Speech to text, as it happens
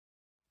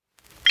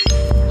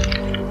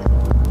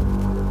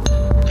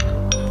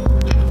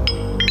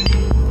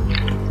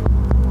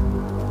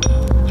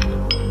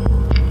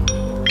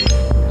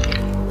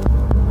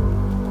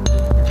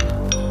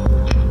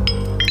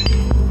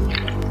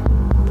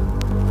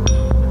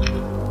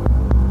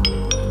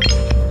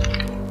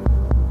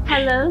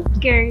Hello,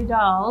 scary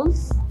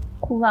dolls.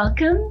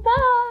 Welcome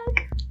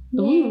back.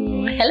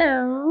 Ooh,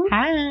 hello.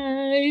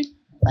 Hi.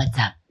 What's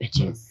up,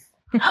 bitches?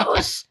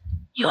 House.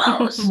 You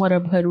house. What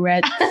up, hood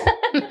rats?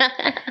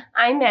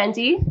 I'm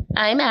Mandy,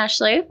 I'm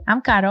Ashley.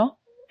 I'm Caro.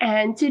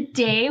 and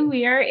today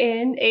we are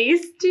in a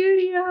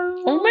studio.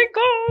 Oh my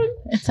god.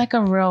 It's like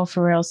a real,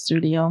 for real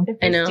studio. It's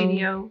I a know.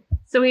 studio.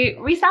 So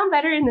we sound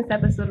better in this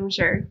episode, I'm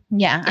sure.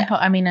 Yeah.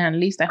 I mean, at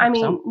least I hope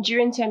so.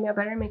 Drew and Tim, you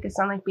better make it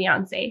sound like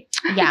Beyonce.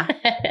 Yeah.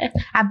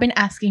 I've been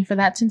asking for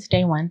that since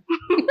day one.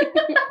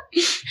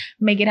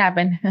 Make it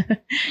happen.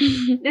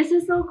 This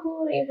is so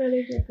cool that your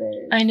brother did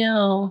this. I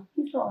know.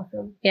 He's so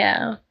awesome.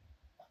 Yeah.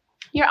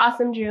 You're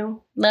awesome,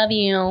 Drew. Love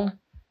you.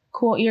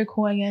 Cool. You're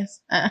cool, I guess.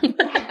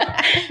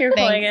 You're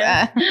cool, Thanks,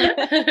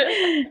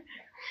 I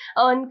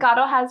Oh, and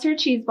Gato has her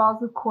cheese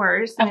balls, of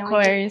course. And of then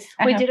course.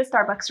 We did a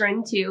Starbucks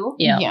run, too.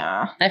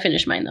 Yeah. I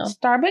finished mine though.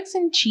 Starbucks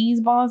and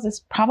cheese balls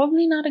is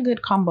probably not a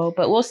good combo,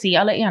 but we'll see.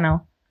 I'll let you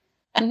know.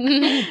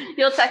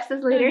 You'll text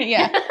us later.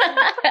 Yeah.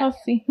 I'll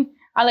see.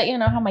 I'll let you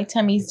know how my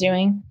tummy's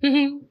doing.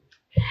 In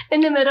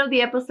the middle of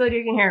the episode,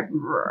 you're going to hear...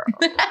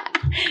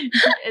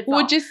 It's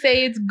We'll all- just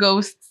say it's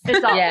ghosts.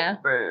 It's all... Yeah.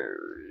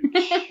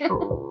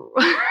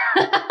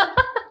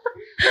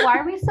 Why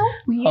are we so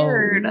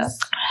weird? Hoes.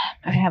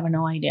 I have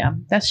no idea.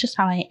 That's just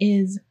how it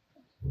is.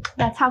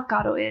 That's how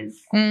Gato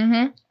is.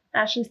 Mm-hmm.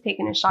 Ashley's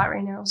taking a shot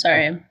right now.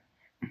 Sorry.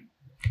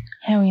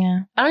 Hell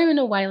yeah. I don't even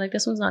know why. Like,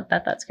 this one's not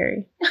that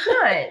scary. It's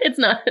not. It's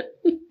not.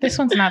 This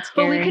one's not But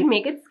scary. we could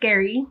make it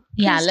scary.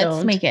 Yeah, Please let's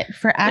don't. make it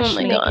for Oh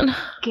Ashley. my god.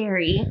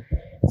 Scary.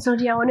 So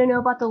do y'all want to know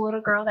about the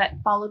little girl that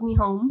followed me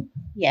home?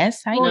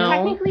 Yes, I Well, know.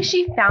 technically,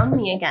 she found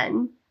me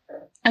again.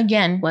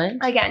 Again. What?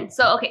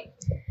 So, okay.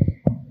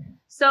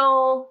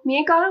 So, me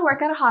and Gato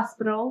work at a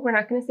hospital. We're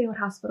not going to say what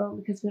hospital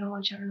because we don't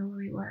want you to know where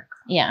we work.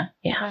 Yeah.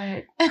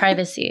 Yeah. But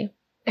Privacy.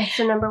 it's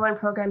the #1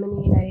 program in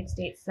the United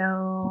States. So,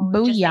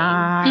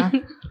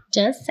 Booyah.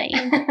 Just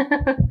saying.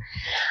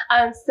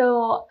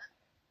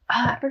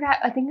 I forgot.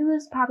 I think it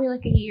was probably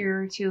like a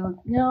year or two.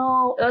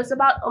 No, it was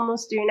about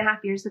almost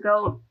 3.5 years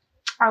ago.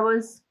 I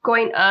was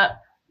going up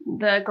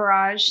the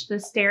garage, the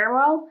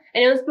stairwell,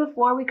 and it was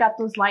before we got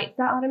those lights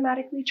that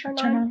automatically turn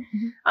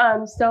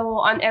on. So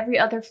on every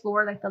other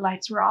floor, like the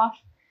lights were off,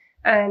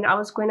 and I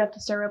was going up the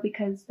stairwell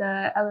because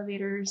the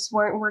elevators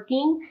weren't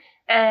working.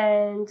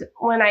 And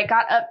when I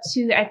got up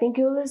to, I think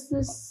it was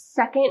the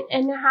 2nd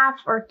and a half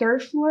or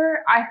 3rd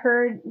floor, I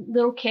heard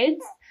little kids,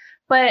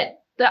 but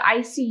the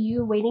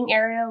ICU waiting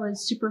area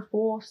was super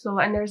full. So,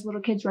 and there's little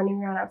kids running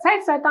around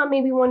outside. So I thought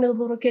maybe one of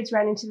the little kids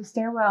ran into the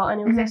stairwell,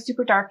 and it was like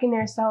super dark in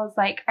there. So I was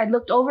like, I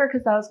looked over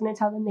because I was going to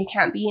tell them they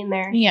can't be in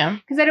there Yeah.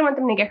 because I didn't want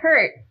them to get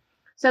hurt.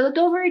 So I looked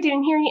over,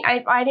 didn't hear any,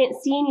 I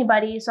didn't see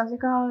anybody. So I was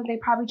like, oh, they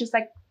probably just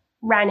like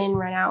ran in,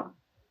 ran out.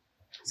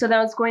 So then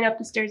I was going up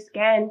the stairs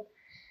again.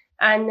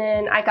 And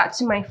then I got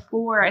to my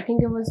floor. I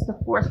think it was the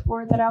 4th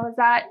floor that I was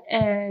at.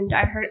 And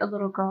I heard a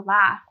little girl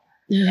laugh.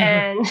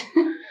 And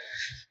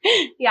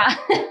yeah,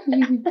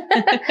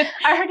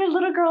 I heard a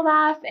little girl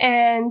laugh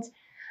and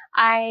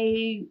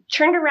I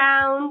turned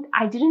around.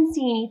 I didn't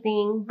see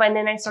anything, but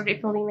then I started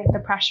feeling like the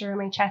pressure in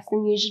my chest.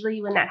 And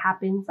usually when that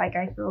happens, like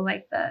I feel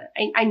like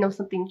I know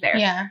something's there.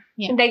 Yeah.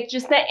 Yeah. And like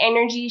just the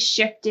energy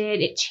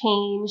shifted, it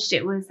changed.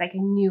 It was like I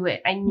knew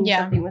it. I knew Yeah.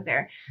 something was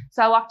there.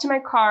 So I walked to my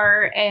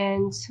car,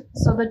 and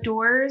so the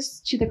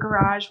doors to the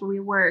garage where we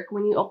work,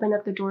 when you open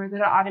up the door,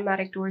 they're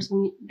automatic doors.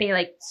 They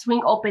like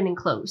swing open and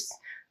close.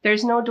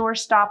 There's no door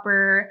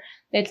stopper.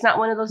 It's not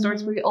one of those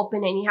doors where you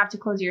open it and you have to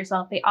close it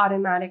yourself. They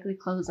automatically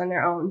close on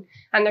their own,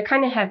 and they're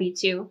kind of heavy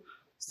too.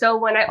 So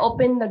when I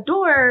opened the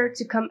door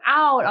to come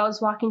out, I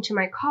was walking to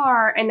my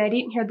car and I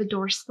didn't hear the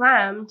door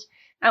slammed.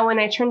 And when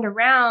I turned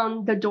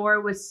around, the door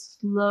was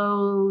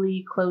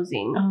slowly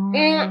closing.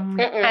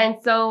 And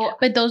so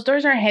But those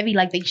doors are heavy.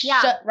 Like they Yeah,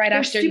 shut right they're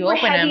after you super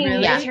open heavy, them.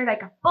 and Yeah. you hear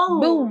like a boom.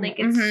 Boom. Like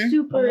it's Mhm.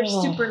 super,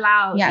 Oh. super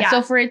loud. Yeah.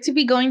 So for it to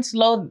be going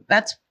slow,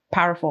 that's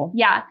powerful.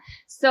 Yeah.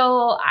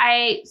 So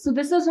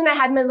this was when I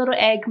had my little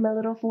egg, my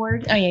little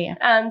Ford. Oh, yeah.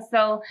 Yeah.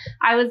 So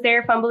I was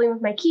there fumbling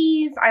with my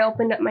keys. I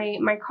opened up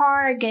my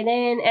car, get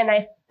in, and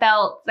I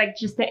felt like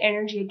just the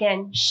energy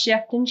again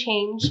shift and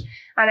change.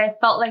 And I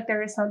felt like there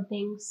was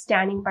something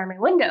standing by my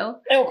window.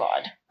 Oh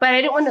god. But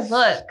I didn't want to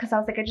look because I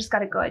was like, I just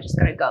gotta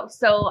go.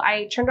 So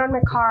I turned on my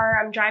car,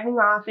 I'm driving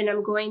off, and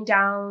I'm going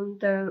down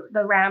the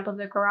ramp of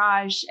the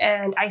garage,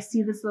 and I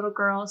see this little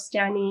girl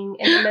standing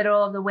in the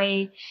middle of the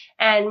way,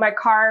 and my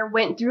car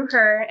went through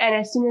her. And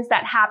as soon as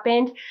that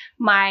happened,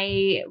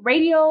 my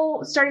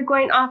radio started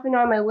going off and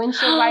on, my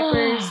windshield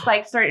wipers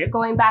like started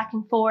going back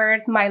and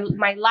forth. My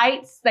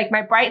lights, like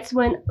my brights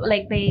went,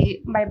 like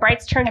my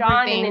brights turned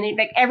on, and then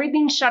like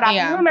everything shut off.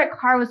 Yeah. Even my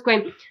car was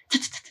going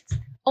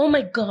Oh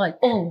my God.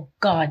 Oh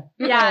God.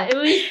 Yeah,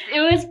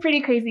 it was pretty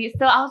crazy.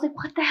 So I was like,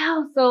 what the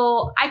hell?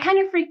 So I kind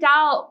of freaked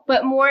out,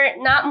 but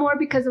not more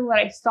because of what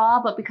I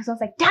saw, but because I was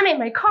like, damn it,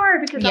 my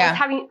car, because I was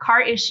having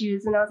car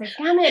issues, and I was like,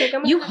 damn it,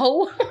 like, You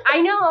hoe.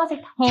 I know. I was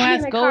like, damn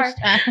it, my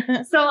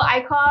car. So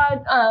I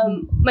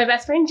called my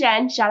best friend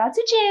Jen. Shout out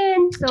to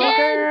Jen. So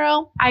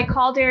Girl. I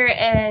called her,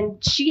 and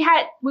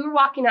we were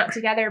walking out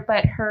together,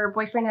 but her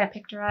boyfriend had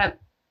picked her up.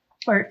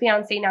 Or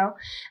fiance now.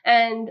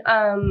 And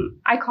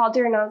I called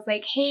her and I was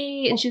like,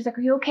 hey, and she was like,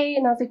 are you okay?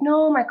 And I was like,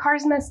 no, my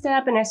car's messed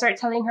up. And I started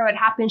telling her what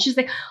happened. She's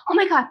like, oh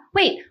my God,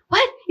 wait,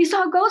 what? You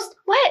saw a ghost?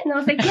 What? And I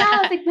was like, yeah.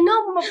 I was like, but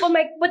no,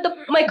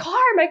 my car.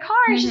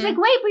 And she's like,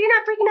 wait, but you're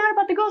not freaking out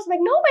about the ghost. I'm like,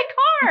 no, my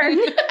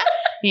car.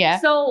 Yeah.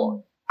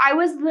 So I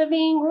was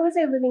living, where was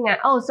I living at?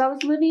 Oh, so I was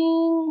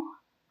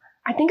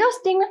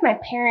staying with my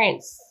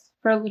parents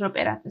for a little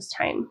bit at this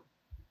time.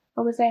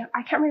 What was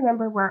I can't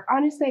remember where.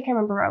 Honestly, I can't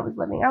remember where I was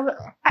living.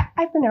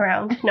 I've been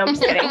around. No, I'm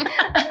just kidding.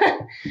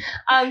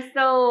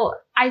 So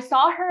I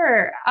saw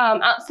her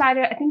outside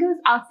of, I think it was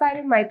outside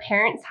of my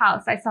parents'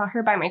 house. I saw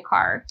her by my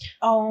car.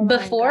 Oh,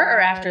 before or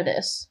after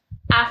this?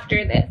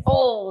 After this.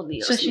 Oh,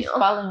 Dios so she's mío.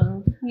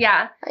 following.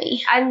 Yeah. Ay.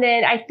 And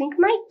then I think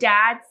my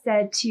dad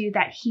said too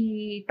that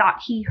he thought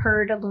he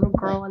heard a little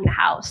girl in the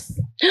house.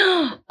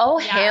 Oh,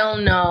 Yeah. hell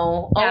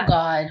no. Yeah. Oh,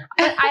 God.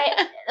 But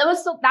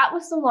that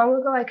was so long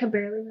ago I could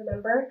barely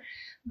remember.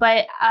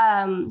 But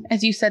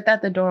As you said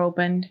that, the door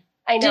opened.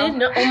 I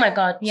know. Oh, my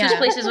God. Yeah. Switch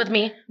places with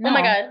me. No. Oh,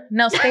 my God.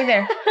 No, stay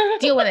there.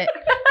 Deal with it.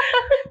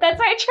 That's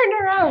why I turned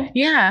around.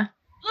 Yeah.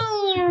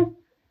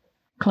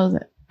 Close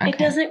it. It Okay.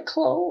 doesn't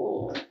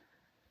close.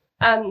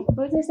 What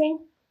was I saying?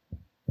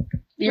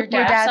 Your Your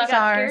dad dad's saw-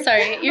 are.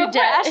 Sorry, your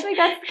Before dad. Ashley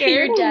got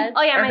scared. Your dad.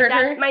 Oh yeah, or heard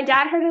her? my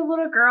dad heard a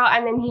little girl,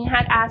 and then he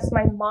had asked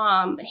my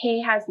mom,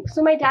 "Hey,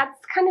 so my dad's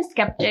kind of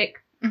skeptic,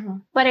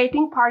 Mhm. but I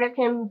think part of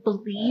him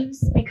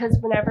believes because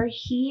whenever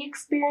he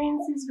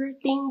experiences weird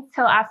things,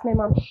 he'll ask my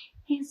mom,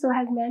 "Hey, so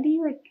has Mandy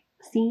like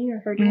seen or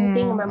heard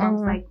anything?" And my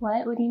mom's like,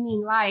 "What? What do you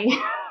mean? Why?"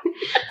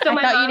 I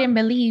thought you didn't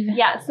believe.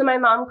 Yeah, so my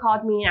mom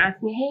called me and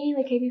asked me, hey,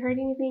 like, have you heard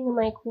anything? I'm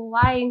like, well,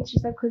 why? And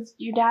she's like, because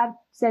your dad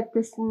said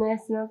this and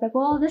this. And I was like,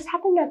 well, this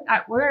happened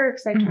at work.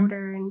 So I told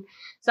her. And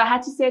so I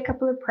had to say a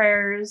couple of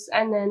prayers.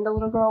 And then the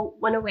little girl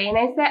went away. And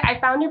I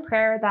found a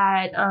prayer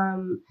that,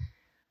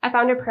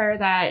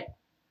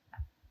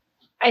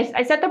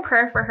 I said the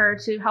prayer for her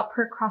to help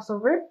her cross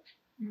over.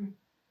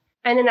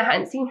 And then I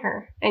hadn't seen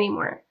her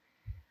anymore.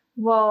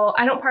 Well,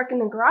 I don't park in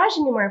the garage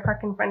anymore. I park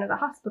in front of the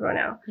hospital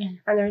now. Yeah.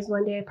 And there was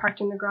one day I parked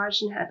in the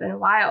garage and it had been a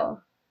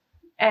while.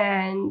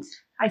 And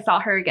I saw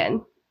her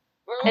again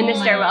in the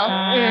stairwell.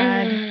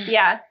 God.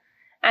 Yeah.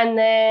 And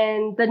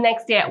then the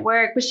next day at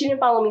work, but she didn't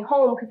follow me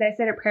home because I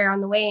said a prayer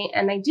on the way.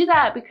 And I do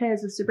that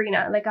because of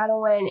Sabrina. Like, I don't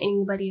want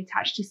anybody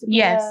attached to Sabrina.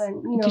 Yes,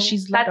 and, you know, because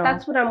she's little.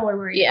 that's what I'm more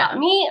worried Yeah. about.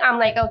 Me, I'm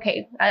like,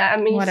 okay,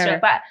 I'm used to Whatever.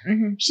 it. But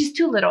Mhm. she's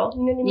too little.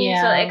 You know what I mean?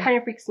 Yeah. So it kind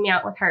of freaks me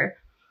out with her.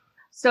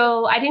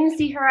 So I didn't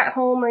see her at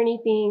home or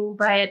anything,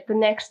 but the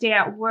next day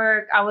at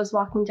work, I was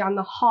walking down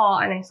the hall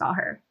and I saw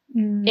her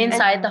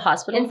Inside the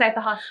hospital? inside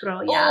the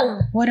hospital. Yeah.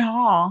 Oh. What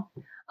hall?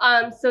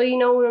 So you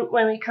know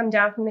when we come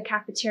down from the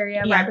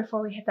cafeteria, Yeah. right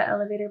before we hit the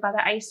elevator by the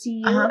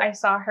ICU, Uh-huh. I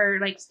saw her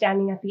like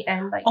standing at the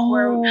end, like Oh,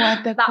 where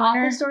at the the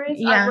corner? office door is,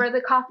 Yeah. where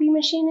the coffee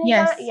machine is.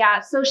 Yes. At. Yeah.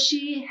 So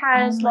she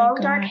has Oh my long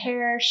dark God.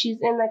 hair. She's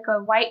in like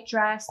a white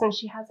dress and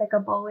she has like a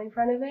bow in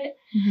front of it.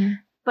 Mhm.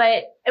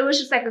 But it was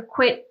just like a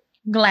quick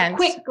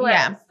Glance.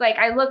 glance. Like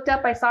I looked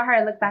up, I saw her,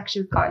 I looked back, she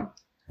was gone.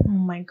 Yeah. Oh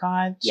my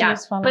God. She Yeah.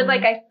 was following. But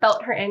like I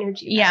felt her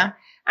energy. there. Yeah.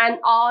 And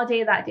all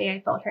day that day I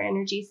felt her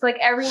energy. So like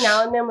every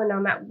now and then when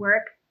I'm at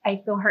work,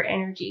 I feel her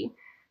energy.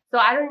 So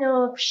I don't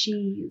know if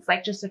she's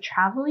like just a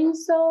traveling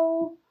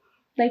soul,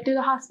 like through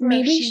the hospital.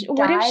 Maybe if she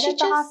what if died she at the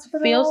just hospital,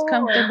 feels or-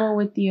 comfortable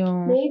with you?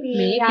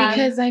 Maybe. Yeah.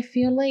 Because I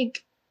feel like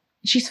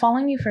she's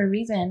following you for a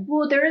reason.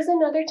 Well, there was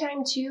another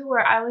time too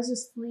where I was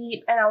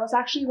asleep and I was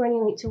actually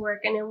running late to work,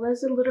 and it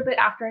was a little bit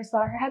after I saw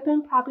her. It had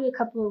been probably a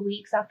couple of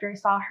weeks after I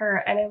saw her,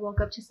 and I woke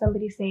up to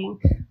somebody saying,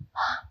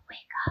 "Mom,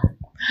 wake up."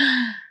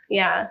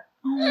 Yeah.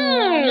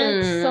 Oh,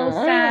 that's so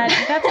sad.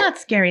 That's not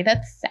scary.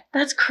 That's sad.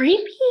 That's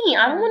creepy.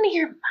 I don't want to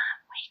hear Mom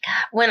wake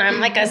up when I'm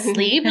like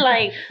asleep.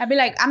 Like, I'd be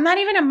like, I'm not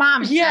even a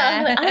mom. yeah,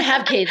 I'm like, I don't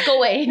have kids. Go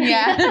away.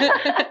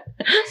 Yeah.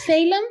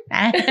 Salem?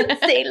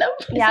 Salem.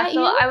 Yeah, that so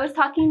you? I was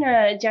talking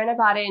to Jen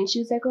about it, and she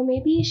was like, "Well,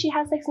 maybe she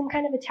has like some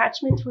kind of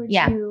attachment towards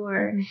Yeah. you,"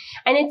 or,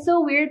 and it's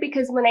so weird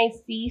because when I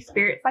see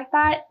spirits like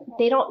that,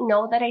 they don't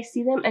know that I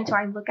see them until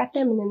I look at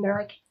them, and then they're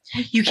like,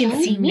 You can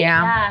see me.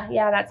 Yeah.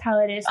 yeah, that's how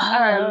it is."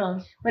 Oh.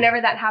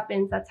 Whenever that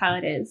happens, that's how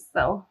it is.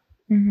 So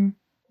hmm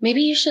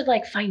Maybe you should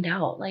like find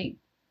out. Like,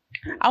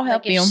 I'll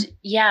help like, you.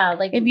 Yeah,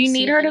 like If you see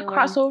need her to anyone-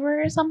 cross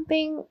over or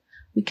something,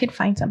 we could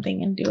find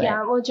something and do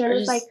yeah, it. well, Jen Or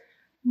was just- like,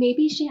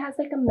 maybe she has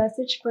like a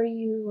message for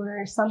you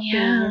or something,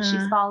 and she's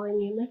Yeah. following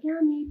you. I'm like, yeah,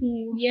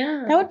 maybe.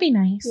 Yeah, That would be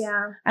nice.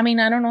 Yeah. I mean,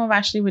 I don't know if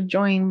Ashley would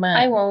join, but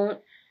I won't.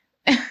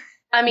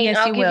 I mean, Yes,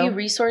 I'll you give will. you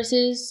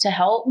resources to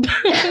help, but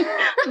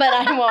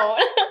I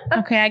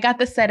won't. Okay, I got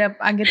the setup.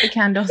 I get the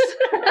candles.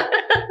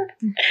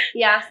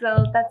 Yeah,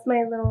 so that's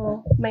my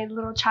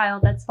little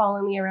child that's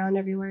following me around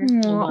everywhere.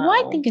 Well,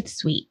 I think it's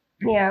sweet.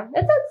 Yeah,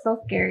 it's not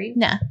so scary.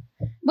 Nah.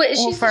 But Well,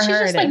 she's for her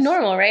just it like is.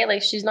 normal, right?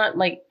 Like she's not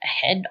like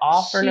head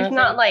off or She's nothing.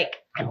 not like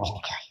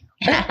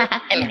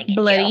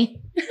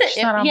Bloody.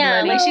 She's not all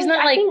Yeah, bloody. like she's not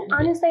I like. think,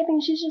 honestly, I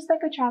think she's just like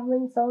a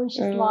traveling soul, and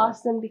she's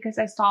lost. And because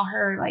I saw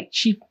her, like,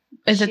 She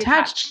is She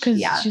attached because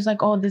yeah. she's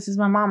like, oh, this is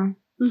my mom.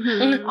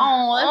 mhm.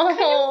 Oh, that's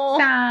Oh.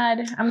 kind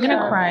of sad. I'm gonna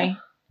Yeah. cry.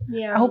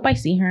 yeah. I hope I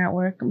see her at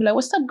work. I'm like,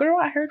 what's up, girl?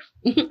 I heard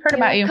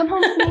about you. Come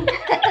home with me.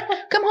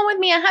 Come home with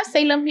me. I have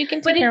Salem. You can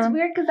take But care it's of him.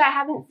 weird because I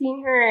haven't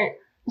seen her.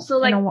 So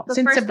like the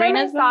since first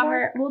Sabrina's time I saw been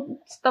her,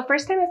 the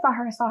first time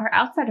I saw her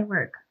outside of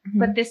work. Mhm.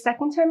 But this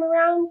second time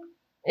around,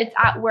 it's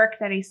at work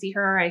that I see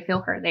her or I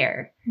feel her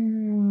there.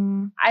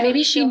 Hmm. I Maybe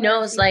don't she feel her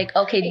knows, see- like,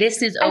 okay,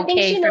 this is I think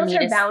okay she for knows me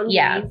her to. boundaries.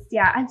 Yeah,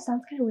 Yeah, it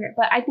sounds kind of weird,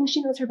 but I think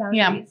she knows her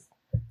boundaries.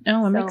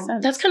 Oh, it So, makes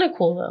sense. that's kind of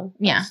cool though.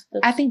 Yeah,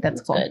 I think that's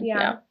cool. good.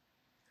 Yeah.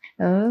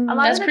 Oh. A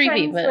lot That's of the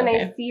creepy, times but when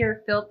okay. I see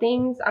her feel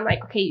things, I'm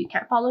like, okay, you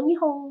can't follow me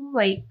home.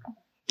 Like,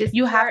 this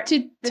You is have where- to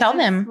this tell is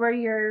them. where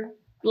your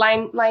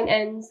line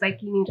ends. Like,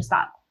 you need to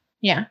stop.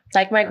 Yeah.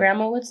 Like my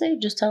grandma would say,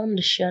 just tell them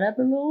to shut up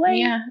and go away.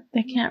 Yeah.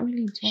 They can't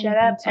really do Shut anything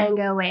up to- and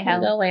go away.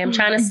 Go away. I'm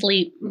trying to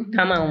sleep.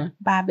 Come on.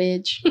 Bye,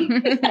 bitch.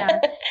 Yeah.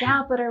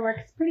 Yeah, but our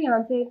work's pretty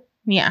haunted.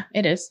 Yeah,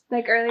 it is.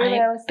 Like earlier when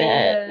I I was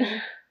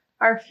saying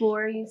our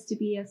floor used to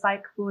be a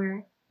psych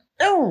floor.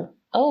 Oh.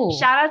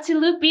 Shout out to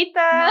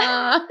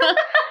Lupita.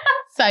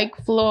 Psych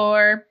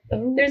floor.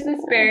 There's a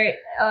spirit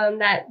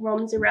that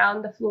roams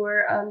around the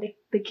floor,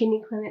 the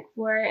kidney clinic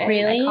floor, and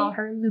Really? I call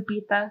her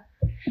Lupita.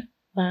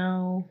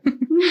 Wow.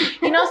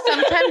 You know,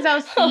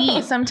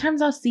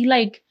 sometimes I'll see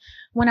like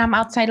when I'm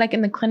outside, like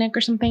in the clinic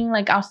or something,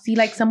 like I'll see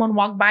like someone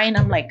walk by and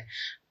I'm like,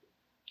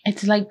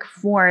 it's like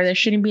 4. There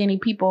shouldn't be any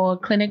people.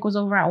 Clinic was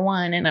over at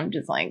 1, and I'm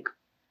just like,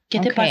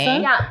 Get the Okay.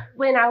 pasa? Yeah,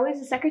 when I was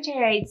a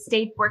secretary, I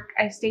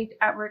stayed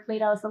at work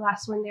late. I was the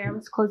last one there. I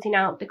was closing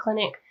out the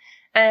clinic,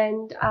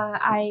 and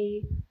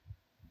I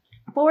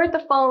forwarded the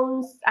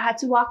phones. I had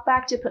to walk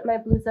back to put my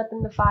blues up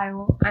in the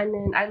file, and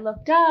then I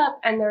looked up,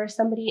 and there was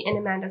somebody in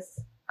Amanda's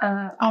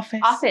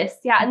office.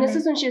 Yeah, and this Mhm.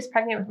 was when she was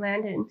pregnant with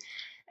Landon.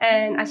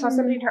 And I saw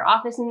somebody in her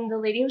office, and the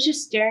lady was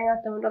just staring out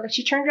the window. Like,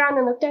 she turned around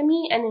and looked at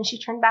me, and then she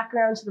turned back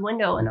around to the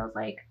window, and I was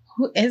like,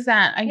 Who is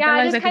that? I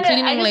realized like a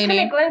cleaning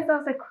lady. glanced. I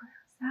was like,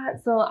 what's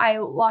that? So I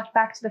walked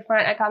back to the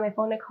front. I got my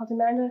phone. I called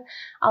Amanda.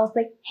 I was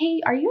like,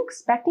 hey, are you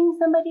expecting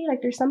somebody?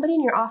 Like, there's somebody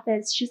in your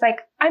office. She's like,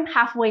 I'm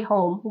halfway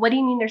home. What do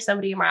you mean there's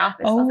somebody in my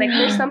office? I was like, Oh.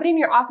 there's somebody in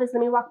your office. Let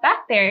me walk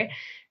back there.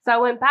 So I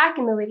went back,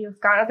 and the lady was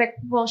gone. I was like,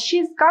 well,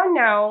 she's gone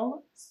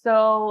now.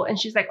 So, and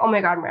she's like, oh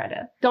my God,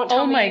 Miranda, don't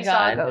tell Oh me my you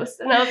saw a God. ghost.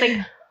 And I was like,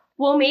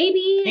 well,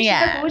 maybe. She's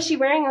Yeah. like, what was she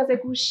wearing? I was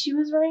like, well, she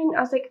was wearing,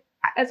 I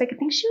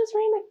think she was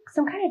wearing like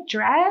some kind of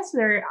dress,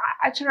 or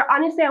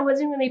honestly, I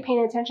wasn't really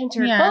paying attention to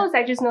her Yeah. clothes.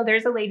 I just know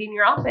there's a lady in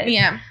your office.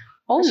 Yeah,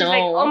 Oh, She's no.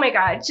 like, oh my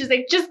God. She's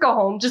like, just go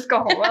home. Just go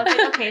home. I was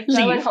like, okay.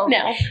 So I went Leave home.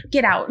 No.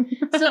 get out.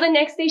 So the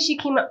next day she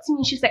came up to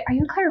me. She's like, are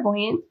you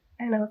clairvoyant?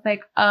 And I was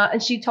like,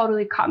 and she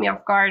totally caught me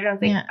off guard. And I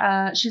was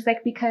like, she's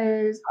like,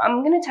 because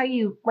I'm going to tell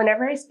you,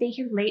 whenever I stay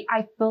here late,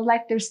 I feel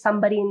like there's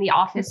somebody in the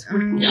office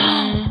with me.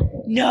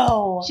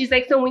 No. She's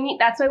like, so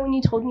that's why when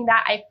you told me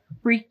that, I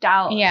freaked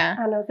out. Yeah.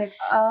 And I was like,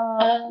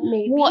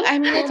 maybe. Well, I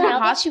mean, it's a Well, now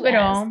that you hospital.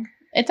 ask.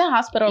 It's a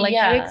hospital. Like,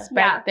 Yeah. you expect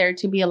Yeah. there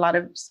to be a lot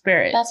of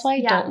spirits. That's why I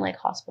Yeah. don't like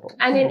hospitals.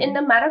 And then in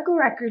the medical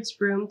records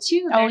room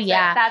too. Oh, there's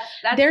yeah. that's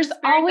There's the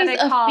spirit always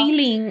that I a call-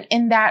 feeling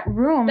in that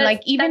room. That's-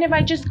 Like, even if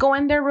I just go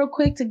in there real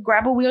quick to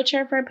grab a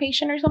wheelchair for a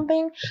patient or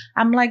something,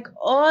 I'm like,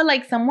 oh,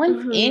 like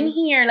someone's Mhm. in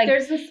here. Like,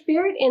 There's a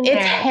spirit in it's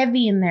there.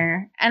 heavy in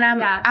there. And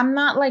Yeah. I'm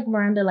not like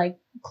Miranda, like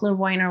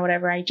clairvoyant or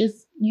whatever.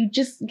 You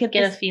just get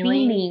Get a this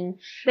feeling.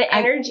 The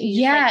energy. is,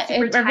 yeah, like,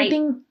 super tight.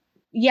 everything.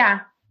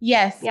 Yeah.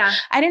 Yes. Yeah.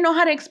 I didn't know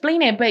how to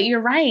explain it, but you're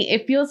right.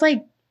 It feels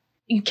like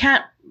you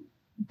can't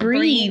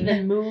breathe.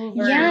 and move.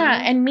 or-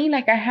 Yeah, and me,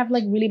 like, I have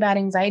like really bad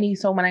anxiety.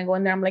 So when I go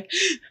in there, I'm like,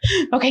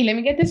 okay, let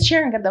me get this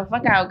chair and get the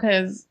fuck out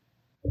because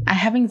I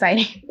have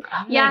anxiety.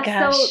 Oh my Yeah,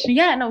 gosh. so-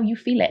 Yeah, no, you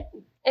feel it.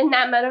 In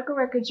that medical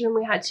records room,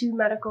 we had 2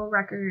 medical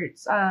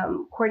records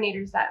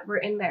coordinators that were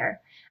in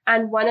there.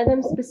 And one of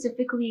them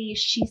specifically,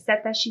 she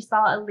said that she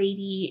saw a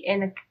lady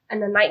in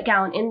a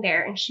nightgown in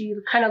there. And she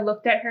kind of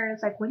looked at her and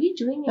was like, what are you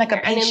doing in Like a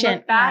here? And then patient,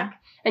 looked back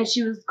and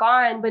she was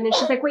gone. But then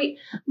she's like, wait,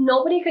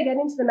 nobody could get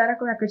into the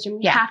medical records room.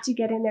 You Yeah. have to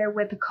get in there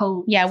with a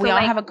code. Yeah, we all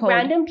like, have a code.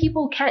 Random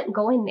people can't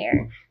go in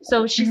there.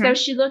 So she Mhm. said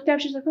she looked up,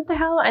 she's like, what the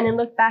hell? And then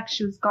looked back,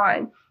 she was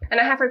gone. And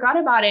I had forgot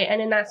about it.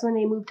 And then that's when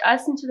they moved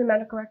us into the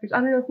medical records. I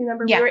don't know if you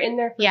remember. Yeah. We were in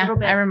there for a Yeah, little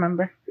bit. I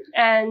remember.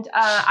 And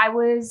I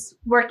was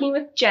working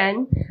with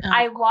Jen.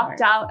 I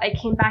walked out, I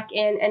came back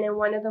in, and in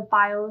one of the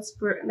files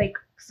for like,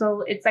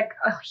 so it's like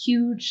a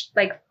huge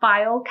like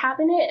file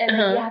cabinet, and then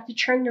Uh-huh. you have to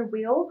turn the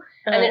wheel,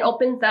 Uh-huh. and it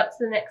opens up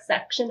to the next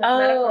section of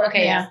medical Oh, records.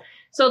 okay. Yeah.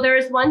 So there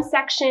was one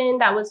section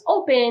that was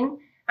open,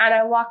 and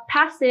I walked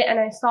past it, and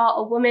I saw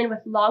a woman with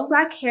long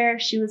black hair.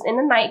 She was in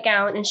a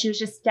nightgown, and she was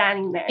just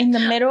standing there. In the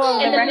middle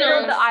of In the the middle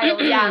of records. the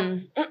aisle,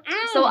 yeah.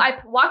 So I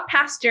walked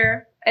past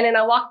her, and then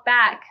I walked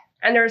back,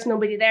 and there was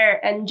nobody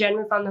there. And Jen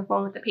was on the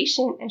phone with the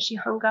patient, and she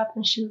hung up,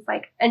 and she was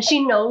like, and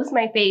she knows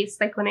my face,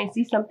 like when I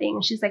see something,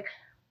 and she's like,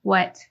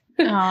 "What?"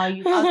 Oh,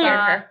 you scared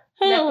her.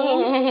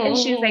 Nothing. And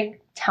she was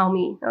like, "Tell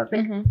me." I was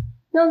like, Mhm.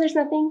 "No, there's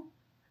nothing."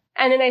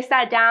 And then I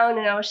sat down,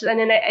 and and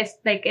then I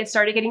like it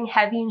started getting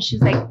heavy, and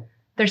she's like,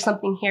 "There's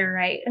something here,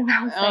 right?" And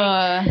I was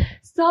like,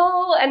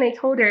 "So," and I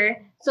told her.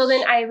 So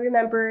then I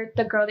remember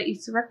the girl that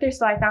used to work there.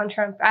 So I found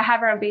her. I have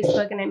her on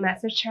Facebook, and I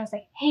messaged her. I was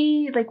like,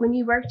 "Hey, like when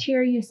you worked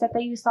here, you said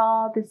that you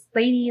saw this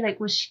lady. Like,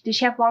 did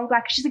she have long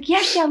black?" She's like, "Yeah,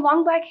 she had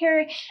long black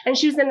hair, and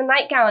she was in a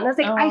nightgown." And I was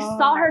like, "I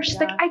saw her." She's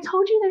like, "I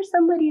told you there's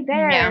somebody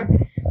there." Yeah.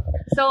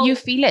 So You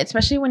feel it,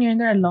 especially when you're in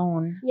there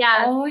alone.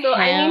 yeah, Oh, so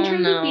I named her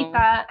hell no.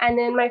 Lupita, and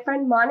then my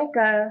friend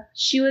Monica,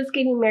 she was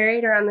getting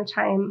married around the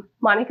time.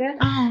 Monica?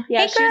 Oh,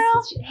 Yeah, hey,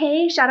 girl.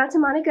 hey, shout out to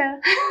Monica.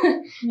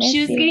 Miss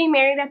She was you. getting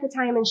married at the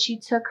time, and she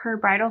took her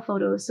bridal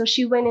photos. So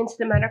she went into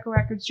the medical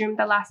records room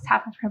the last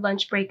half of her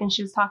lunch break, and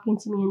she was talking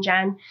to me and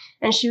Jen,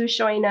 and she was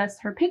showing us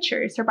her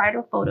pictures, her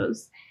bridal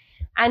photos.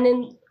 And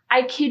then,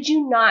 I kid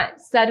you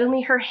not,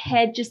 suddenly her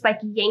head just like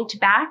yanked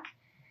back.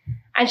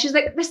 And she's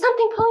like, "There's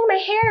something pulling my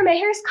hair. My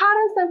hair's caught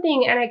on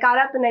something." And I got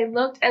up and I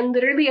looked, and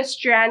literally a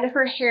strand of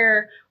her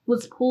hair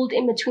was pulled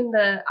in between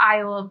the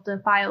aisle of the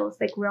files,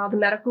 like where all the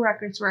medical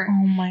records were.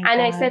 Oh my god.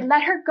 And I said,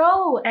 "Let her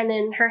go." And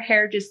then her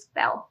hair just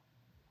fell.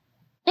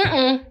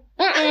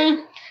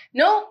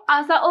 No,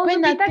 I was like, "Oh, But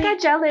Lupita nothing- got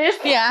jealous."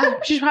 Yeah,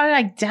 she's probably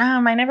like,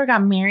 "Damn, I never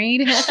got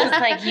married." it's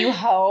like you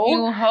hoe.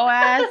 You hoe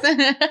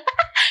ass.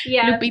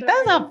 Yeah.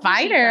 Lupita's a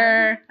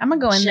fighter. I'm gonna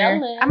go in there.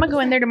 Jealous. I'm gonna go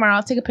in there tomorrow.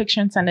 I'll take a picture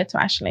and send it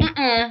to Ashley.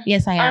 Mm-mm.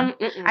 Yes, I am.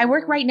 Mm-mm. I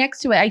work right next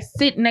to it. I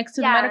sit next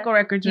to Yeah. the medical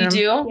records room. You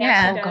do?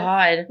 Yeah. Oh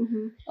God.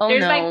 Mhm. Oh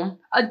There's no. like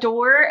a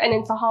door, and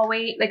it's a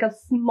hallway, like a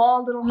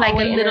small little Like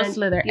hallway. a little and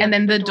slither. yeah, And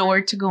then the the door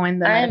to go in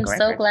the I am medical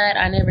so records. glad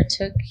I never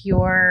took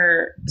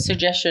your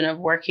suggestion of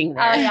working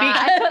there. Oh yeah,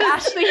 I told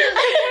because- Ashley,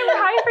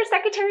 "We're hiring for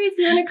secretaries.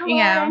 You want to come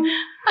Yeah. on?"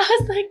 I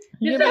was like,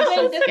 You'd This be was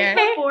so this was scared.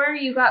 before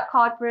you got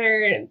called for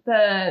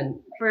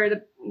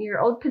your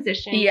old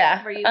position.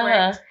 yeah. where you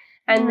uh-huh. worked.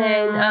 And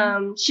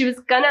then she was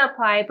gonna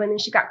apply, but then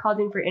she got called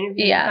in for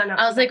interview. Yeah. and found out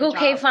I she was like, got the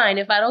okay, job. fine.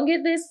 If I don't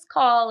get this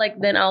call, like,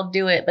 then I'll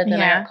do it. But then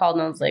I Yeah. got called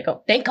and I was like,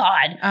 oh, thank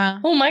God.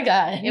 Oh my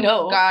God. It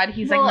No. was God.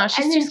 He's Well, like, no,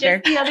 she's and too then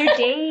scared. just the other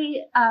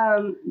day,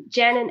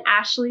 Jen and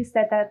Ashley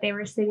said that they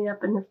were sitting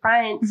up in the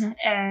front, Mhm.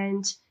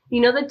 and you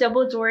know the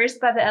double doors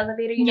by the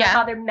elevator. You know Yeah.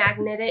 how they're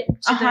magneted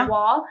to Uh-huh. the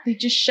wall. They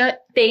just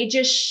shut. They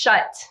just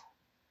shut.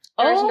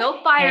 There's Oh,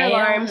 no fire hell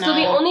alarm. So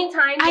the no. only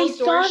time I those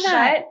saw doors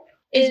that. shut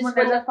is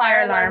when the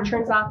fire alarm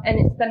turns off, and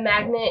it's the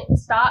magnet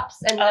stops,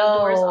 and the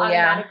doors Oh,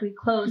 yeah. automatically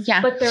close.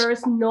 Yeah. But there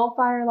was no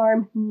fire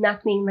alarm,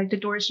 nothing. Like the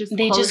doors just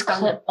They closed just on them.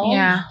 clip. Oh,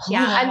 Yeah.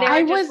 Yeah, and they were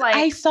I just was. like-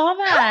 I saw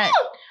that.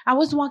 I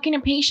was walking a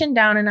patient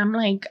down, and I'm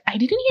like, I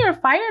didn't hear a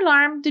fire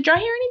alarm. Did y'all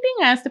hear anything?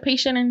 I asked the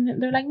patient,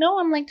 and they're like, no.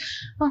 I'm like,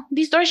 oh,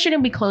 these doors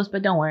shouldn't be closed,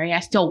 but don't worry, I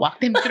still walked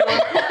them through.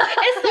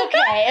 It's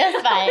okay.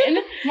 It's fine.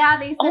 Yeah,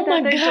 they said Oh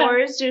that my the God.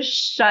 doors just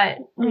shut.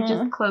 They Mhm.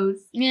 just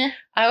closed. Yeah,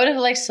 I would have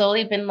like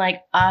slowly been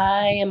like,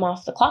 I am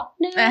off the clock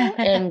now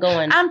and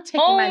going. I'm taking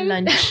my home.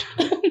 lunch.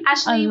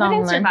 Ashley, A you long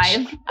wouldn't lunch.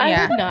 survive. I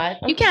Yeah. would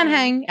not. You can't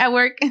hang at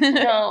work.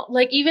 No,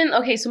 like even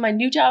okay, so my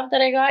new job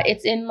that I got,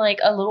 it's in like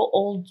a little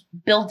old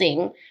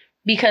building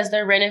because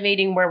they're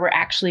renovating where we're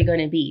actually going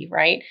to be,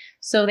 right?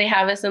 So they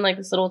have us in like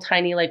this little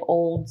tiny like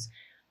old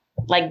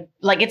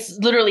like it's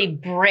literally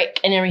brick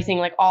and everything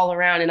like all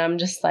around, and I'm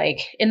just like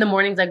in the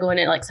mornings I go in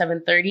at like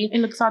 7:30. It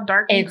looks all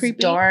dark and It's creepy.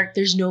 dark.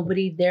 There's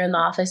nobody there in the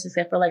office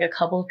except for like a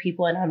couple of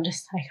people, and I'm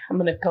just like, I'm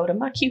gonna go to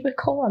my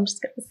cubicle. I'm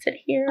just gonna sit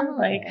here.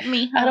 Like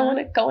Me, I don't want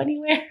to go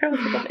anywhere.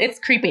 It's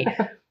creepy.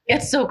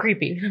 It's so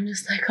creepy. And I'm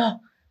just like, oh,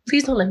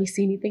 please don't let me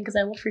see anything because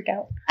I will freak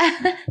out.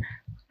 to.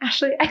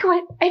 Ashley, I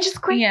quit. I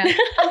just quit. Yeah.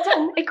 I'm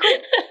done. I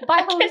quit. Bye,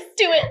 I host. can't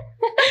do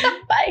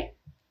it. Bye.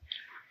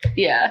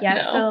 Yeah. Yeah,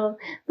 no. so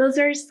those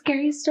are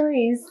scary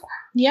stories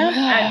Yeah.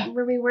 at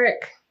where we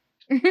work.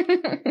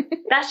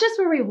 That's just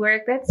where we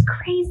work. That's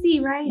crazy,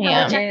 right? Yeah.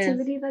 How much It is.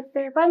 activity that's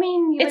there. But I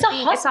mean, It's a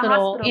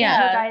hospital. Yeah. Yeah.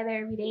 People die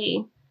there every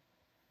day.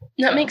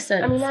 That makes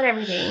sense. I mean, not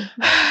every day.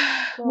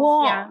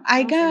 Well, yeah, I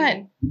almost got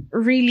every day.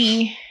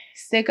 really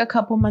sick a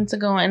couple months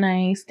ago, and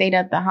I stayed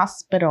at the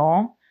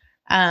hospital.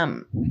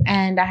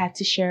 And I had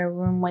to share a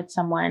room with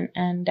someone,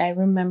 and I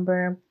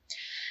remember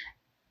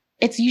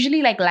it's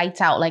usually like lights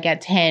out, like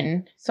at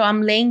 10. So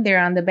I'm laying there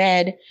on the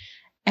bed,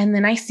 and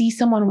then I see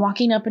someone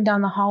walking up and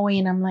down the hallway,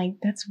 and I'm like,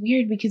 that's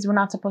weird because we're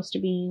not supposed to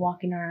be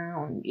walking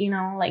around, you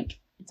know, like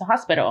it's a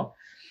hospital.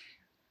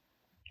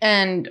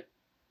 And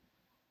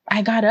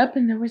I got up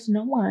and there was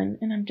no one,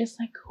 and I'm just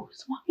like,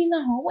 who's walking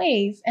the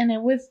hallways? And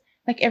it was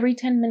like every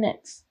 10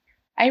 minutes.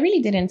 I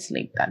really didn't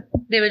sleep then.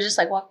 they would just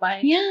like walk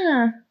by.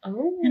 Yeah.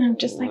 Oh. And I'm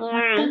just like, what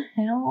the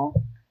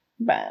hell?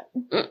 But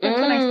That's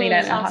when I stayed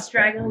at the Soft hospital.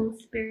 straggling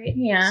spirit.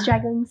 Yeah.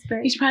 Straggling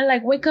spirit. He's probably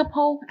like, wake up,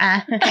 ho.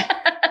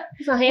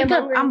 So, hey, I'm Wake up,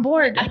 hungry. I'm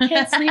bored. I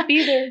can't sleep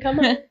either. Come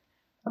on.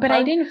 But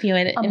I didn't feel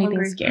it I'm anything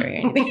hungry. scary.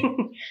 or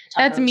anything.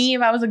 That's me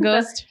if I was a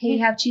ghost. Hey,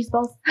 have cheese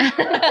balls?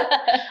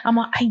 I'm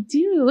all, I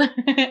do.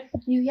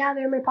 Yeah,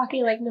 they're in my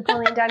pocket like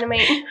Napoleon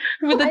Dynamite.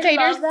 With the I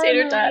taters. love that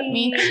tater tot.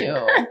 movie. Me too.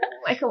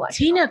 I could watch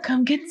Tina, it.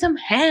 come get some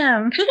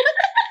ham.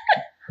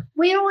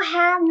 We don't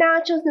have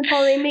nachos,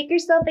 Napoleon. Make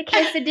yourself a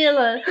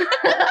quesadilla.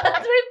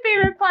 That's my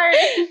favorite part.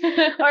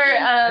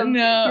 Or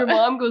No. your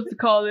mom goes to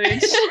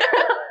college.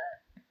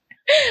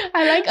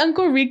 I like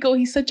Uncle Rico.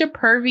 He's such a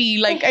pervy.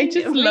 Like, I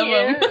just love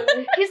him.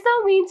 He's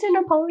so mean to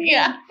Napoleon.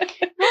 Yeah.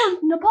 No,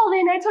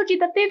 Napoleon, I told you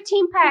the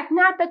 15-pack,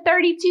 not the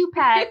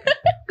 32-pack.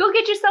 Go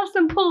get yourself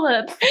some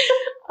pull-ups.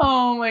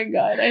 Oh my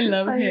God. I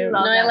love I him.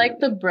 love No, I that like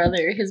the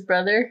brother. His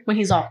brother when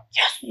he's all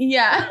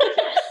Yeah.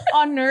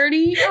 All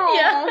nerdy. Yeah.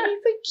 Aw,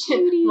 he's a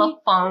cutie. La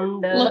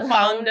Fonda.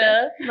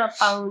 LaFonda. La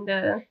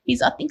Fonda.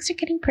 He's all, things are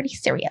getting pretty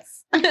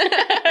serious. Being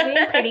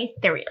pretty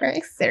serious.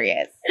 Pretty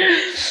serious.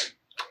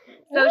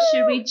 So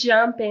should we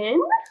jump in?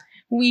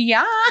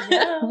 Yeah.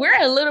 We're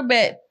a little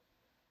bit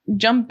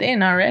jumped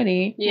in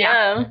already.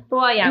 Yeah.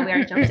 Well, yeah, we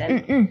are jumped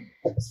in.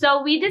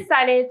 So we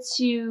decided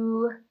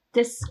to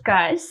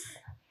discuss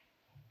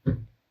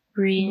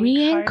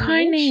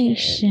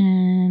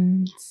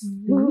Reincarnation.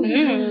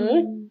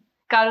 Mhm.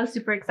 God was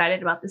super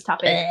excited about this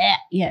topic.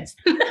 Yes.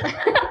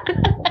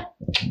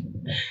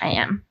 I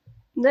am.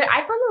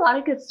 I found a lot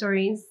of good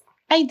stories.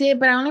 I did,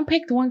 but I only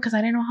picked one because I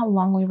didn't know how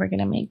long we were going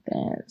to make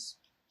this.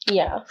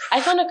 Yeah.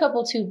 I found a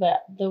couple too,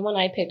 but the one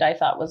I picked I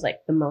thought was like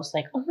the most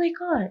like, oh my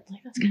God.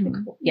 Like that's kind of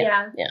Mhm. cool.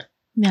 Yeah.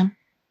 Yeah.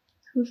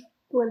 Who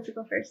wants to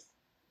go first?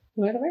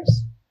 You want to go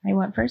first? I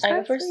went first. I go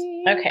last first?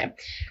 week. Okay.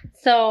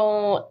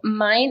 So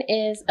mine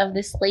is of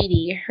this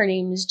lady. Her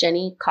name is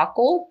Jenny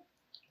Cockle.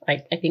 I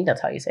think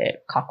that's how you say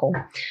it. Cockle.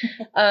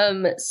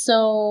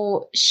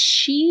 So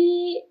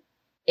she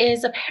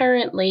is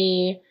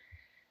apparently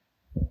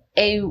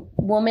a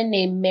woman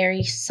named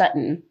Mary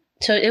Sutton.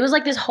 So it was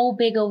like this whole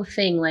big old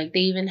thing. Like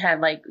they even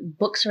had like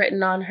books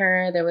written on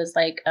her. There was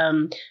like a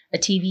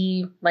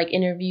TV like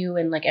interview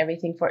and like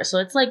everything for it. So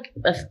it's like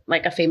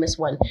a famous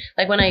one.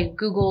 Like when I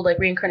Googled like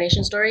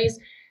reincarnation stories,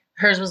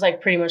 hers was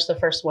like pretty much the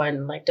first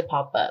one like to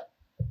pop up.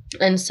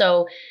 And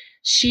so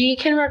she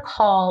can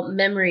recall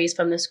memories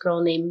from this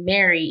girl named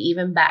Mary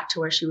even back to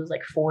where she was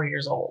like 4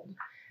 years old.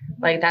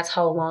 Like that's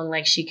how long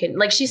like she can,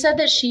 like she said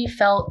that she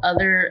felt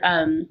other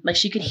like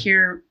she could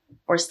hear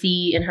or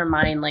see in her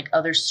mind like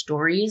other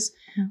stories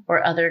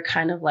or other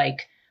kind of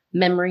like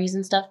memories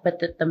and stuff, but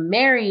that the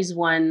Mary's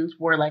ones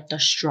were like the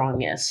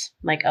strongest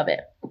like of it.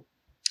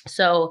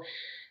 So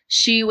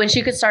when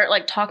she could start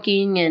like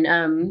talking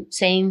and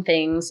saying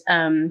things,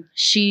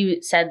 she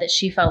said that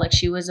she felt like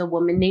she was a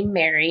woman named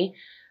Mary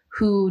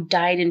who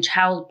died in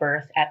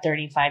childbirth at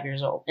 35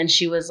 years old, and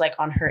she was like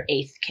on her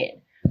 8th kid.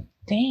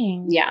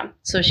 Dang. Yeah.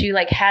 So she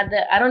like had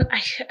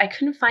I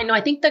couldn't find, no,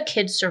 I think the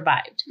kid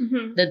survived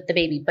the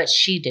baby, but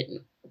she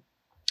didn't.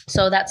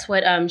 So that's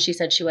what she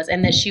said she was,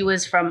 and that she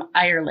was from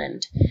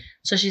Ireland.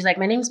 So she's like,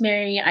 my name's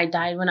Mary. I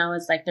died when I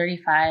was like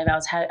 35.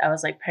 I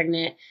was like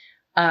pregnant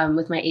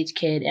with my 8th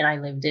kid, and I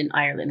lived in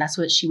Ireland. That's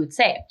what she would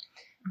say.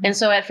 And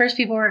so at first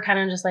people were kind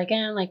of just like,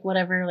 like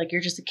whatever, like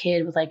you're just a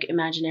kid with like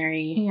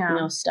imaginary, you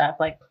know, stuff.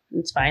 Like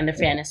it's fine, they're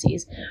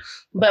fantasies.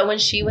 But when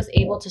she was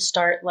able to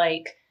start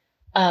like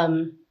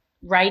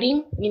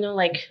writing, you know,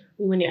 like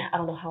I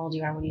don't know how old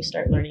you are when you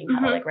start learning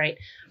how to like write,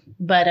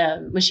 but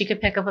when she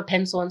could pick up a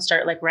pencil and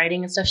start like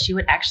writing and stuff, she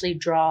would actually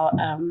draw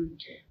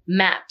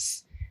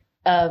maps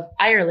of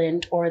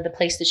Ireland or the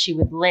place that she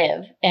would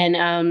live. And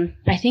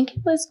I think it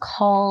was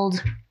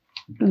called,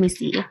 let me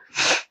see,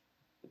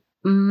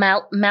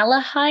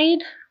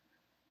 Malahide.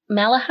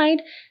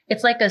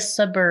 It's like a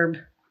suburb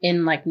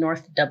in like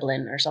North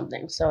Dublin or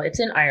something. So it's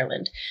in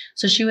Ireland.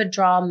 So she would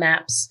draw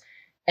maps,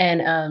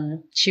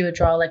 and she would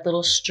draw like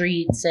little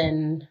streets,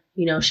 and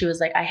you know, she was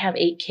like, I have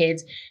 8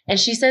 kids. And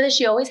she said that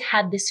she always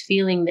had this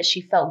feeling that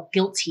she felt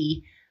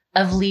guilty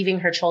of leaving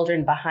her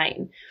children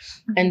behind.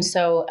 And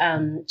so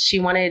she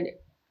wanted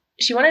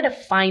to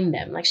find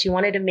them. Like she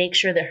wanted to make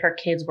sure that her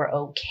kids were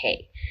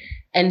okay.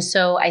 And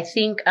so I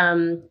think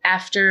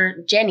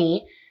after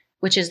Jenny,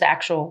 which is the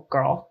actual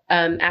girl,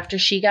 after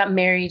she got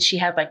married, she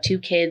had like 2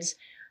 kids.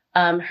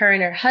 Her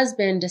and her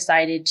husband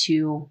decided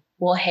to,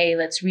 well, hey,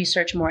 let's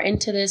research more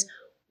into this.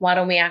 Why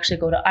don't we actually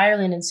go to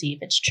Ireland and see if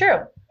it's true?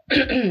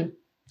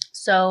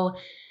 So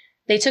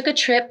they took a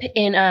trip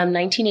in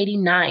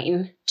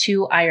 1989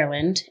 to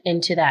Ireland,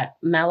 into that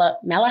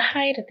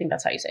Malahide. I think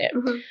that's how you say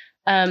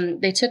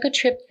it. They took a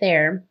trip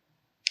there.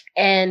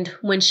 And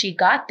when she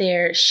got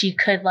there, she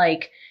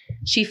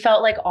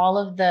felt like all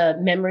of the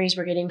memories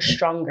were getting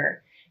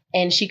stronger.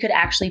 And she could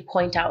actually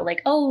point out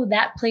like, oh,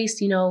 that place,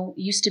 you know,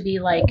 used to be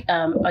like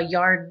a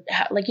yard,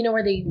 like, you know,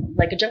 where they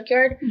like a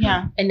junkyard.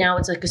 Yeah. And now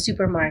it's like a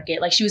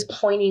supermarket. Like she was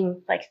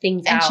pointing like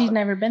things out. And she's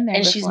never been there.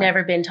 And before. she's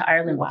never been to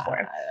Ireland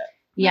before.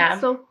 Yeah.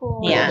 That's so cool.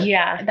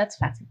 Yeah. That's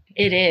fascinating.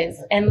 It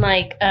is. And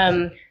like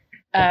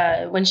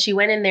when she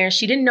went in there,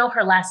 she didn't know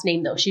her last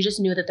name though. She just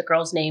knew that the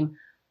girl's name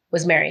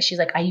was Mary. She's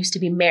like, I used to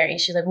be Mary.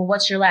 She's like, well,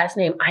 what's your last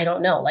name? I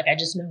don't know. Like, I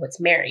just know it's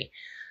Mary.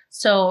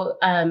 So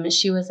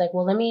she was like,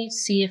 well, let me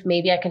see if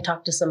maybe I can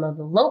talk to some of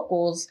the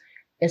locals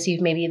and see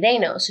if maybe they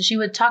know. So she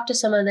would talk to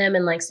some of them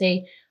and like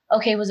say,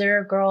 okay, was there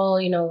a girl,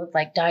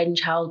 like died in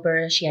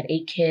childbirth? She had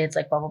 8 kids,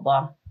 like blah, blah,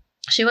 blah.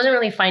 She wasn't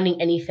really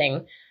finding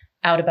anything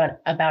out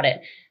about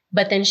it.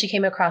 But then she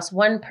came across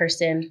one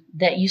person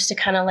that used to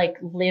kind of like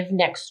live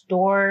next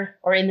door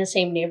or in the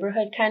same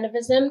neighborhood kind of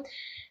as them.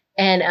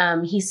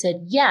 And he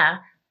said, yeah,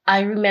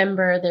 I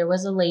remember there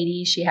was a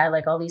lady, she had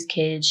like all these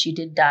kids, she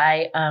did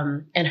die,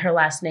 and her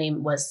last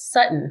name was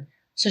Sutton.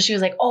 So she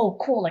was like, oh,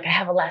 cool, like I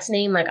have a last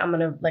name, like I'm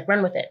gonna like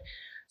run with it.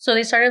 So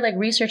they started like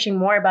researching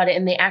more about it,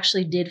 and they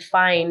actually did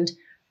find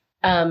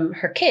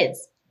her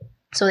kids.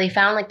 So they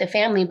found like the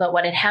family, but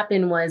what had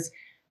happened was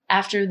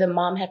after the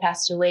mom had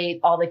passed away,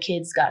 all the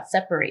kids got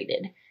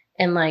separated.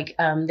 And like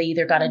they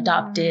either got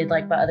adopted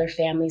like by other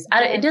families.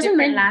 It doesn't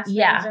mention last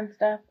names and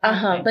stuff.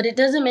 Okay. But it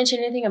doesn't mention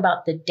anything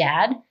about the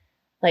dad,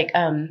 like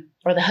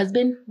or the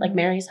husband, like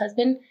Mary's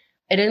husband.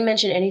 It didn't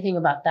mention anything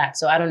about that.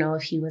 So I don't know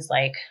if he was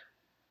like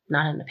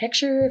not in the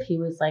picture, if he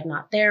was like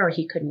not there, or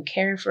he couldn't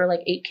care for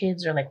like 8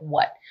 kids or like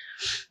what.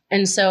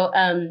 And so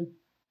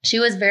she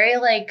was very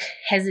like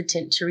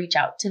hesitant to reach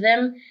out to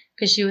them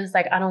because she was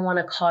like, I don't want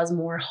to cause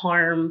more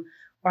harm,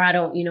 or I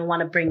don't,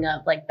 want to bring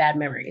up like bad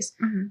memories.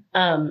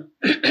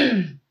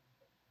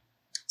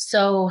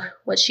 So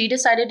what she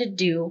decided to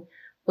do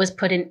was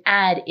put an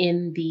ad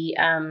in the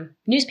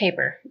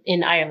newspaper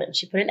in Ireland.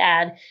 She put an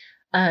ad,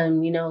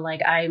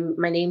 like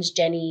my name's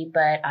Jenny,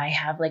 but I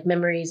have like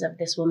memories of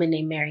this woman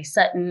named Mary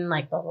Sutton,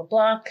 like blah, blah,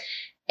 blah.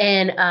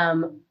 And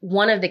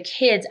one of the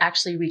kids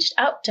actually reached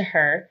out to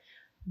her,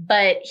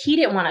 but he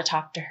didn't want to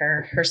talk to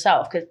her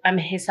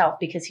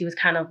because he was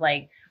kind of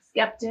like,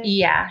 skeptic.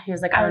 Yeah, he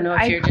was like, I don't know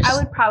if you're just. I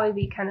would probably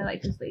be kind of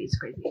like, this lady's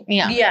crazy.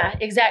 Yeah,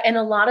 exactly. And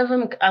a lot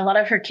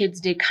of her kids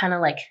did kind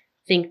of like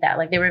think that,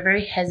 like they were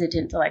very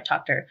hesitant to like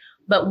talk to her.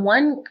 But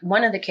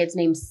one of the kids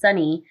named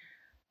Sunny,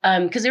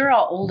 because they were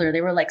all older, they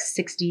were like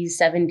 60s,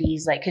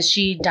 70s, like because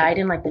she died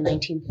in like the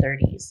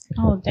 1930s.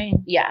 Oh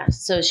dang. Yeah,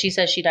 so she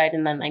says she died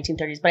in the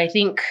 1930s, but I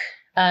think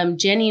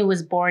Jenny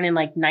was born in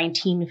like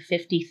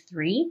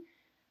 1953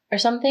 or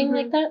something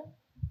like that,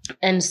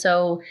 and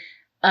so.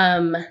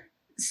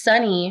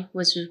 Sunny,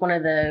 which was one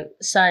of the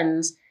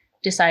sons,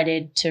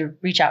 decided to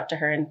reach out to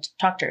her and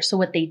talk to her. So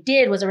what they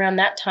did was around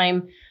that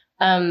time,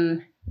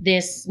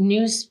 this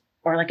news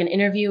or like an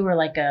interview or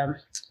like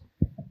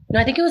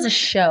I think it was a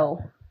show.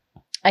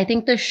 I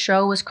think the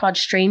show was called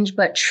Strange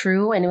But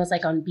True, and it was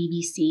like on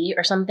BBC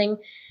or something.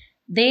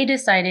 They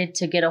decided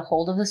to get a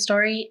hold of the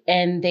story,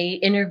 and they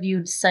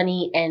interviewed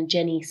Sunny and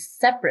Jenny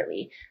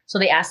separately. So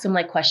they asked them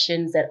like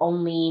questions that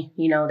only,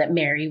 that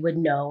Mary would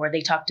know, or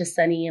they talked to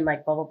Sunny and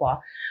like blah, blah, blah.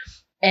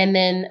 And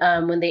then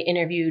when they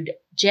interviewed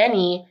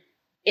Jenny,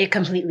 it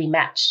completely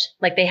matched.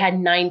 Like they had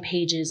 9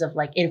 pages of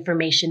like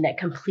information that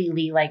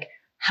completely like,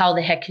 how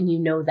the heck can you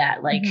know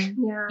that? Like, you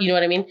know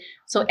what I mean?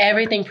 So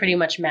everything pretty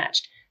much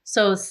matched.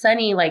 So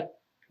Sunny like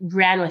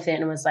ran with it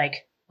and was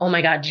like, oh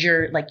my God,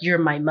 you're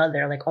my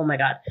mother. Like, oh my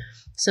God.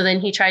 So then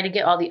he tried to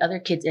get all the other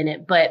kids in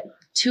it. But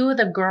 2 of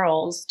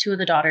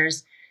the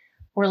daughters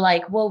were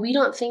like, well, we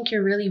don't think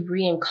you're really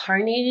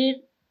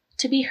reincarnated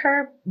to be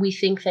her. We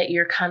think that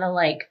you're kind of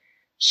like,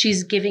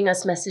 she's giving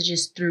us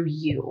messages through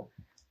you.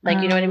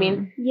 Like, you know what I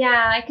mean?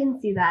 Yeah, I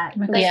can see that.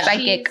 Like a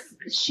psychic.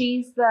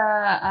 She's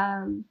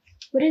the,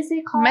 what is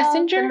it called?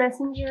 Messenger? The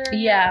messenger?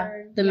 Yeah,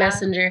 the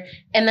messenger.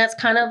 And that's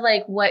kind of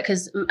like what,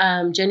 because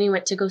Jenny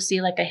went to go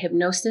see like a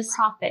hypnosis.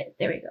 Prophet.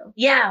 There we go.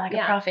 Yeah, like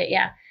a prophet.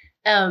 Yeah.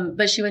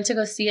 But she went to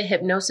go see a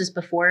hypnosis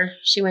before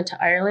she went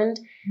to Ireland.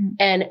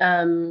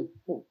 And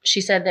she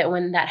said that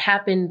when that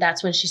happened,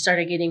 that's when she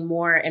started getting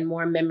more and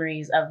more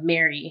memories of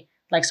Mary,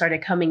 like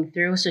started coming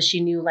through. So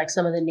she knew like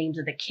some of the names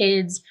of the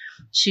kids.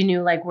 She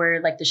knew like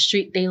where like the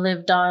street they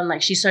lived on.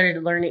 Like she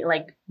started learning,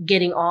 like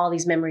getting all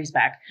these memories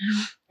back.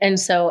 And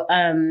so,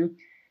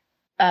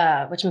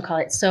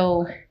 whatchamacallit?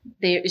 So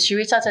she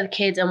reached out to the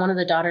kids, and one of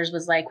the daughters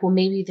was like, well,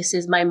 maybe this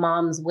is my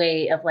mom's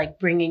way of like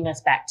bringing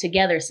us back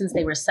together since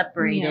they were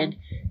separated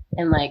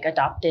and like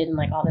adopted and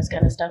like all this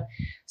kind of stuff.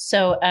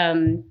 So,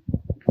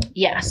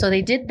 so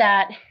they did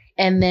that.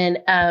 And then,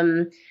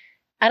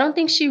 I don't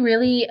think she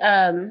really,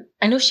 I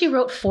know she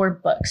wrote 4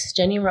 books.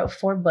 Jenny wrote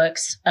 4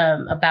 books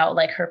about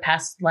like her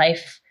past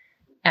life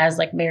as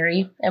like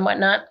Mary and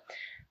whatnot.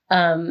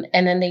 And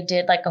then they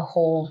did like a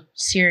whole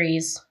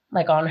series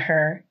like on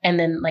her and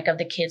then like of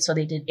the kids. So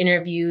they did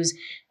interviews,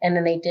 and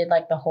then they did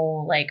like the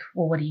whole like,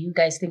 well, what do you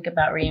guys think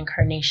about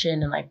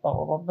reincarnation and like blah,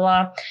 blah, blah,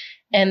 blah.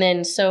 And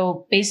then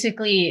so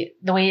basically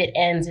the way it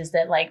ends is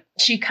that like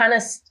she kind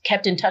of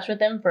kept in touch with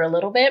them for a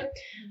little bit.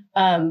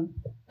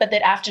 But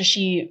that after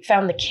she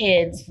found the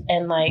kids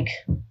and like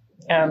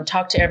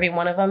talked to every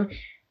one of them,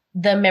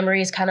 the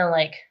memories kind of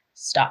like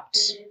stopped.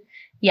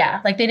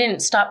 Yeah, like they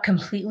didn't stop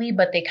completely,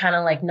 but they kind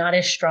of like not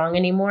as strong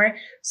anymore.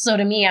 So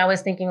to me, I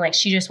was thinking like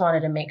she just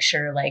wanted to make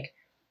sure like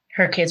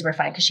her kids were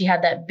fine, because she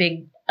had that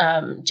big,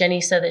 Jenny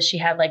said that she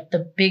had like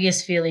the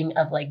biggest feeling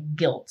of like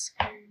guilt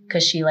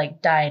because she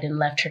like died and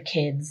left her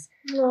kids.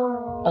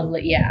 Oh,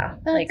 Yeah,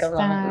 That's like alone.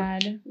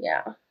 sad.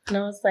 Yeah. And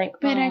I was like,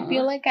 But I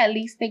feel like at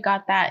least they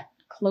got that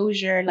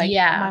closure. Like,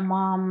 Yeah. my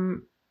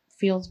mom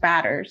feels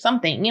bad or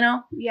something, you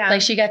know? Yeah.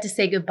 like she got to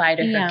say goodbye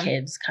to her Yeah.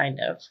 kids, kind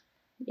of.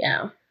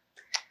 Yeah.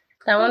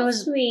 That one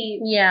was,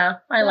 sweet. yeah,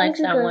 I That liked was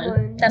a that good one.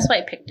 one. That's why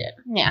I picked it.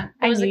 Yeah. It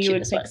I was knew the you would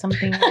cutest pick one.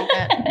 something like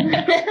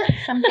that.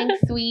 Something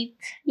sweet.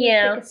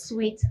 Yeah. Like a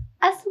sweet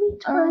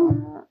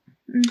one.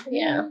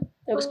 Yeah.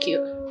 It was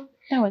cute.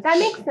 That was That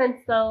makes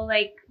sense though,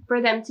 like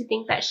for them to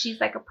think that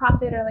she's like a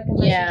prophet or like a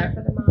messenger Yeah.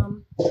 for the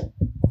mom.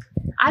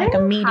 I like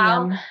don't a know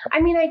how. medium. I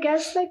mean, I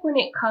guess like when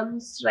it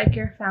comes to like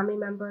your family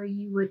member,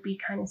 you would be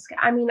kind of scared.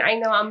 I mean, I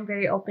know I'm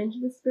very open to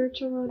the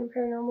spiritual world and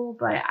paranormal,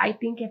 but I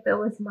think if it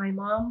was my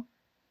mom,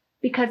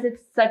 because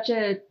it's such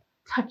a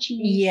touchy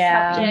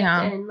Yeah. subject,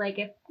 Yeah. and like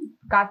if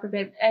God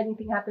forbid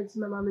anything happened to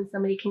my mom and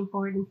somebody came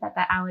forward and said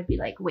that, I would be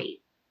like, wait.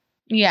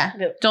 Yeah.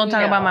 Don't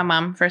talk No. about my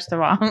mom, first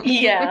of all.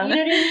 Yeah. You know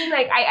what I mean?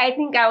 Like I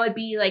think I would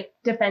be like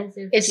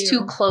defensive. It's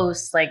too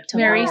close, like to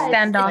Very mom.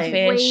 standoffish.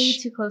 It's way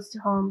too close to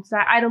home. So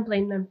I don't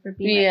blame them for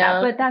being Yeah.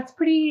 like that. But that's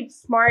pretty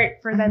smart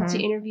for them to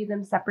Mhm. interview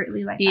them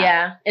separately like that.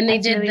 Yeah, and they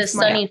That's did really the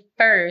smart. Sonny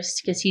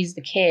first because he's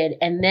the kid,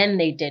 and then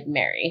they did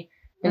Mary.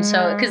 And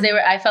so, because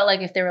Mm. I felt like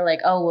if they were like,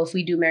 oh, well, if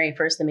we do Mary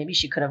first, then maybe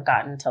she could have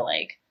gotten to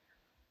like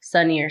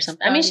Sonny or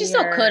something. I mean, she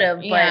still Sonny or- could have,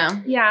 but yeah.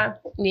 Yeah.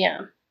 yeah.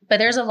 But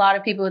there's a lot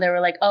of people that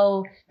were like,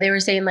 oh, they were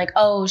saying like,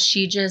 oh,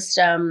 she just,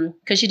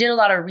 because she did a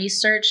lot of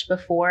research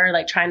before,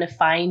 like trying to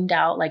find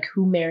out like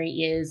who Mary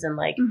is and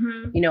like,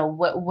 Mm-hmm. you know,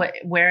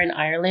 where in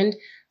Ireland.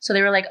 So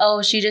they were like,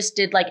 oh, she just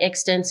did like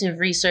extensive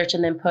research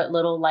and then put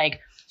little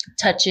like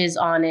touches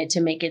on it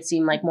to make it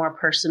seem like more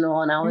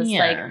personal. And I was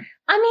like,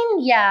 I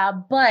mean, yeah,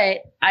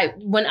 but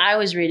when I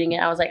was reading it,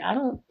 I was like, I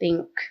don't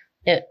think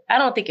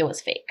it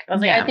was fake. I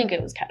was like, Yeah. I think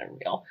it was kind of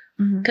real.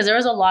 Mhm. Because there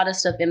was a lot of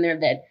stuff in there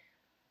that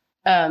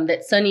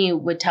that Sonny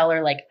would tell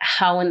her, like,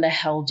 how in the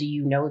hell do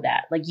you know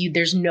that? Like,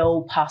 there's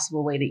no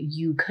possible way that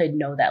you could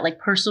know that. Like,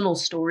 personal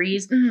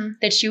stories Mhm.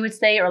 that she would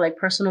say, or like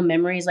personal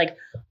memories. Like,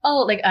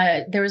 oh, like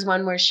there was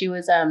one where she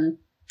was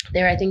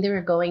there. I think they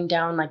were going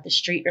down like the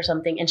street or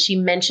something, and she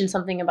mentioned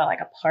something about like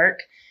a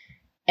park,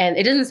 and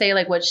it doesn't say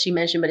like what she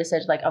mentioned, but it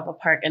said like of a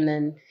park, and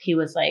then he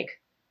was like,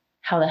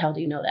 how the hell do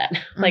you know that?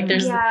 Like,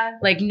 there's Yeah.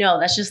 like, no,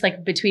 that's just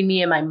like between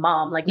me and my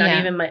mom. Like, not Yeah.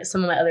 even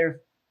some of my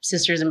other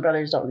sisters and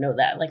brothers don't know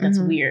that. Like, that's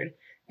Mhm. weird.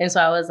 And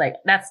so I was like,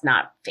 that's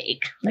not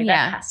fake. Like,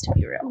 Yeah. that has to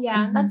be real.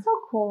 Yeah. Mhm. That's so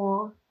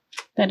cool.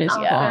 That is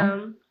cool.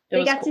 Awesome. It They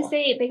was got cool. to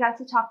say, they got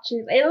to talk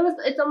to,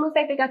 it's almost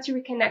like they got to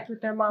reconnect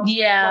with their mom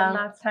Yeah. one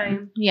last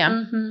time. Yeah.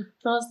 Mm-hmm.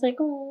 I was like,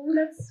 oh,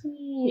 That's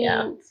sweet.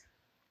 Yeah.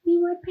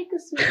 You would pick a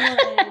sweet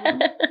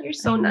one. You're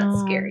so I not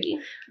know. scary.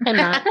 I'm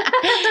not.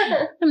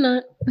 I'm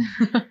not.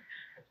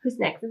 Who's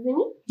next? Is it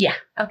me? Yeah.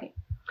 Okay.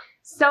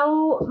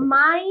 So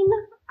mine,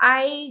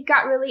 I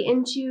got really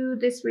into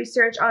this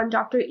research on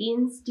Dr.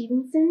 Ian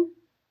Stevenson.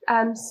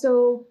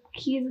 So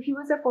he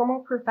was a former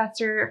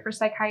professor for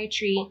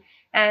psychiatry,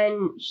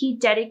 and he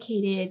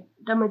dedicated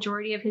the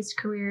majority of his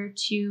career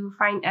to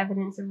find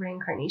evidence of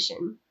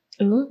reincarnation.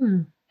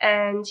 Ooh.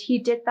 And he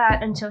did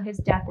that until his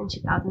death in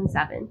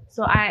 2007.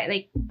 So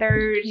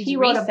He's he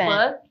wrote recent. a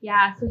book.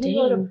 Yeah, so he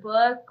wrote a Dang.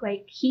 book.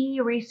 Like, he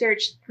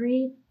researched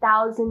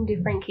 3,000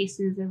 different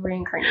cases of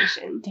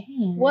reincarnation.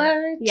 Dang.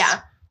 What?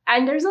 Yeah.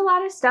 And there's a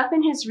lot of stuff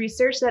in his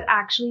research that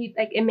actually,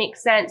 like, it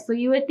makes sense. So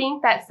you would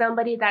think that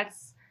somebody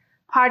that's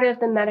part of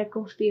the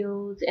medical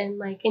field and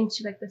like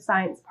into like the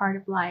science part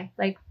of life,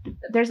 like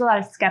there's a lot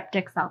of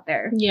skeptics out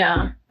there.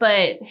 Yeah.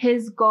 But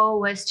his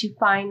goal was to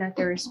find that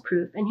there is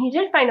proof. And he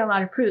did find a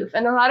lot of proof.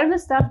 And a lot of the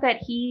stuff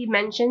that he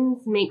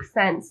mentions makes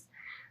sense.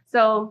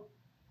 So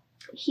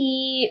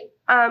he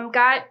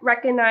got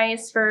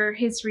recognized for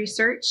his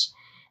research.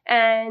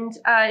 And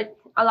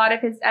a lot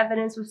of his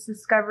evidence was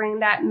discovering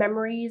that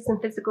memories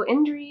and physical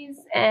injuries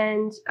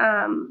and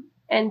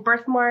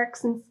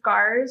birthmarks and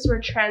scars were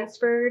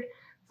transferred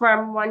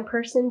from one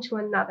person to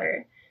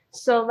another.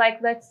 So, like,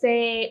 let's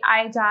say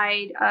I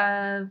died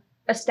of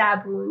a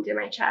stab wound in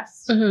my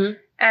chest. Mm-hmm.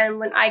 And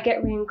when I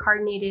get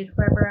reincarnated,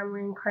 whoever I'm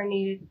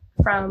reincarnated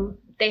from,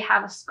 they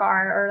have a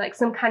scar or like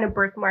some kind of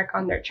birthmark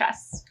on their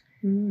chest.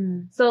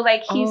 Mm. So,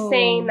 like, he's Oh.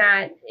 saying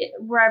that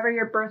wherever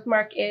your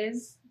birthmark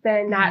is,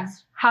 then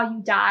that's how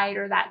you died,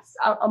 or that's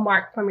a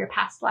mark from your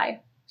past life.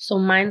 So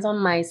mine's on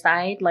my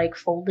side, like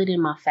folded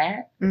in my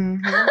fat.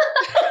 Mhm.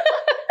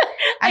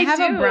 I have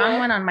do. a brown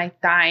one on my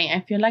thigh.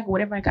 I feel like,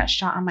 what if I got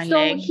shot on my So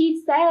leg?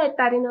 he said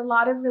that in a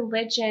lot of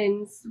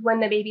religions, when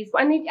the baby's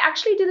born, and they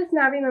actually do this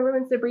now. I remember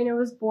when Sabrina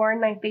was born,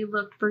 like they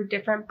looked for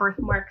different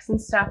birthmarks and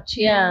stuff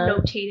to Yeah.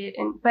 notate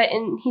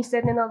it. He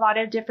said in a lot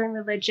of different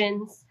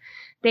religions,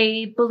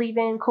 they believe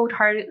in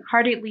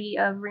cold-heartedly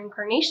of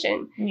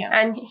reincarnation. Yeah.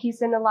 And he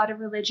said in a lot of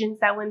religions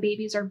that when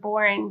babies are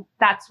born,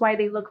 that's why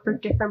they look for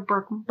different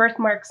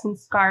birthmarks and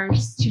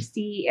scars to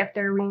see if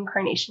they're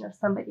reincarnation of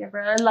somebody, or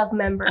a loved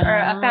member, or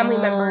a family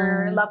member,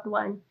 or a loved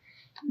one.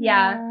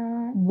 Yeah.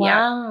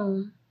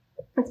 Wow.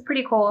 It's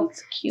pretty cool.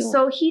 That's cute.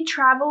 So he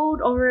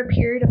traveled over a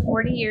period of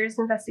 40 years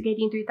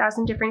investigating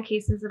 3,000 different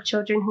cases of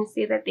children who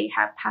say that they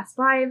have past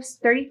lives.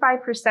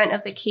 35%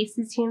 of the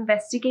cases he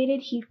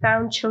investigated, he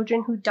found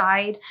children who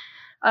died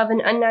of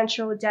an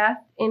unnatural death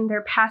in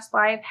their past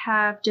life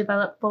have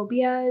developed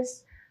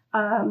phobias,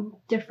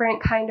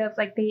 different kind of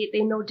like they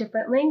know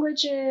different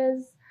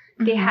languages.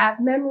 They have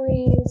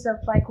memories of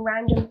like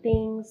random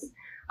things.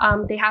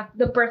 They have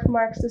the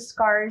birthmarks, the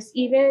scars,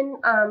 even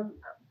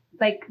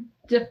like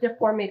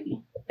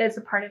deformity is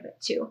a part of it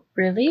too.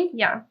 Really?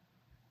 Yeah.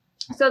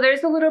 So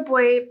there's a little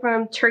boy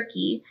from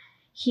Turkey.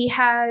 He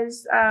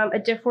has a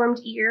deformed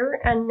ear,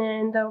 and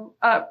then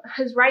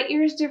his right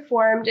ear is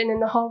deformed, and then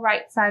the whole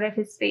right side of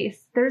his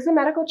face. There's a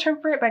medical term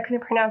for it, but I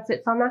couldn't pronounce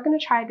it, so I'm not going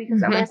to try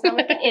because I'm going to sound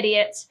like an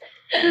idiot.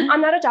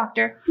 I'm not a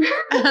doctor.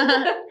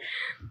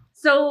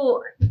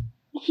 So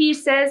he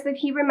says that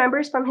he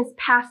remembers from his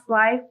past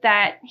life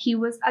that he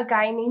was a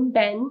guy named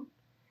Ben,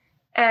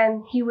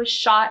 and he was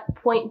shot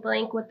point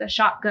blank with a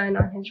shotgun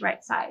on his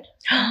right side.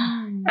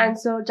 And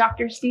so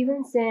Dr.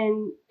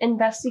 Stevenson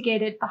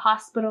investigated the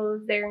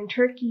hospitals there in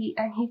Turkey,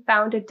 and he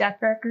found a death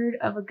record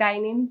of a guy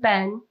named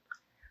Ben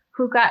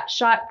who got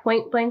shot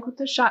point blank with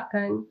a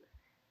shotgun.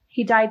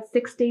 He died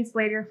 6 days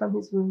later from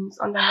his wounds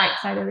on the right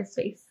side of his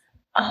face.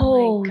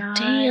 Oh, my God.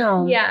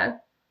 damn. Yeah.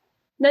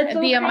 That's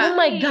so The amount- Oh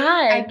my crazy.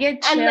 God. I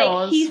get chills. And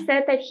like he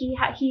said that he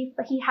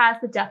has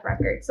the death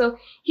record. So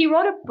he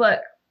wrote a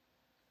book.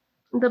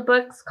 The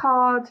book's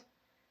called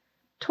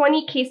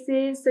 20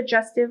 Cases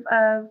Suggestive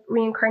of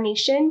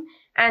Reincarnation,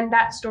 and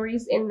that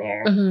story's in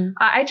there. Mhm.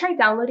 I tried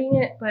downloading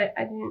it, but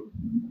I didn't.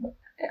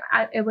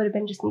 It would have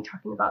been just me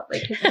talking about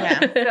like his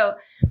book.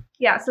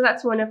 So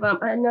that's one of them.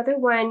 Another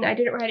one, I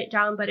didn't write it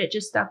down, but it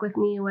just stuck with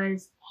me,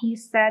 was he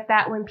said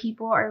that when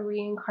people are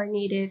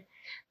reincarnated,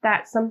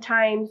 that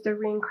sometimes they're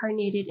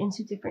reincarnated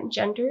into different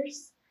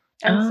genders.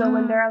 And so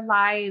when they're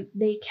alive,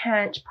 they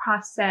can't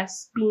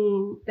process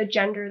being the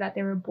gender that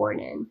they were born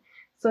in.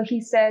 So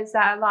he says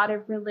that a lot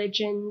of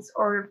religions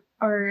or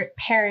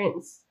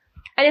parents,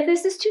 and if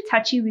this is too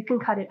touchy, we can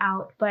cut it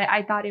out, but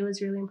I thought it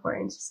was really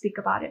important to speak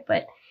about it.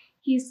 But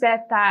he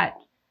said that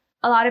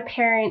a lot of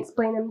parents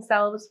blame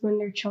themselves when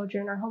their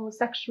children are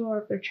homosexual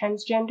or if they're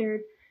transgendered.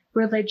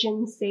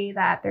 Religions say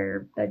that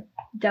they're the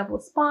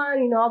devil's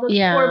spawn, all those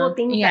horrible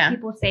things that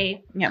people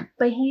say. Yeah.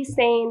 But he's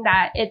saying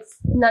that it's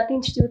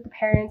nothing to do with the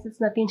parents. It's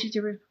nothing to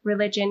do with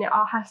religion. It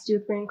all has to do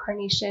with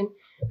reincarnation.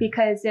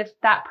 Because if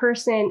that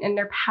person in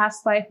their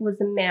past life was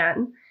a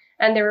man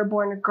and they were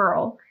born a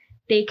girl,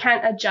 they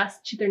can't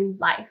adjust to their new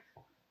life.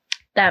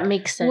 That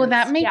makes sense. Well,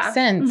 that makes Yeah.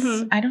 sense.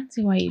 Mhm. I don't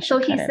see why you should. So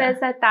he cut it says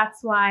out. that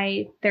that's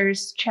why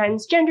there's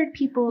transgendered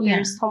people,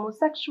 there's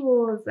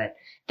homosexuals, that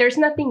there's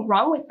nothing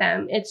wrong with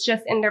them. It's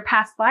just in their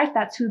past life,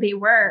 that's who they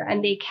were,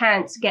 and they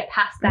can't get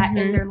past that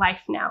in Mhm. their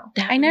life now.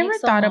 That I never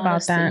makes a thought lot about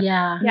of sense. that.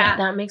 Yeah. Yeah.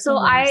 That makes So a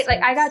lot of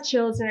sense. I got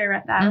chills when I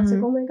read that. I was like,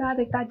 Mhm. oh my God,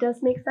 like that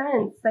does make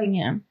sense. Like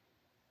Yeah.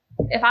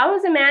 if I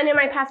was a man in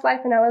my past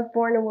life and I was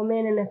born a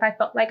woman, and if I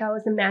felt like I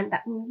was a man,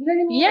 that, you know what I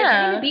mean? Like,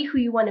 Yeah. you're gonna be who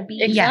you want to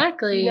be.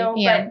 Exactly.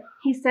 Yeah. But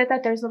he said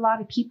that there's a lot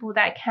of people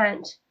that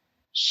can't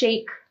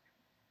shake,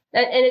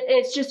 and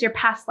it's just your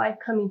past life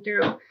coming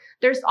through.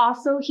 There's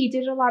also, he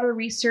did a lot of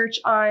research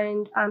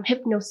on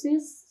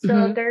hypnosis. So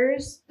Mhm.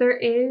 there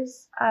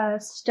is a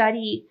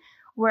study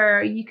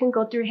where you can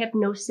go through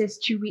hypnosis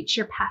to reach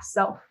your past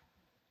self.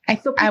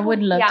 So I people-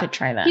 would love yeah. to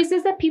try that. He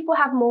says that people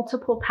have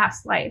multiple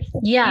past lives.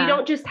 Yeah. You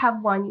don't just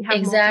have one, you have multiple.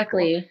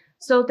 Exactly.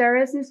 So there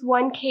is this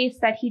one case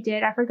that he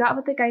did. I forgot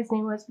what the guy's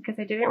name was because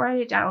I didn't write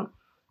it down.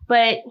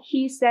 But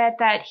he said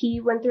that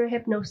he went through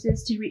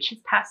hypnosis to reach his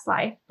past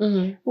life.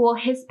 Mhm. Well,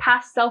 his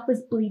past self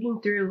was bleeding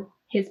through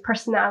his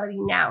personality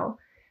now.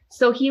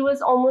 So he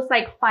was almost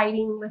like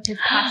fighting with his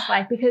past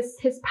life because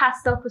his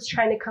past self was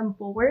trying to come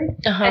forward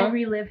Uh-huh. and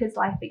relive his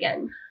life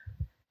again.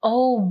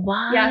 Oh,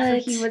 what? Yeah, so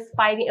he was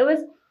fighting.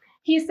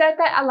 He said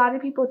that a lot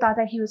of people thought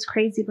that he was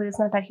crazy, but it's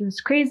not that he was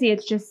crazy.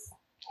 It's just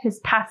his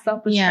past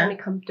self was Yeah. trying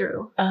to come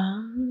through.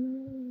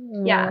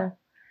 Oh. Yeah.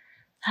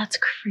 That's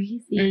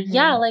crazy. Mhm.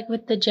 Yeah, like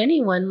with the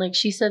Jenny one, like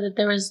she said that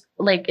there was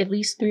like at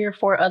least 3 or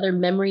 4 other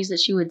memories that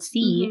she would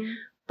see, Mhm.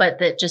 but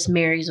that just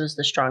Mary's was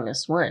the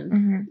strongest one.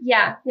 Mhm.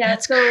 Yeah.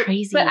 That's so,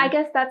 crazy. But I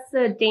guess that's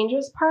the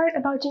dangerous part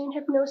about doing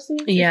hypnosis.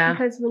 is Yeah.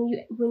 Because when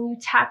you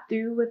tap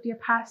through with your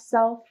past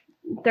self,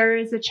 there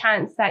is a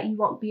chance that you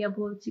won't be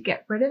able to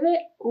get rid of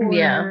it or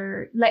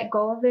Yeah. let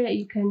go of it.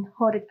 You can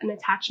hold an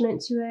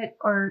attachment to it,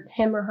 or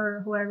him or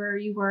her, whoever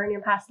you were in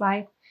your past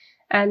life,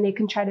 and they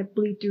can try to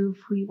bleed through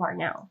who you are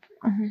now.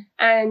 Mhm.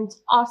 And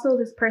also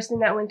this person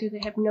that went through the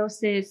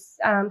hypnosis,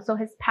 so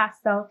his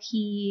past self,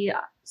 he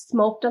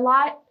smoked a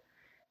lot.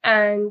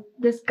 And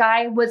this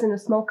guy wasn't a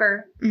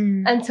smoker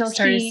Mm. until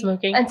Started he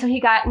smoking? until he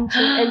got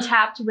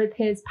entrapped with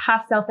his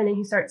past self, and then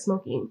he started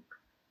smoking.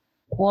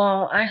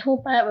 Well, I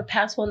hope I have a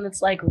past one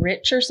that's like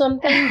rich or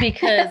something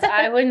because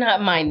I would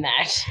not mind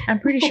that. I'm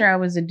pretty sure I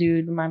was a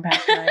dude in my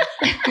past life.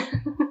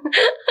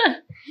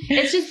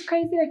 It's just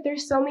crazy. Like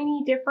there's so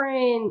many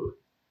different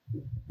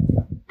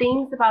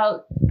things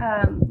about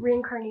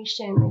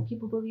reincarnation. Like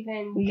people believe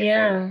in different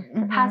Yeah.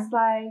 Mhm. past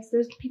lives.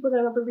 There's people that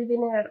don't believe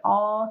in it at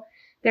all.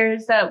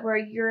 There's where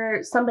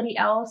you're somebody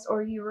else,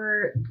 or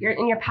you're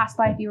in your past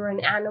life you were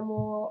an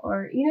animal,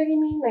 or you know what I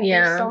mean. Like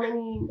Yeah. there's so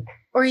many.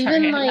 Or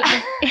even Sorry.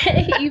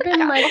 like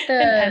even like the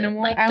An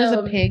animal. like I was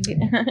a the- pig.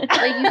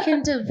 like you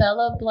can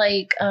develop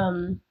like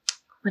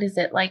what is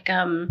it, like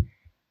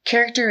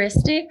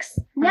characteristics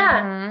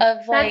Yeah. Mhm.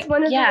 of like That's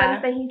one of the yeah.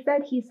 ones that he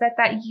said. He said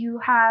that you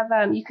have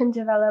you can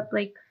develop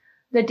like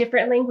the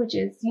different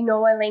languages. You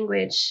know a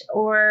language,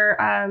 or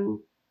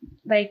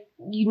like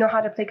you know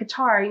how to play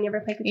guitar. You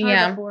never played guitar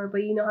Yeah. before, but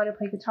you know how to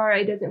play guitar.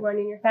 It doesn't run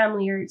in your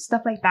family or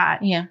stuff like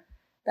that. Yeah.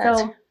 That's-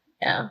 So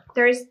yeah.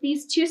 there's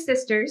these two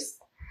sisters.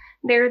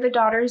 They're the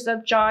daughters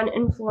of John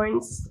and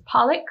Florence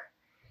Pollock.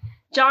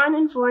 John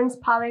and Florence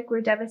Pollock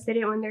were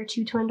devastated when their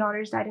two twin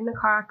daughters died in a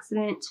car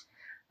accident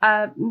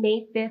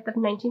May 5th of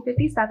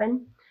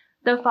 1957.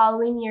 The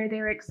following year, they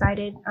were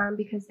excited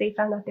because they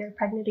found out they were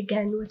pregnant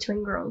again with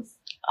twin girls.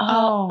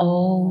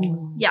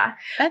 Oh. Yeah.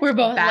 That's We're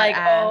both like,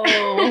 badass.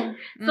 oh.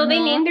 So they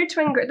Mhm. named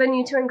the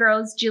new twin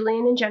girls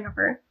Jillian and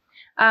Jennifer.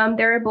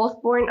 They were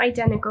both born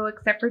identical,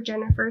 except for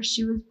Jennifer.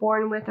 She was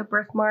born with a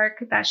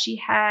birthmark that she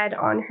had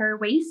on her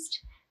waist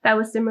that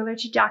was similar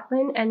to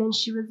Jacqueline, and then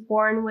she was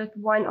born with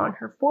one on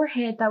her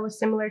forehead that was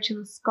similar to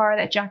the scar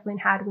that Jacqueline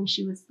had when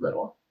she was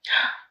little.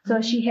 So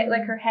she hit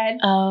like her head,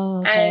 Oh,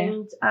 okay.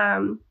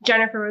 and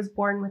Jennifer was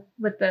born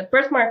with the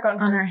birthmark on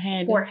On her her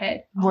head.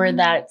 forehead. Where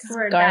that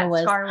Where scar that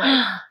was. scar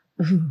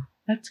was. Ooh,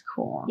 That's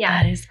cool.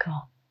 Yeah. that is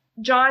cool.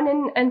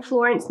 John and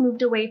Florence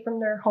moved away from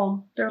their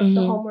home, the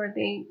Mhm. home where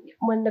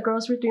when the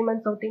girls were 3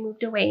 months old, they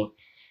moved away.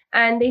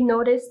 And they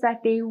noticed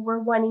that they were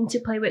wanting to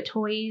play with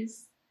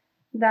toys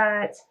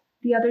that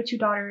the other two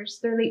daughters,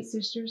 their late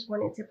sisters,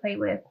 wanted to play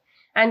with.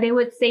 And they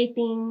would say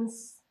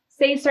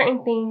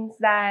certain things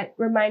that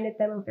reminded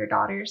them of their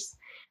daughters.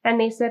 And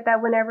they said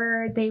that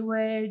whenever they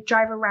would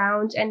drive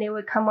around and they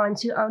would come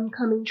onto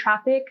oncoming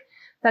traffic,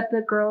 that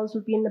the girls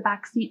would be in the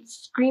back seat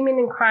screaming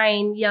and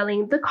crying,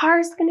 yelling, "The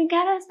car's gonna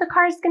get us! The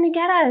car's gonna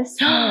get us!"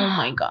 Oh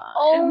my god.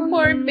 Oh.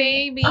 Poor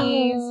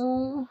babies.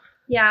 Oh.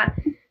 Yeah.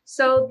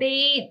 So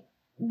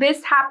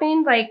this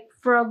happened like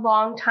for a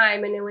long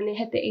time, and then when they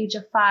hit the age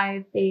of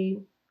 5, they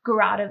grew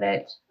out of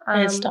it.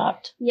 And it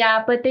stopped.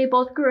 Yeah, but they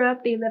both grew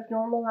up. They lived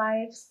normal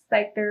lives.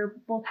 Like they're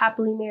both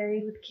happily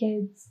married with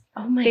kids.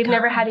 Oh my They've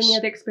never had any gosh.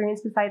 other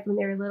experience besides when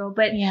they were little.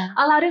 But Yeah.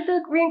 a lot of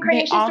the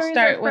reincarnation They all stories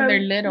start are when from- they're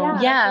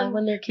little. Yeah, from-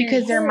 when they're kids.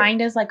 Because their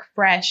mind is like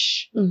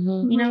fresh.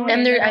 Mhm. You know?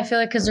 And they're they're, I feel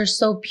like, because they're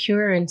so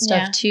pure and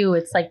stuff Yeah. too,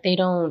 it's like they I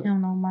don't.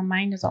 don't know. My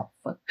mind is all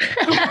fucked.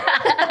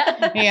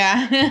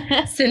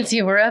 Yeah. Since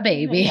you were a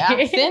baby.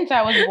 Yeah. Since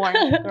I was born,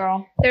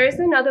 girl. There's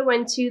another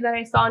one too that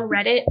I saw on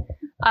Reddit.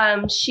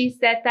 She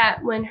said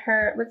that when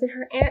her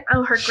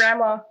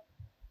grandma,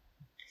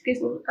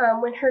 excuse me,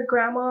 when her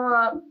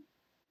grandma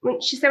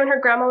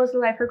was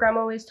alive, her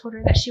grandma always told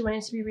her that she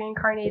wanted to be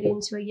reincarnated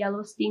into a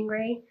yellow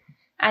stingray,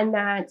 and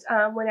that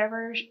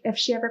if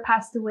she ever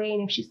passed away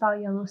and if she saw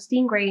a yellow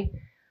stingray,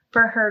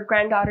 for her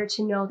granddaughter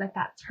to know that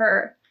that's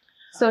her.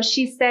 So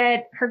she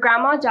said her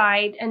grandma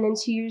died, and then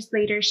 2 years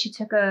later she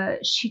took a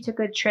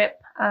trip.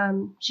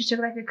 She took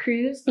like a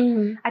cruise.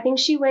 Mhm. I think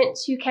she went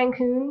to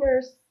Cancun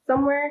or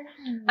somewhere,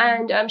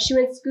 and she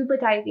went scuba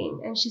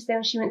diving. And she said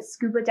when she went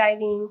scuba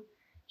diving,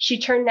 she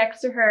turned next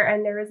to her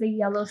and there was a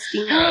yellow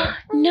stingray.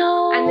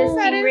 No. And the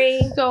That is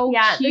stingray, so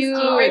yeah, cute.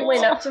 the stingray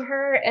went up to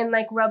her and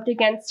like rubbed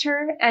against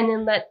her, and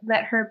then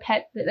let her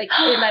pet, like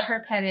it let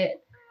her pet it,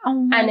 Oh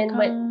my and then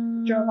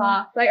god. drove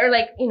off,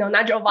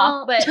 not drove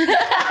off, but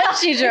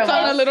she drove It's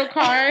on off. a little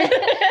car.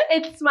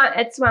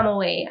 it swam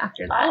away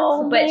after that.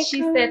 Oh but my she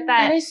God. said That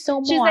that is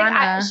so she's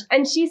Moana. like,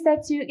 and she said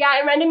too, yeah,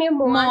 it reminded me of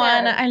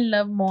Moana. I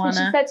love And she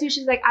Moana. said too,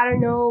 she's like, I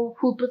don't know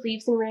who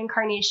believes in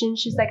reincarnation.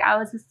 She's like, I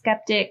was a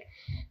skeptic,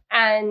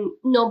 and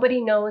nobody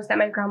knows that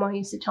my grandma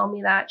used to tell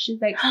me that. She's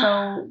like,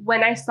 so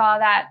when I saw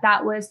that,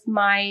 that was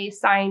my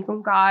sign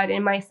from God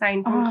and my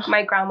sign from Ugh.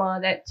 my grandma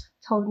that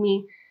told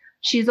me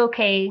she's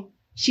okay,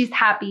 she's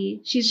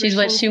happy, she's She's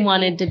what wishing she to be.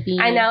 wanted to be.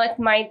 And now it's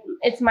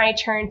my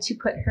turn to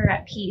put her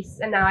at peace,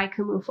 and now I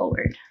can move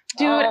forward.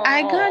 Dude,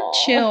 I got Aw.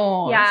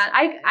 chills. Yeah,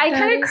 I That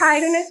kind of is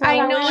cried when I saw I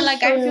that. know, It was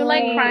like I feel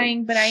like so-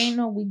 crying, but I ain't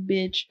no weak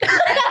bitch.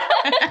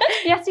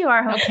 Yes, you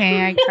are. Hope.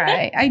 Okay, I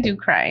cry. I do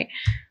cry.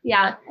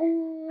 Yeah,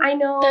 I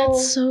know.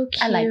 That's so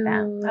cute. I like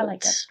that. I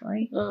like that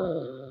story.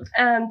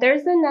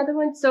 There's another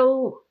one.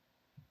 So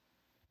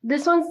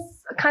this one's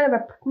kind of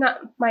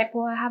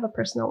I have a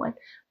personal one,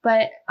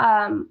 but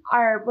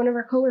one of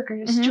our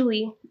coworkers, Mhm.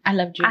 Julie, I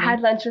love Julie. I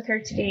had lunch with her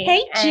today.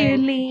 Hey, and-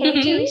 Julie.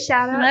 Hey Julie,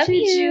 shout out Love to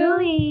you.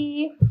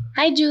 Julie.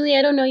 Hi, Julie.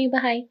 I don't know you,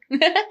 but hi.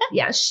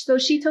 Yeah, so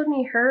she told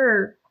me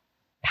her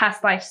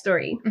past life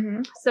story.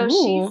 Mhm. So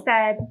she Ooh.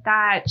 said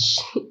that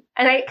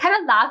and I kind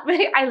of laughed.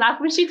 I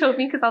laughed when she told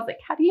me because I was like,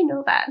 how do you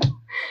know that?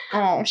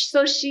 Oh,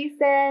 So she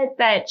said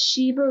that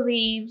she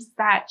believes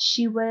that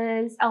she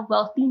was a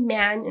wealthy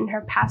man in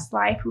her past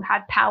life who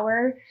had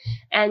power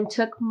and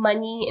took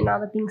money and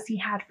all the things he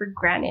had for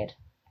granted.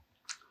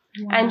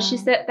 And she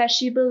said that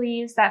she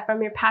believes that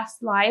from your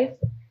past life,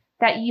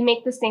 that you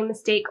make the same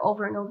mistake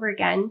over and over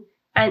again.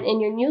 And in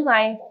your new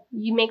life,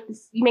 you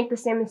make the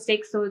same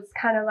mistake. So it's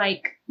kind of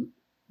like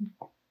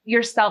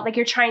yourself, like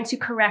you're trying to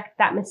correct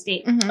that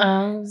mistake.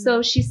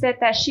 So she said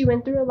that she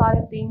went through a lot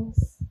of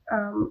things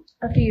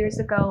a few years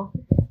ago,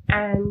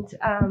 and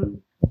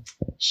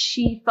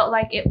she felt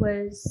like it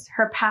was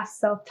her past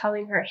self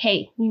telling her,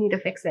 "Hey, you need to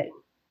fix it.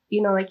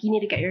 You know, like you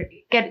need to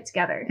get it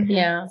together."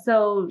 Yeah.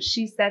 So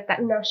she said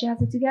that now she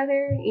has it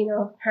together. You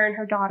know, her and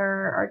her daughter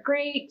are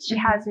great. She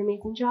has an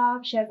amazing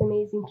job. She has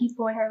amazing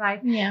people in her life.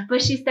 Yeah.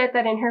 But she said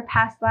that in her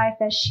past life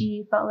that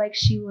she felt like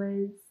she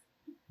was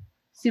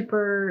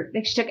super,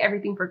 like she took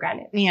everything for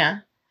granted. Yeah.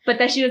 But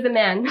that she was a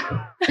man.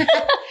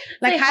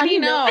 Like, how do you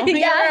know?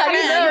 Yeah, how do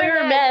you know you're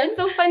a man? It's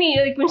so funny.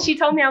 Like when she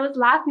told me, I was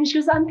laughing. She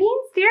goes, "I'm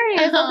being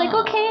serious." I was like,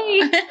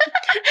 "Okay."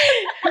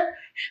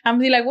 I'm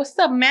like, "What's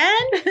up, man?"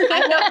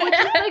 I know, which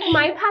is like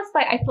my past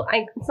life.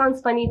 It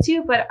sounds funny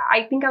too, but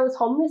I think I was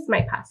homeless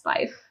my past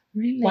life.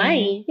 Really?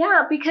 Why?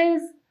 Yeah,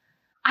 because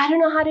I don't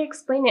know how to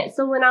explain it.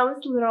 So when I was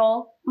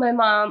little, my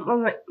mom,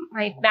 or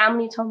my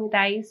family told me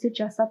that I used to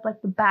dress up like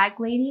the bag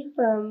lady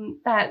from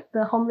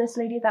the homeless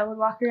lady that would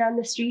walk around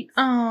the streets,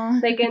 Oh.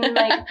 like in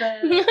like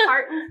the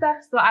cart and stuff.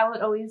 So I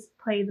would always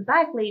play the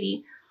bag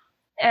lady.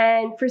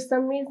 And for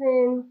some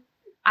reason,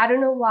 I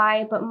don't know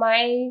why, but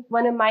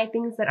one of my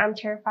things that I'm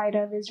terrified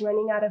of is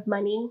running out of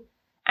money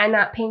and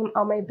not paying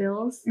all my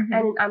bills,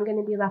 and I'm going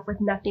to be left with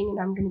nothing, and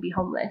I'm going to be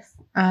homeless.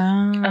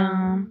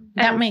 That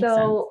And makes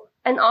sense.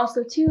 And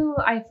also too,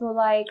 I feel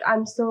like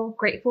I'm so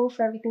grateful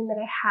for everything that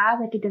I have.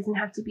 Like it doesn't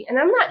have to be, and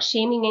I'm not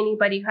shaming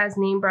anybody who has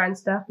name brand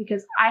stuff,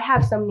 because I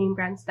have some name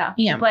brand stuff.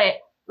 Yeah. But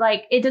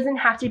like it doesn't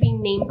have to be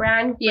name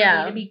brand for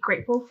me to be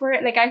grateful for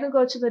it. Like I could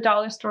go to the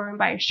dollar store and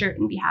buy a shirt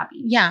and be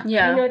happy. Yeah.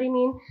 Yeah. You know what I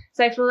mean?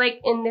 So I feel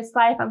like in this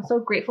life, I'm so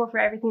grateful for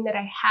everything that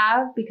I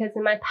have, because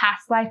in my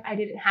past life, I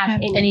didn't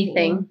have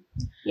anything.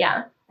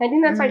 Yeah. I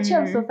think that's why too,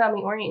 I'm so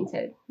family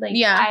oriented. Like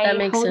Yeah, I that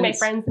makes hold my sense.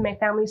 friends and my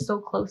family so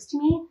close to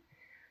me,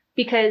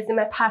 because in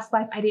my past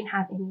life, I didn't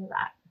have any of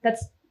that.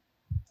 That's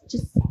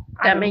just,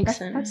 That makes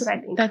sense. That's what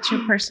I think. That's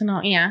your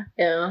personal. Yeah.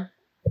 Yeah.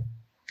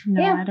 No,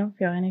 Yeah. I don't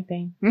feel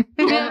anything.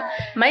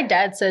 My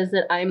dad says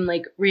that I'm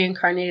like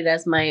reincarnated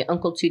as my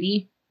Uncle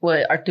Tootie,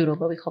 Arturo,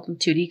 but we called him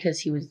Tootie because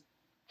he was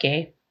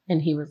gay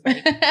and he was like,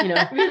 you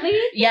know.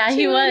 Really? Yeah,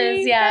 he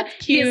was. Yeah. That's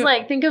He's cute.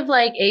 like, think of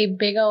like a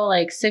big old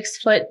like 6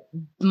 foot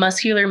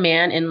muscular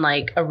man in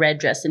like a red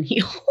dress and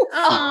heels.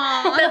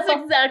 Aw. That's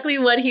exactly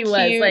what he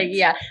was. Cute. Like,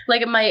 yeah.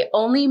 Like my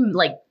only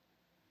like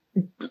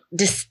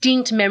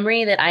distinct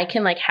memory that I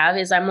can like have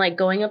is I'm like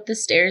going up the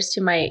stairs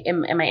to my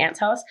aunt's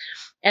house,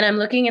 and I'm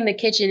looking in the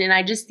kitchen and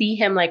I just see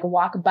him like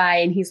walk by,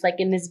 and he's like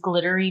in this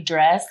glittery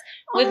dress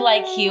with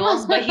like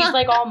heels, but he's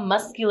like all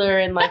muscular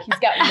and like he's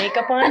got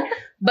makeup on.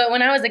 But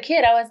when I was a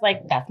kid, I was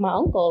like, that's my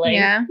uncle. Like,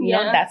 Yeah. you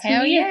know, that's who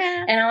Hell he is.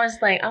 yeah. And I was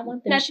like, I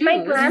want them That's shoes. my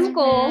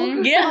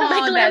glamgle. Yeah,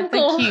 Oh, my that's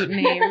glamgle. a cute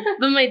name.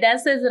 But my dad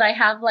says that I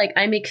have like,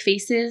 I make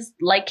faces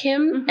like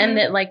him, and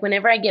that like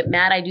whenever I get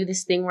mad, I do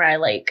this thing where I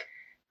like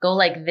go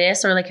like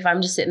this, or like if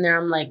I'm just sitting there,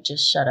 I'm like,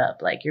 just shut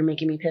up. Like you're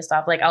making me pissed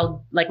off. Like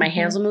I'll like my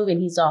hands will move,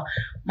 and he's all,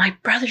 my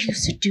brother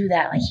used to do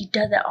that. Like he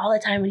did that all the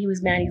time when he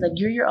was mad. He's like,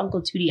 you're your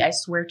Uncle Tootie. I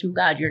swear to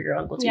God, you're your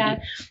Uncle Tootie. Yeah.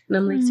 And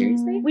I'm like,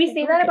 seriously? We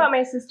say that about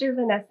my sister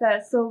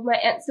Vanessa. So my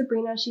aunt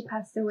Sabrina, she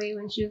passed away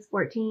when she was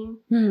 14.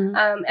 Hmm.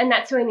 And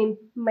that's who I named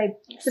my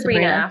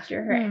Sabrina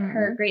after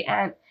her great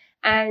aunt.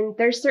 And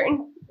there's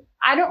certain,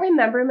 I don't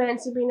remember my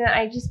aunt Sabrina.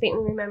 I just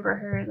faintly remember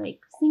her like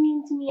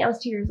singing to me. I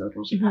was 2 years old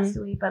when she passed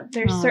away, but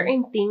there's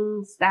certain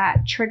things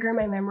that trigger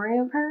my memory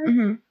of her.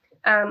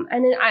 And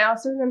then I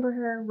also remember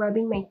her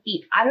rubbing my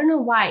feet. I don't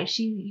know why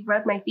she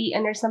rubbed my feet.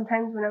 And there's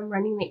sometimes when I'm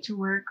running late to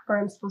work or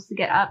I'm supposed to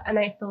get up and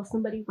I feel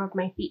somebody rub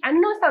my feet. I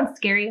know it sounds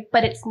scary,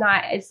 but it's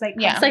not. It's like,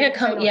 Yeah. It's like a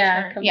comforting.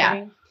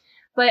 comforting.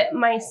 But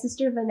my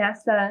sister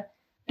Vanessa,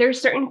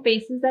 there's certain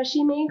faces that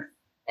she makes,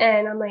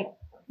 and I'm like,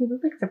 you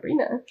look like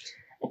Sabrina,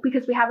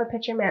 because we have a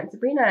picture of my aunt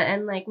Sabrina,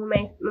 and like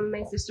when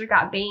my sister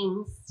got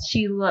bangs,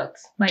 she looked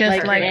like Just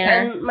her. like her.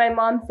 And my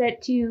mom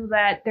said too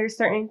that there's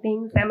certain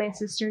things that my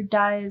sister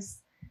does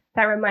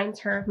that reminds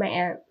her of my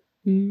aunt,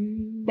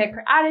 like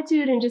her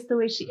attitude and just the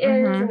way she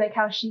is, and like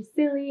how she's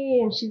silly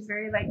and she's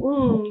very like,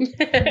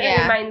 It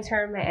Yeah. reminds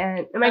her of my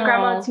aunt, and my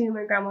grandma too.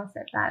 My grandma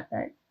said that.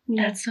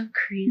 Yeah. That's so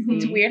crazy.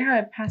 It's weird how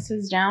it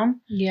passes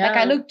down. Yeah. Like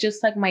I look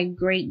just like my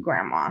great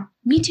grandma.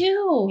 Me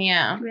too.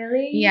 Yeah.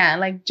 Really? Yeah,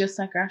 like just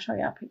like I'll show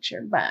you a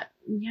picture. But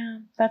yeah,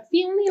 that's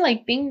the only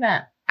like thing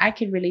that I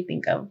could really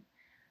think of.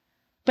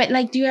 But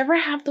like, do you ever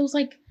have those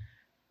like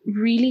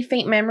really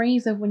faint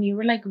memories of when you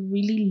were like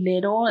really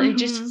little?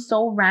 It's just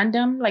so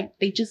random. Like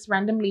they just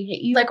randomly hit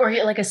you. Like, or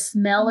like a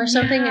smell or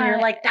something, and you're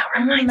Yeah. like, that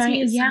reminds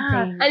me of Yeah.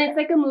 something. And it's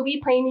like a movie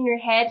playing in your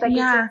head, like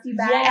Yeah. it takes you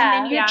back. Yeah.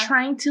 and then you're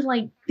trying to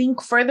like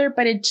think further,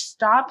 but it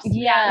stops.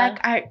 Yeah.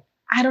 Like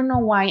I don't know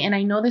why, and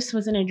I know this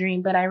wasn't a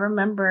dream, but I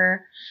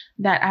remember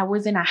that I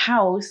was in a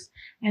house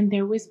and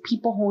there was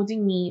people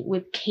holding me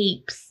with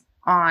capes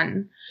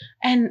on,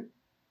 and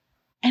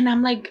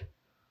I'm like,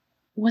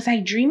 was I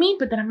dreaming?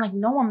 But then I'm like,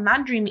 no, I'm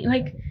not dreaming.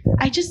 Like,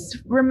 I just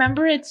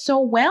remember it so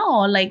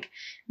well. Like,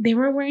 they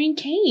were wearing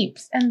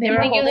capes and they You were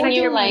think it was holding like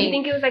you your like, You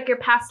think it was like your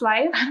past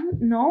life? I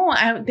don't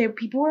know.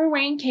 People were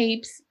wearing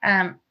capes,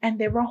 and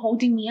they were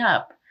holding me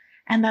up,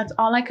 and that's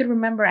all I could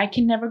remember. I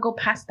can never go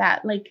past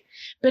that. Like,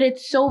 but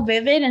it's so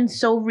vivid and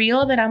so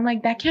real that I'm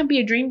like, that can't be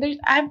a dream.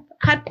 I've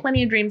had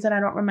plenty of dreams that I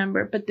don't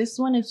remember, but this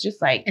one is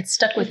just like, It's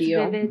stuck with It's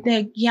you.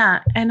 vivid.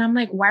 yeah. And I'm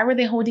like, why were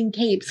they holding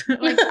capes?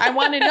 Like, I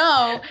want to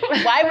know.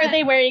 Why were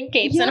they wearing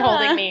capes and Yeah.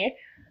 holding me?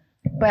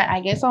 But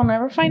I guess I'll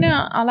never find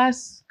out. I'll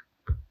ask.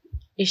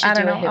 You should I do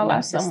don't a know. I'll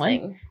ask hypnosis someone.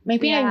 thing.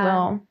 Maybe I Yeah.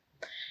 will.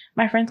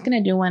 My friend's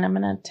gonna do one. I'm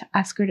gonna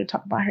ask her to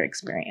talk about her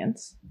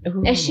experience.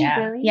 Ooh, Is she yeah.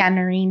 really? Yeah,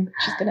 Noreen.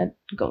 She's gonna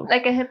go.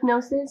 Like a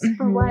hypnosis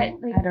for Mhm.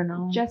 what? Like I don't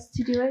know. just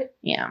to do it?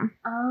 Yeah.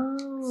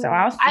 Oh. So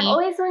I'll see. I've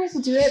always wanted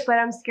to do it, but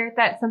I'm scared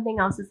that something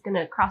else is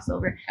gonna cross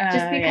over. Just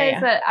Yeah,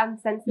 because yeah. I'm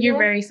sensitive. You're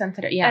very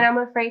sensitive. Yeah. And I'm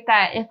afraid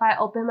that if I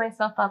open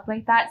myself up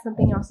like that,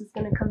 something else is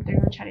gonna come through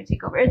and try to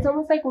take over. It's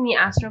almost like when you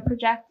astral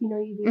project, you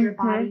leave your Mhm.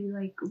 body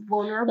like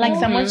vulnerable. Like Mhm.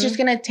 someone's just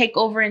gonna take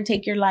over and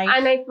take your life.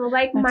 And I feel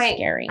like That's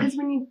scary. because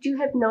when you do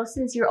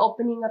hypnosis, you're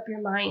opening up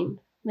your mind.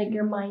 Like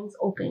your mind's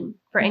open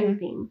for Mhm.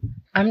 anything.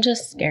 I'm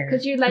just scared.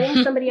 Because you're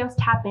letting somebody else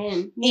tap in. You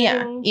know what I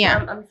Yeah, mean?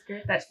 yeah. So I'm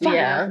scared that something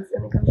Yeah. else is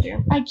gonna come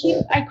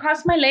through. I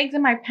cross my legs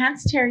and my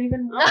pants tear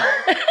even more.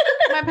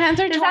 My pants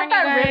are Is torn,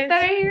 that you rip guys.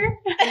 that I hear?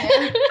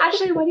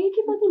 Ashley, why do you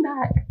keep looking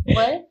back?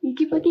 What? You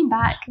keep looking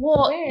back.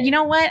 Well, Where? you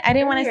know what? I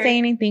didn't want to Where? say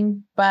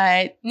anything,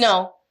 but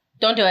No,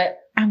 don't do it.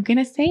 I'm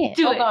gonna say it.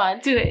 Do Oh, it.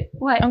 God. Do it.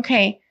 What?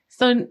 Okay,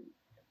 so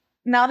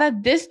now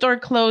that this door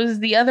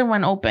closed, the other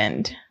one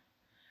opened.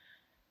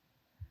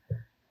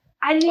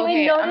 I didn't Okay,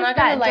 even notice I'm not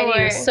that gonna lie door.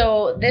 to you.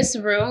 So this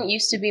room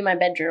used to be my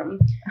bedroom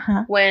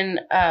Uh-huh. when,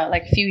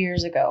 like a few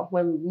years ago,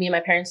 when me and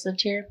my parents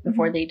lived here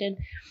before Mm-hmm. they did,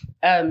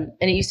 and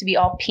it used to be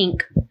all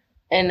pink,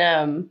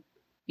 and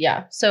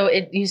yeah. So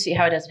you see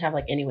how it doesn't have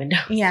like any windows,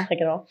 Yeah.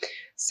 like at all.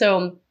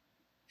 So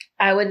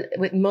I would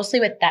mostly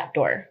with that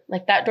door,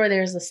 like that door.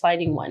 There's the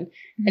sliding one,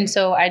 Mm-hmm. and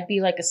so I'd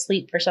be like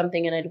asleep or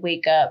something, and I'd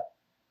wake up.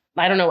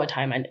 I don't know what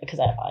time because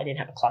I didn't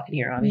have a clock in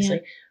here, obviously,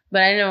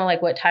 but I didn't know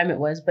like what time it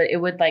was. But it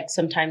would like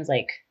sometimes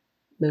like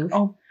move.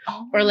 Oh.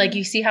 Or like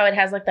you see how it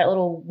has like that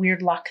little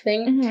weird lock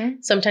thing.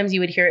 Mhm. Sometimes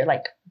you would hear it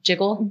like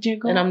jiggle,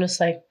 Jiggle. and I'm just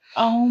like,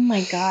 Oh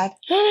my god.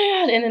 oh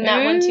my god! And then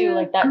that one too,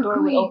 like that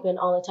door would Ooh. open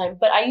all the time.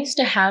 But I used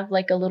to have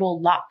like a little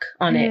lock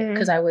on it Mhm.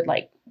 because I would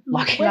like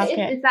lock it. What Lock is,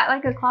 it. is that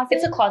like a closet?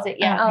 It's a closet,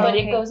 yeah, Oh, but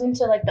okay. it goes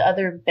into like the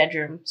other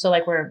bedroom. So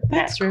like where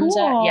That's Matt's room's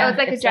at. cool. Yeah, Oh, it's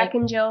like a Jack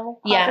and Jill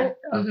yeah,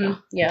 closet?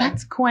 mhm, yeah.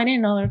 That's cool. I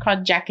didn't know they were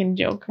called Jack and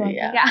Jill. Closet.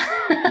 Yeah.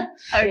 Yeah.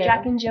 Or Yeah.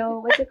 Jack and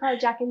Jill. What's it called?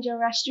 Jack and Jill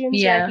restrooms?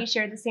 Yeah. Like you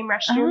share the same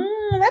restroom.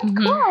 Oh, that's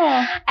Mhm.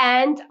 cool.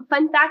 And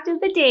fun fact of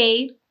the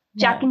day,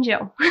 Jack and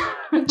Jill.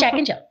 Jack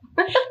and Jill.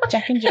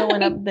 Jack and Jill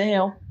went up the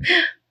hill.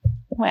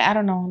 Wait, I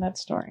don't know that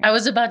story. I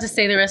was about to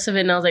say the rest of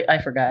it, and I was like,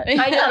 I forgot.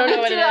 I don't know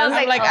what it I was is.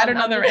 I'm like, I don't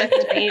know the rest.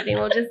 Of anything.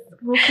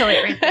 We'll kill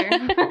it right there.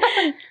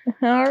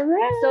 All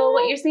right. So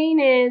what you're saying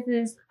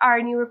is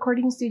our new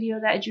recording studio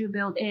that Drew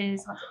built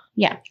is haunted.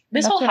 yeah,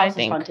 This that's whole what I house is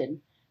think. haunted.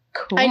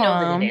 Cool. I know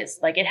that it is.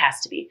 Like it has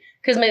to be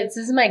because this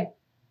is my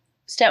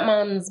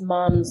stepmom's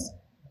mom's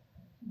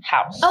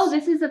house. Oh,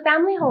 this is a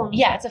family home.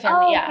 yeah, it's a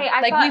family. Oh, yeah, okay.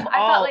 I like thought, we've I thought,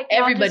 all like,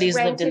 y'all everybody's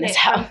just lived in rented this it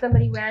from house.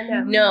 somebody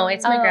random. No,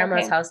 it's my Oh,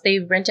 grandma's okay. house. They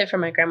rent it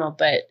from my grandma,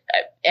 but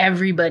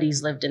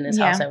everybody's lived in this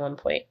Yeah. house at one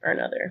point or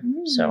another.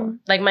 Mm. So,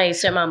 like my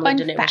stepmom lived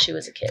Fun in it when fact. she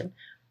was a kid.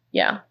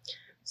 Yeah.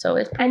 So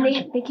it's And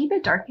pretty they keep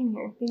it dark in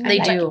here. They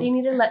need do. They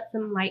need to let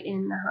some light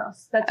in the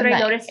house. That's what I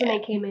Like, noticed when I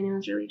came in. It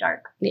was really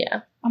dark.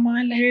 yeah. I'm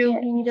on like Drew,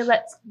 it. you need to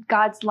let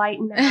God's light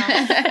in the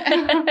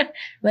house.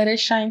 Let it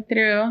shine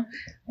through.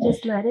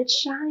 Just let it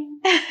shine.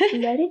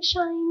 Let it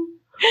shine.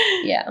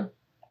 Yeah.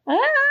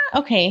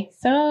 Okay,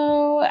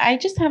 so I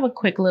just have a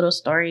quick little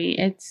story.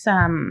 It's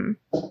I'm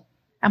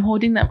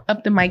holding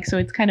up the mic, so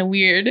it's kind of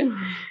weird.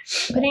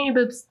 Put in your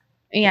boobs.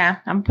 Yeah,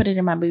 I'm putting it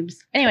in my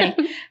boobs. Anyway,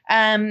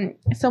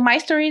 so my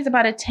story is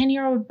about a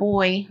 10-year-old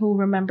boy who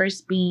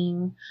remembers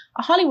being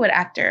a Hollywood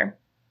actor,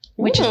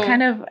 which is Ooh.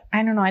 kind of,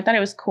 I don't know, I thought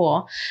it was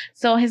cool.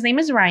 So his name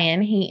is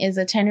Ryan. He is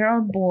a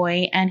 10-year-old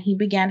boy, and he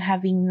began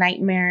having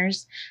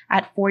nightmares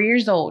at 4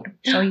 years old.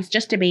 So he's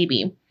just a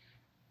baby.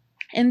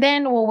 And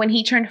then, well, when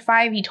he turned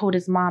 5, he told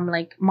his mom,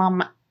 like,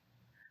 Mom,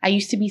 I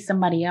used to be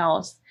somebody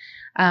else.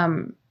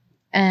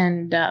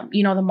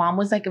 You know, the mom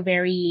was like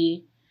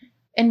very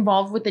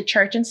involved with the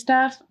church and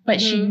stuff,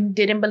 but she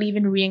didn't believe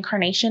in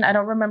reincarnation. I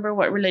don't remember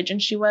what religion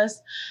she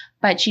was,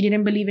 but she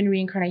didn't believe in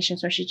reincarnation.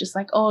 So she's just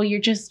like, oh,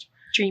 you're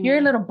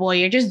a little boy.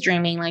 You're just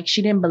dreaming. Like,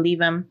 she didn't believe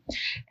him.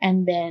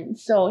 And then,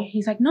 so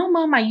he's like, no,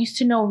 Mom, I used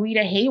to know Rita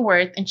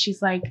Hayworth. And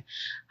she's like,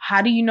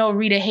 how do you know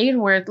Rita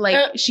Hayworth?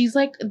 Like, she's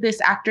like this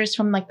actress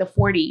from like the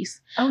 40s.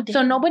 Oh,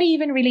 So nobody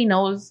even really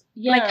knows.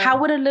 Yeah. Like, how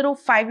would a little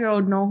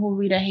 5-year-old know who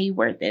Rita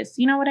Hayworth is?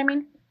 You know what I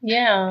mean?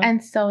 Yeah.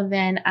 And so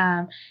then,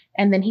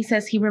 and then he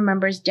says he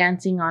remembers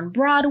dancing on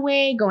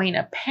Broadway, going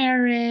to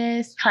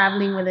Paris,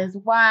 traveling with his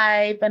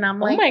wife. And I'm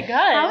Oh like, my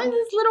god. how is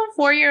this little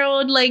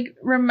 4-year-old like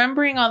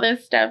remembering all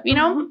this stuff? You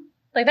know?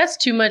 Like, that's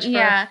too much for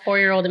Yeah. a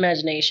 4-year-old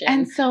imagination.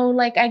 And so,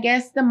 like, I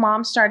guess the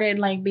mom started,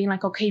 like, being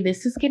like, okay,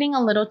 this is getting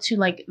a little too,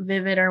 like,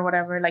 vivid or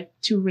whatever, like,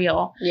 too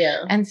real.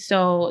 yeah. And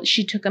so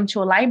she took him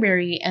to a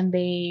library and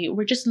they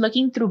were just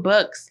looking through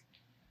books.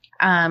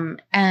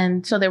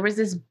 And so there was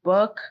this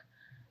book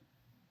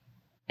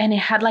and it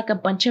had, like, a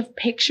bunch of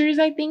pictures,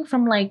 I think,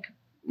 from, like,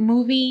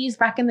 movies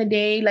back in the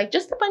day, like,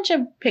 just a bunch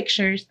of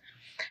pictures.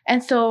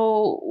 And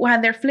so while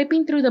they're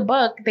flipping through the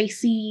book,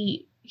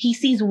 he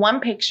sees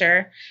one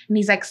picture and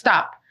he's like,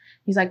 stop.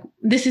 He's like,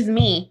 this is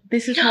me.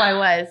 This is who I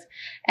was.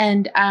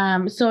 And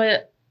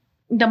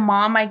the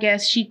mom, I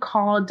guess,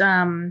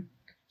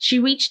 she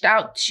reached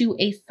out to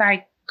a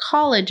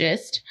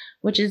psychologist,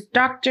 which is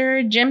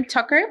Dr. Jim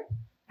Tucker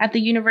at the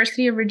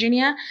University of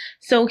Virginia.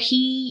 So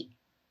he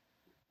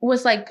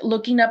was like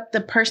looking up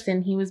the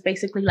person. He was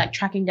basically like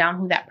tracking down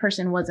who that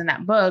person was in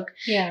that book.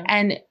 Yeah.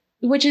 And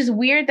which is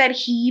weird that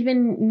he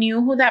even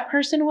knew who that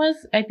person was.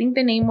 I think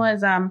the name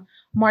was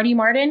Marty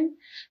Martin.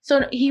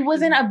 So he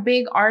wasn't a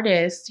big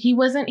artist. He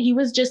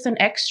was just an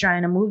extra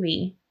in a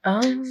movie.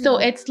 Oh. So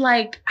it's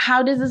like,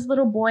 how does this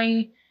little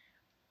boy,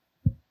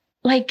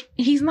 like,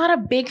 he's not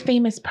a big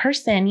famous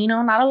person, you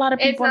know, not a lot of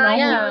It's people not know like,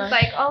 him. it was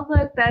like, oh,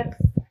 look, that's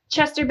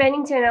Chester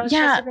Bennington. I was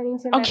Yeah. Chester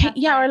Bennington. Okay, That's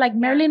yeah, or like yeah.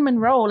 Marilyn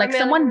Monroe, like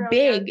Marilyn someone Monroe,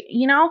 big,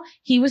 you know?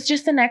 He was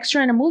just an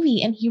extra in a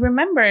movie and he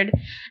remembered.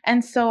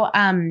 And so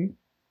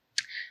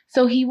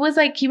so he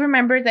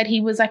remembered that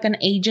he was like an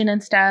agent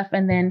and stuff.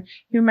 And then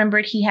he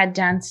remembered he had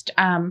danced,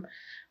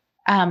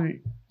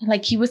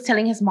 like he was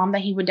telling his mom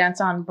that he would dance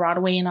on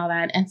Broadway and all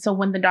that. And so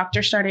when the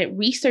doctor started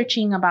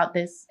researching about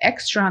this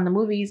extra on the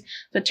movies,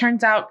 so it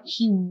turns out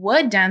he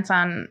would dance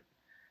on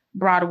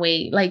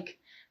Broadway. Like,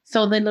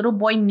 so the little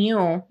boy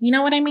knew, you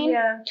know what I mean?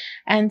 Yeah.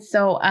 And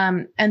so,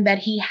 and that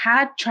he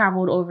had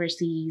traveled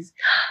overseas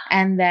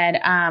and that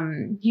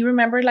he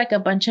remembered like a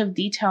bunch of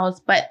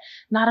details, but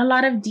not a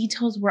lot of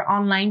details were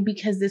online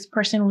because this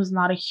person was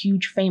not a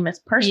huge famous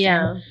person,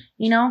 Yeah.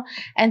 you know?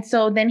 And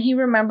so then he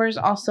remembers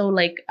also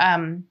like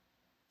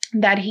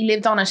that he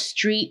lived on a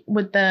street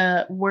with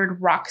the word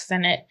rocks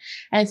in it.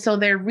 And so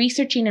they're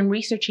researching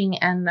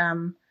and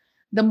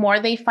the more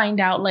they find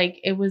out, like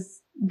it was,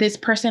 this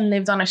person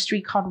lived on a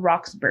street called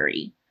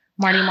Roxbury,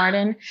 Marty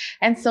Martin.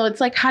 And so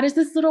it's like, how does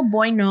this little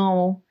boy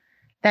know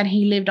that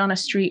he lived on a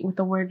street with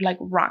the word like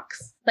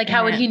rocks? Like,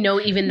 how would he know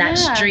even that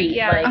Yeah. street?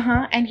 Yeah.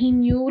 Like, And he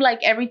knew like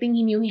everything.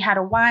 He knew he had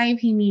a wife.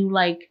 He knew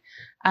like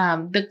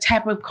the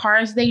type of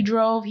cars they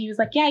drove. He was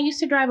like, yeah, I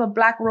used to drive a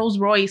black Rolls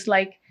Royce,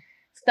 like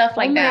stuff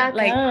like that. That's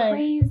Like,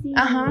 crazy.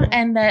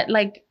 and that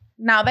like,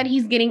 now that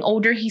he's getting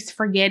older, he's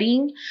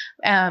forgetting,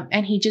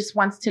 and he just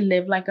wants to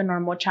live like a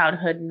normal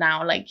childhood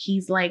now. Like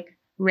he's like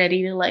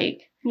ready to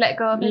like Let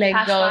go of his let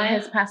past go life. of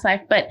his past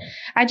life. But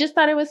I just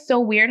thought it was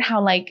so weird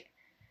how like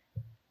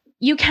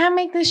you can't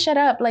make this shit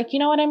up. Like, you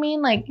know what I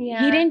mean? Like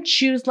Yeah. he didn't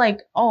choose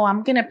like, oh,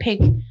 I'm gonna pick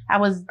I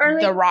was Or,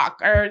 like- The Rock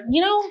or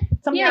you know,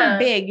 something Yeah.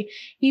 big.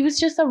 He was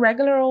just a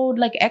regular old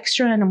like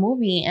extra in a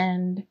movie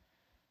and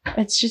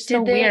it's just so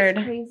Did they- weird.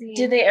 Crazy.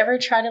 did they ever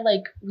try to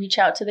like reach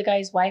out to the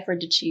guy's wife, or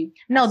did she?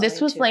 No, pass this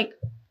away was too? like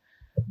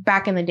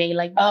back in the day,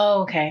 like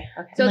Oh, okay.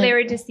 Okay. So like- they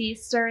were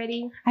deceased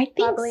already. I think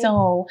Probably.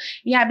 so.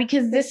 Yeah,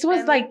 because His this was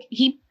family. like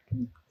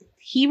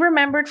he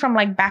remembered from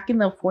like back in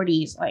the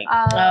 40s. Like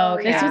Oh,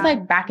 okay. this yeah. was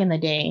like back in the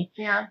day.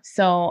 Yeah.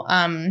 So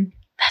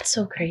That's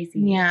so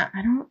crazy. yeah,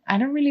 I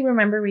don't really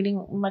remember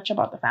reading much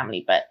about the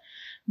family, but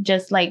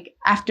just like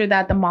after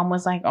that the mom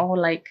was like, "Oh,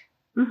 like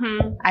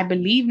Mm-hmm. I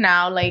believe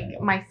now like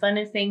my son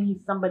is saying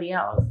he's somebody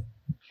else."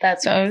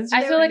 That's. So it was I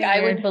just feel like really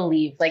I would weird.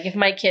 believe, like, if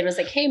my kid was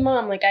like, "Hey,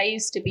 mom, like I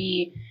used to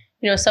be,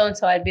 you know, so and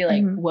so," I'd be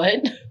like, Mhm.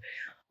 "What?"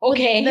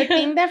 Okay. The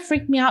thing that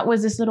freaked me out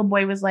was this little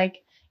boy was like,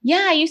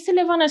 "Yeah, I used to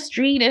live on a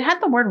street. It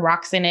had the word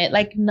rocks in it,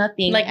 like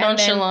nothing." like And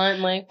then- nonchalant,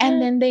 like.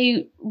 And then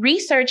they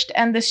researched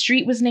and the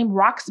street was named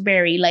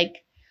Roxbury. Like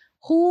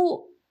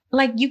who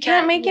like you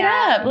can't That- make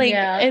yeah. it up. Like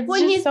Yeah. it's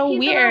just so he's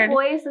weird. a little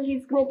boy, so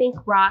he's gonna think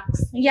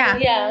rocks. Yeah.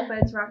 Yeah. But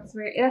it's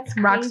Roxbury. That's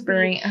crazy.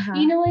 Roxbury. Uh-huh.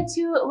 You know what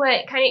too?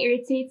 What kind of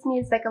irritates me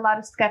is like a lot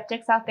of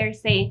skeptics out there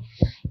say,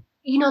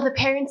 you know, the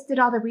parents did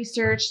all the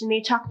research and they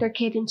talked their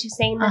kid into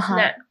saying this Uh-huh. and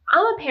that.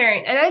 I'm a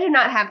parent and I do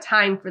not have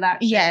time for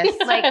that. shit. Yes.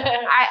 Like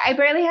I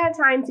barely have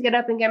time to get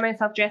up and get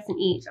myself dressed and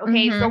eat.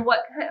 Okay, Mhm. so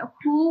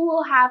who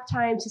will have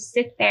time to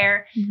sit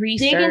there,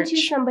 dig into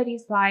Research.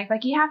 somebody's life?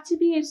 Like you have to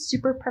be a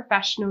super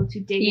professional to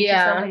dig into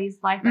Yeah. somebody's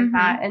life like Mhm.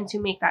 that and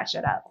to make that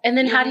shit up. And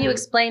then how do you Mhm.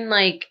 explain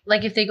like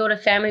if they go to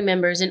family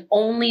members and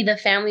only the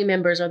family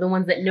members are the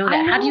ones that know I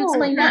that? How do you know,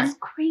 explain that? That's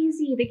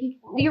crazy. Like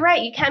you're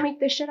right. You can't make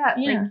this shit up.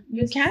 Yeah, Like,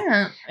 you this-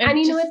 can't. And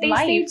It's you know just what they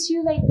life. say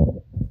too, like,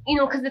 you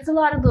know, because it's a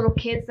lot of little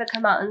kids that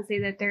come out and say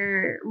that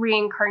they're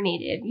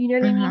reincarnated. You know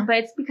what I mean? Mhm. But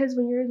it's because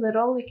when you're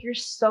little, like you're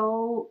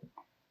so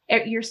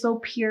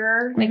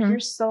pure, like Mhm. you're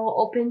so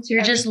open to.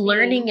 You're just everything.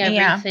 learning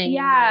Yeah. everything.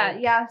 Yeah,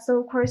 like- yeah. So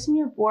of course, when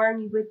you're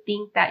born, you would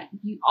think that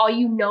all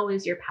you know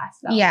is your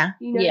past self. Yeah.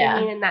 You know what Yeah.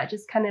 I mean? And that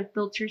just kind of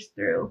filters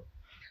through.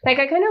 Like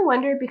I kind of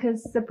wonder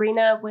because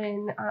Sabrina,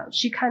 when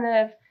she kind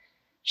of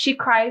she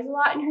cries a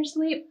lot in her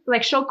sleep.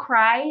 Like she'll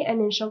cry and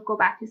then she'll go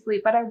back to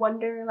sleep. But I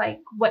wonder like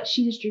what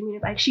she's dreaming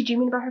about. Like she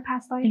dreaming about her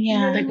past life.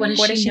 Yeah. what I Like, what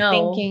mean? does she know?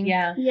 thinking?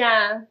 Yeah.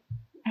 Yeah,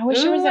 I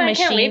wish there was a I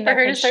machine can't wait for that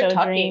her to could start show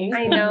talking. dreams.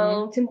 I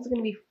know. Tim's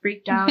gonna be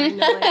freaked out. I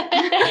know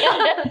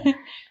it.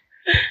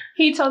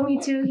 He told me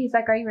too. He's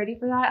like, "Are you ready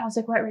for that?" I was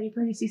like, "What? Ready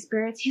for to see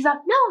spirits?" He's like,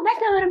 "No, that's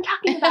not what I'm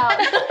talking about."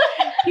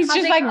 He's I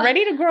was just like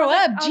ready to grow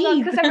up.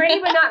 Jeez. because I'm ready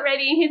but not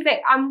ready. He's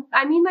like,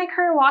 I mean like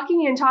her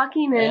walking and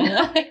talking and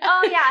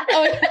oh yeah,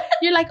 Oh,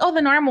 you're like, oh,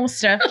 the normal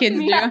stuff kids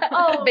do. yeah.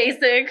 Oh,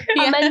 Basic.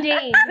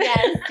 mundane.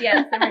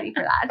 Yes, I'm ready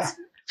for that.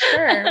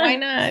 Sure, why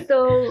not?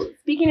 So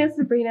speaking of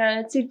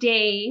Sabrina,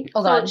 today,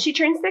 Oh, so God. she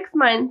turned 6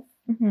 months.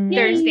 Mhm.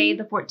 Thursday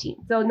the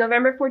 14th. So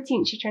November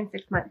 14th, she turned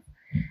 6 months.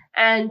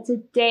 And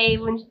today,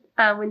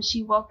 when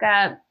she woke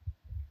up,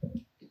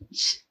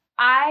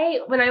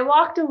 when I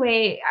walked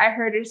away, I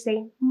heard her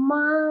say,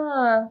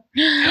 "Ma."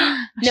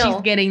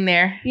 She's getting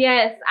there.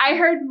 Yes, I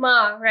heard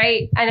 "Ma,"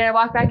 right? And I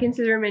walked back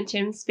into the room, and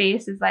Tim's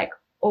face is like,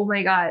 "Oh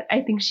my God,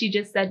 I think she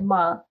just said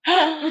Ma." Oh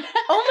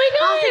I was my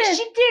like, god.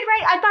 she did,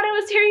 right? I thought I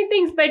was hearing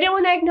things, but I didn't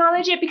want to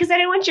acknowledge it because I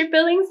didn't want your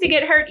feelings to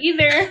get hurt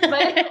either.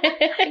 But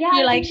yeah, You're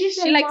I like, think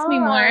said she likes me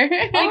 "Ma." more.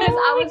 Because Oh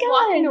I my was God.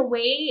 walking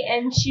away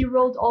and she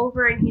rolled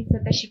over and he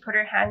said that she put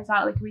her hands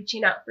out, like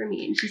reaching out for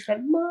me, and she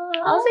said, "Ma."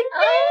 I was like,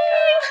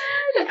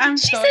 "Oh, I'm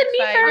She so said me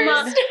excited.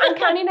 first. I'm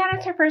counting that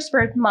as her first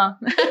word, "Ma."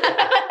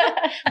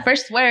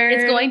 First word.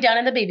 It's going down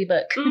in the baby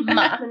book. I'm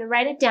Ma. gonna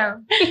write it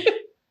down.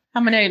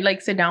 I'm gonna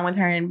like sit down with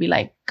her and be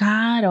like,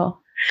 Caro,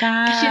 She's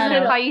gonna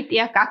Caro. call you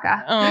Tia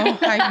Caca. Oh,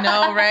 I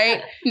know,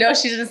 right? No,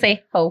 she's gonna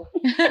say ho.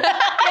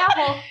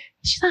 Yeah,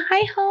 She's like,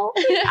 hi ho.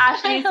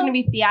 Ashley's gonna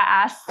be Tia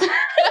Ass.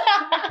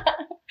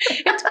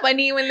 It's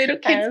funny when little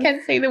kids Yes.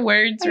 can't say the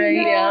words, right?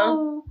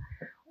 know.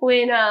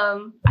 When I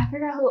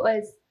forgot who it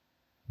was.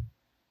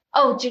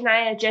 Oh,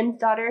 Janaya, Jen's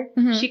daughter.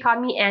 Mhm. She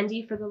called me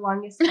Andy for the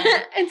longest time.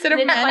 Instead of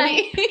It's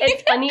Mandy.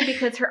 It's funny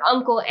because her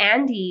uncle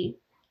Andy,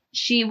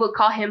 she would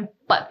call him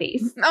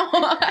Buttface. No.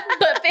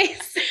 Butt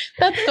face.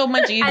 That's so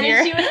much And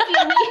easier. then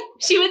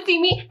she would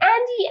see me,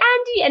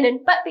 Andy, and then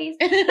Buttface.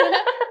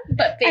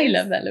 Butt face. I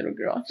love that little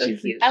girl. So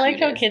She's cute. the I like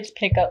how cutest. kids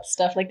pick up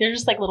stuff. Like they're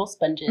just like little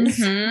sponges.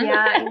 Mhm.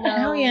 Yeah, I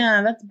know. Oh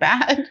yeah, that's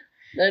bad.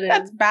 That is.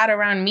 That's bad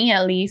around me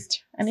at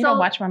least. I need So, to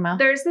watch my mouth.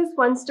 There's this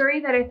one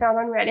story that I found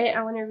on Reddit.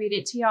 I want to read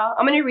it to y'all.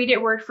 I'm going to read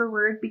it word for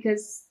word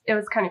because it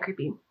was kind of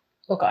creepy.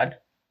 Oh god.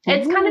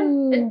 It's Ooh. kind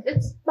of,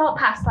 it's about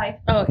past life,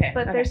 Oh, okay.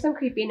 but okay. there's some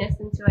creepiness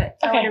into it.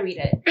 So I want to read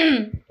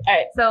it. All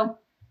right. So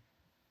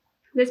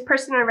this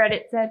person on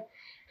Reddit said,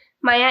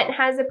 "My aunt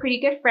has a pretty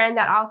good friend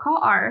that I'll call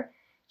R.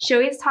 She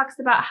always talks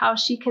about how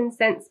she can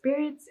sense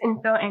spirits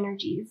and feel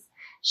energies.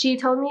 She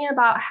told me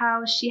about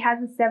how she has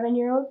a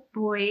 7-year-old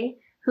boy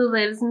who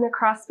lives in the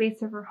cross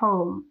space of her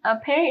home.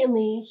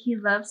 Apparently, he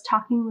loves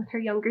talking with her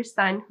younger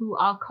son, who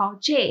I'll call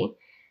Jay.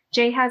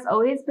 Jay has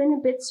always been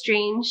a bit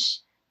strange,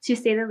 to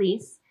say the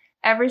least.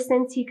 Ever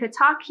since he could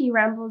talk, he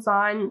rambles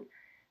on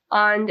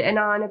and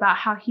on about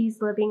how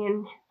he's living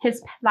in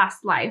his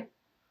last life.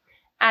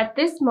 At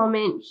this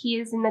moment, he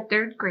is in the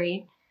 3rd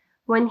grade.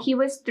 When he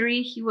was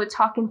 3, he would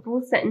talk in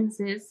full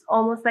sentences,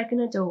 almost like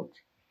an adult.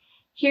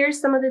 Here's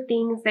some of the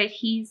things that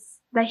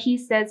he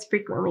says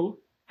frequently.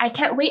 I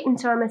can't wait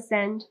until I'm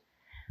ascend.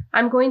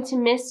 I'm going to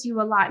miss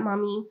you a lot,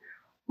 Mommy.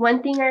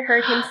 One thing I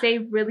heard him say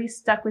really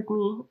stuck with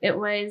me. It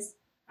was,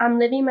 I'm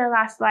living my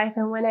last life,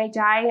 and when I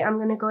die, I'm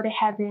going to go to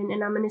heaven,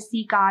 and I'm going to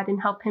see God and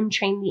help him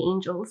train the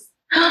angels.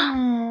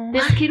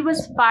 This kid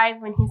was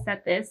 5 when he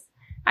said this.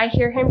 I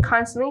hear him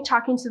constantly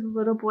talking to the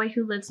little boy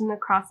who lives in the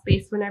cross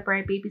space whenever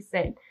I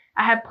babysit.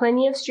 I have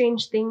plenty of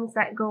strange things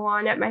that go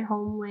on at my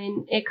home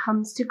when it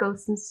comes to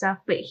ghosts and stuff,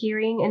 but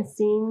hearing and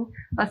seeing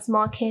a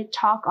small kid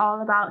talk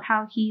all about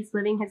how he's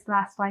living his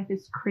last life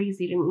is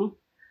crazy to me."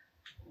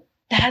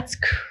 That's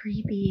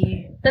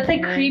creepy. That's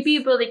like Yes. creepy,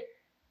 but like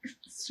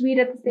sweet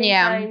at the same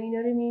Yeah. time. You know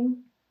what I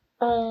mean?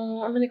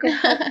 Oh, I'm gonna go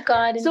help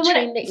God and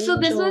train the angels. So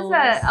this was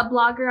a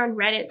blogger on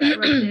Reddit that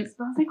wrote this.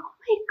 But I was like, oh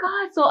my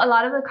God. So a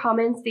lot of the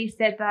comments, they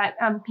said that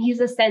he's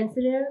a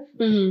sensitive.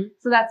 Mhm.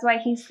 So that's why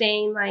he's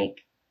saying like,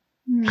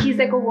 he's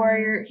like a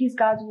warrior. He's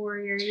God's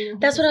warrior. You know,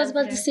 That's he's what I was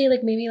about to sensitive. say.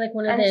 Like maybe like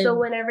one of And the. so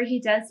whenever he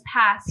does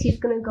pass, he's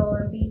going to go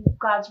and be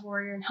God's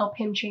warrior and help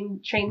him train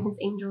his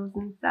angels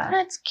and stuff.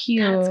 That's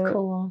cute. That's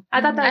cool.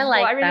 I thought that was I like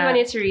cool. I really that.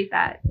 wanted to read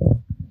that.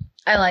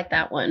 I like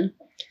that one.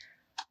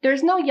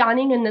 There's no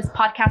yawning in this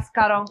podcast,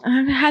 Caro.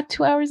 I've had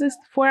 4 hours of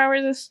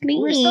sleep.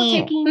 We're still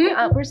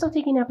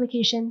taking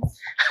applications.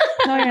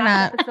 No, you're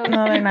not. Episode.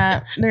 No, they're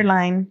not. They're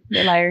lying.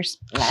 They're liars.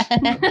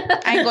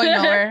 I ain't going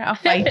nowhere. I'll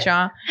fight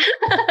y'all.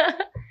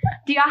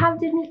 Do y'all have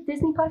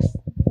Disney Plus?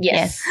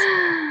 Yes.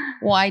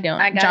 Well, I don't.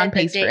 I got John it the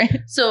pays for day.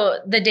 it. So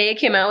the day it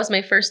came out was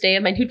my first day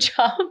of my new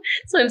job.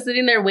 So I'm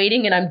sitting there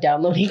waiting and I'm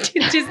downloading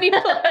Disney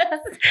Plus.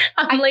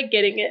 I'm like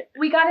getting it.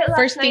 We got it last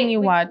First thing night. you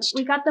we, watched.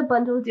 We got the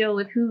bundle deal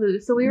with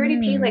Hulu. So we already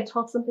paid Mm. like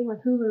 12 something with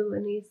Hulu,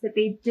 and they said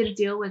they did a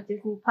deal with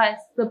Disney Plus.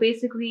 So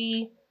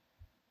basically,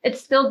 it's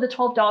still the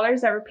 $12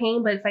 that we're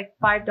paying, but it's like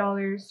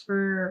 $5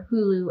 for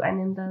Hulu,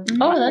 and then the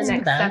Oh, the that's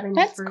next not bad. $7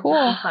 That's for cool.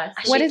 Disney Plus.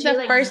 I What should is the do,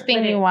 like, first thing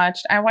split you it.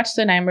 watched? I watched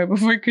The Nightmare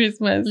Before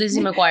Christmas.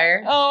 Lizzie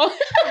McGuire. Oh,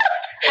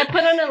 I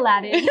put on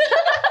Aladdin.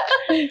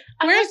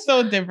 we're so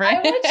I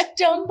different. watched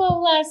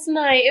Dumbo last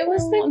night. It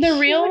was The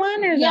real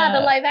one or yeah, the-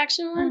 the live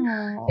action one.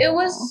 Oh. It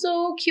was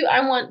so cute.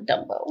 I want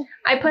Dumbo.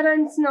 I put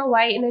on Snow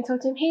White, and I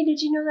told him, "Hey,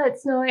 did you know that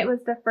Snow White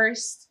was the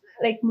first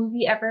like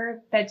movie ever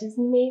that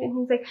Disney made?" And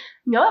he's like,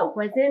 "No, it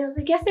wasn't." I was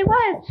like, "Yes, it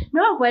was."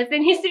 "No, it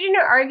wasn't." He's sitting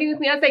there arguing with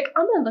me. I was like,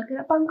 "I'm gonna look it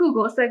up on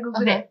Google." So I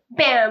googled Okay. it.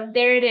 Bam,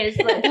 there it is.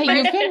 Like, Like,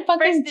 you can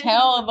fucking Disney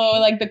tell though, movie.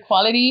 like the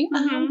quality.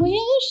 Mhm.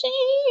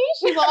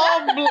 She's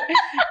all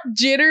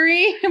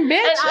jittery, And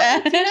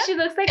also, too, bitch. she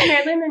looks like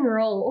Marilyn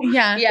Monroe.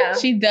 Yeah, Yeah.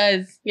 she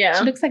does. Yeah.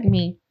 She looks like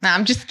me. Nah,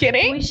 I'm just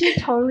kidding. We should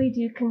totally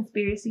do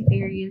conspiracy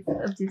theories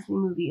of Disney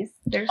movies.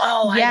 There's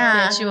Oh,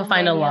 Yeah. I bet you will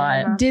find a many of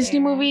lot. them out Disney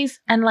there. movies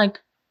and like,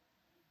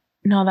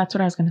 no, that's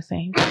what I was gonna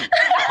say.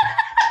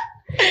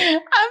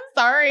 I'm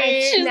sorry. I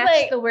She's snatched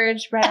like- the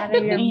words right out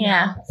of your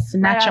Yeah, mouth.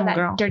 snatch Right out them, of that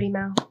girl. dirty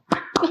mouth.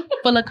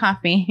 Full of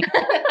coffee.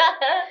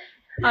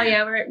 Oh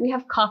yeah, we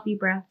have coffee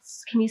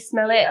breaths. Can you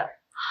smell it? Yeah.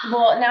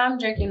 Well, now I'm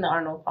drinking the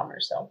Arnold Palmer,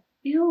 so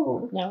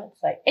Ew. now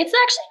it's like it's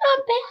actually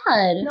not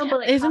bad. No, but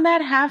like Isn't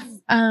that half?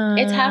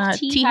 It's half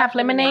tea, half half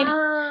lemonade.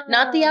 Ah.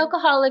 Not the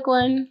alcoholic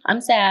one.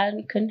 I'm sad.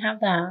 You couldn't have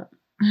that.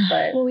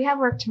 But Well, we have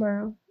work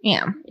tomorrow.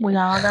 Yeah, we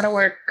all gotta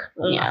work.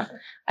 yeah,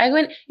 I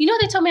went. You know,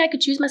 they told me I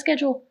could choose my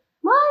schedule.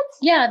 What?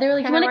 Yeah, they were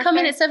like, Can "You I want to work come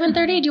in there? at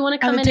 7:30? Do you want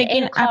to Are come we in at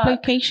taking 8 o'clock?"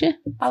 application?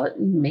 I would,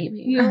 maybe.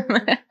 You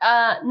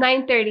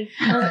 9:30.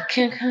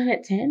 Can I come in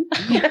at 10?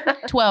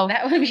 12.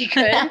 That would be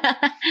good.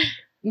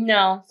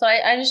 No, so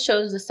I just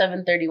chose the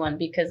 7:31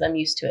 because I'm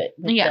used to it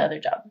with Yeah. the other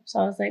job.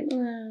 So I was like,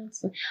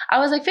 I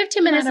was like,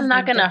 15 minutes is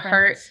not gonna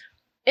hurt.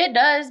 It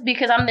does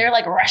because I'm there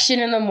like rushing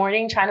in the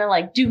morning trying to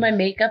like do my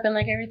makeup and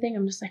like everything.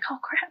 I'm just like, oh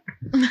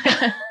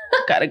crap.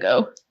 Gotta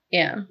go.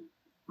 Yeah.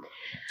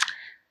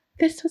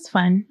 This was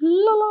fun.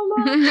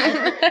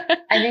 I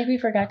think we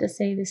forgot to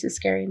say this is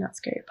Scary Not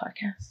Scary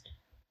podcast.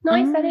 No,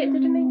 I said it.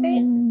 Didn't I say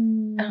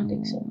it? I don't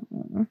think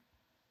so.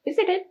 Yes,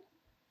 I did.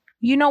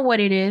 You know what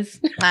it is.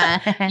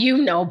 You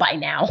know by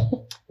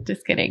now.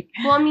 Just kidding.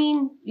 Well, I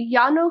mean,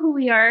 y'all know who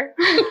we are.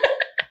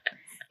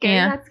 Scary,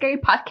 Yeah. Not Scary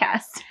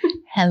podcast.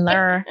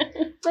 Hello.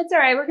 That's all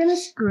right. We're gonna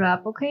screw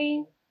up,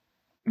 okay?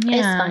 Yeah.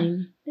 It's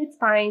fine. It's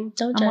fine.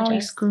 Don't I'm judge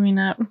always us. screwing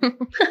up.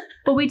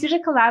 But we did a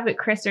collab with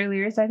Chris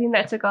earlier, so I think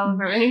that took all of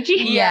our energy.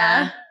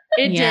 Yeah.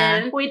 It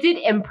Yeah. did. We did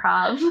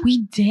improv.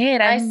 We did.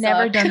 I've I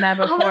never suck. done that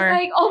I was before.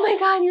 like, oh my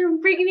god, you're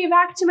bringing me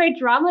back to my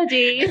drama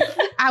days.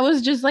 I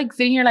was just like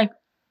sitting here like,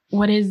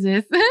 what is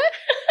this?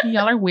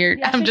 Y'all are weird.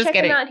 Yeah, I'm so just check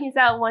kidding. him out. He's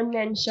at One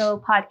Man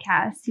Show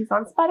podcast. He's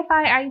on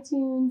Spotify,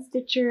 iTunes,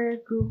 Stitcher,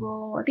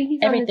 Google. I think he's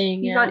Everything,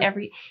 On he's yeah. on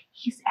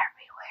he's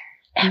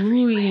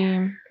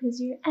everywhere. Ooh. Because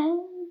you're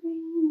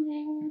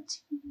everywhere to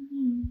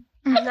me.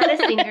 I'm not a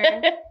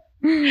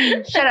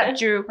singer. Shut up,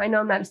 Drew. I know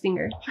I'm not a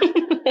singer.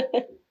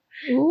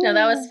 No,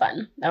 that was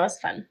fun. That was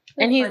fun.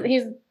 And That's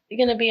he's fun.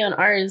 gonna be on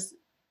ours.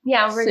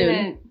 Yeah,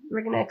 Soon.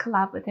 we're gonna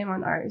collab with him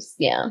on ours.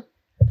 Yeah.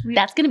 We-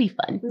 That's gonna be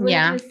fun. We wanna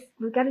Yeah.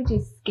 we gotta do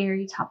a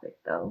scary topic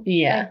though.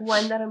 Yeah. Like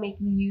one that'll make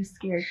you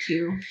scared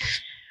too.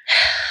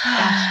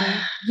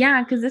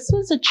 Yeah, because this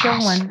was a chill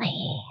one.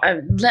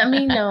 Let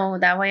me know.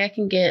 That way I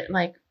can get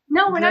like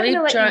No, we're not really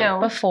gonna let you drunk know.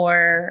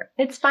 before.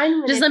 It's fine.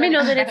 When Just it's let me like-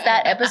 know that it's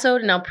that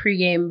episode and I'll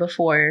pregame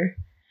before.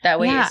 That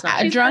way Yeah, it's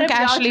not. She's drunk gonna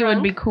be all Ashley would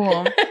drunk. be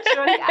cool.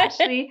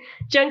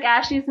 Drunk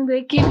Ashley's gonna be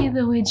like, give me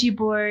the Ouija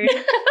board.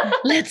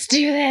 Let's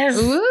do this.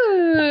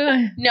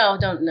 Ooh. No,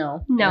 don't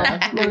no. No,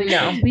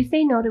 No. We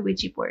say no to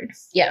Ouija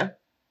boards. Yeah.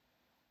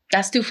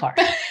 That's too far.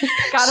 God,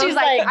 I She's was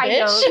like, I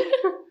bitch.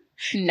 don't.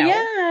 No.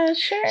 Yeah,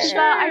 sure. So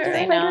I just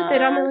Say played with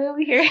it on no. the way over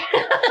here.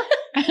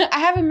 I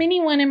have a mini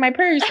one in my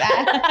purse.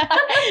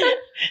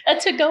 A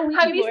to-go Ouija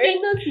Have you board.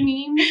 seen those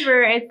memes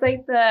where it's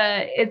like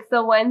it's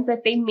the ones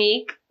that they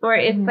make, or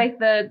it's Mhm. like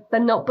the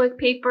notebook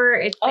paper,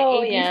 it's the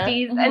Oh,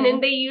 ABCs, yeah. and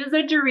then they use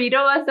a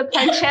Dorito as a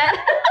planchette.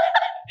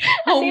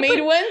 Homemade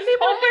They ones.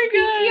 put their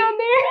pinky on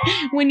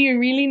there. When you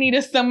really need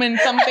to summon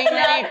something,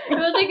 Yeah, right? it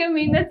was like a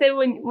meme that said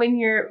when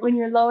you're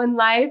low in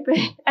life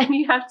and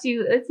you have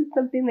to. This is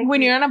something like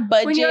When you're on a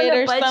budget when you're on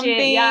a or budget,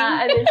 something.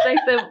 yeah, and it's like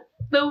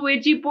the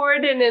Ouija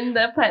board and then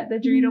the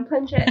Dorito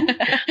planchette.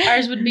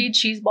 Ours would be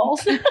cheese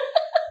balls.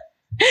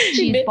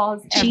 Cheese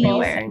balls Cheese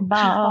everywhere. Cheese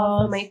balls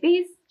balls. on my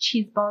face.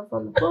 Cheese balls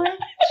on the floor.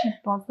 Cheese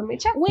balls on my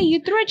chest. Wait,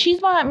 you threw a cheese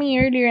ball at me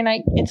earlier, and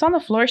it's on the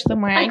floor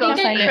somewhere. I I go can't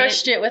I find it.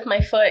 crushed it with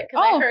my foot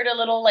because Oh. I heard a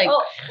little like.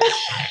 Oh,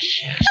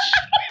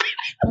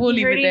 We'll you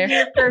leave heard it there.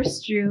 here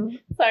first, Drew.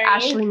 Sorry.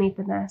 Ashley made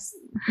the mess.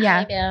 My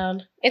Yeah.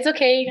 bad. It's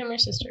okay. I'm your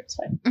sister. It's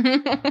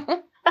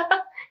fine.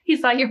 He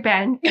saw your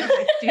band in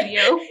my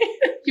studio.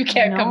 You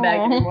can't come back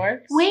No.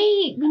 anymore.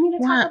 Wait, we need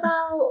to What? talk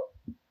about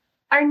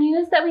our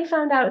news that we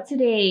found out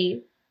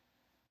today.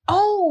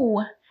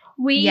 Oh.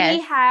 We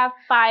Yes. have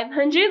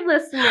 500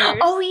 listeners.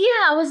 Oh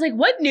yeah, I was like,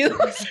 what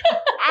news?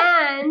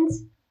 And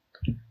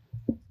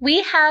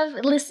We have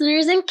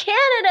listeners in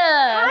Canada.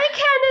 hi,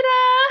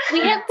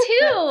 Canada. We have 2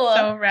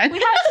 So random.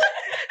 We have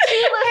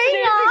two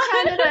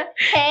listeners in Canada.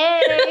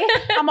 Hey.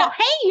 I'm all,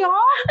 hey, y'all.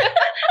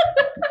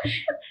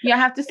 Y'all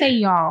have to say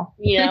y'all.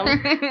 Yeah.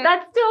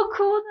 That's still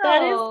cool though.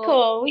 That is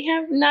cool. We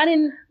have not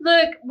in.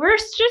 Look, we're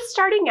just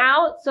starting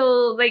out,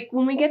 so like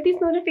when we get these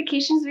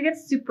notifications, we get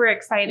super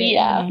excited.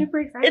 Yeah. Super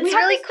excited. It's We have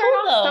to really start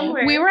cool, off though.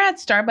 somewhere. We were at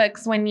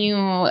Starbucks when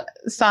you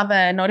saw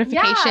the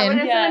notification. Yeah, when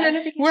I saw Yeah. the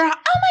notification. We're, oh my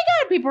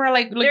God, people are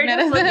like They're looking at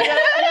just us. looking at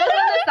us. And it was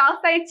on the south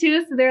side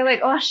too, so they're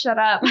like, "Oh, shut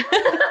up."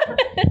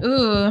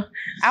 Ooh,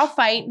 I'll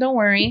fight. Don't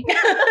worry.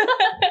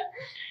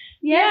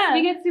 Yes, Yeah.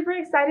 we get super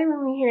excited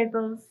when we hear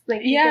those. Like,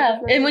 we get Yeah.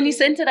 those And when you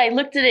notifications. sent it, I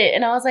looked at it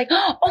and I was like,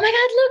 oh my God,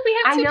 look, we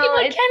have I two know people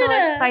in it's so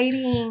Canada.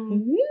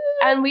 exciting,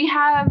 and we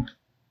have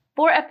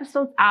 4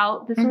 episodes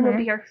out. This one will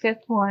be our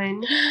 5th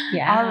one.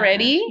 Yeah.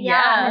 Already?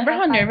 Yeah. Remember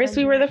how nervous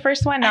we were the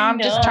first one? Now I I'm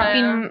just know.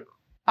 talking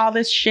all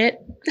this shit.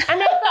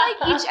 And I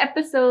feel like each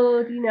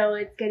episode,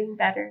 it's getting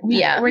better.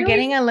 Yeah. We're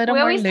getting a little We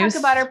more always loose. talk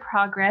about our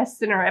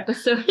progress in our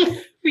episodes.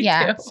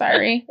 Yeah,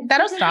 sorry.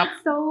 That'll Because stop.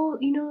 It's so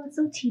it's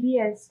so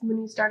tedious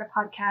when you start a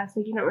podcast.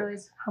 Like you don't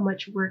realize how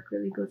much work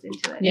really goes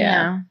into it.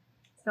 Yeah,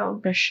 So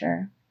for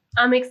sure.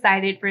 I'm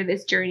excited for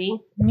this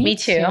journey. Me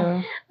too.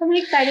 I'm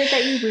excited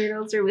that you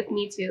weirdos are with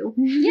me too.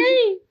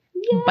 Yay!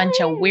 Bunch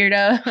of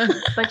weirdo.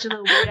 Bunch of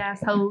little weird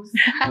ass hoes.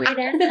 Weird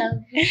ass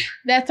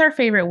That's our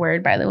favorite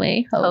word, by the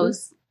way.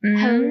 Hose.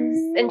 Hoes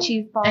and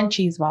cheese balls. And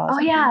cheese balls. Oh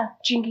yeah,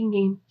 drinking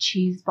game.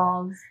 Cheese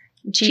balls.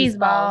 Cheese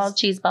balls.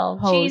 Cheese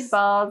balls. Hose. Cheese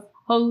balls.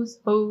 Hose.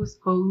 Hose.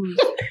 Hose.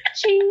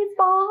 Cheese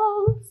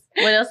balls.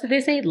 What else did they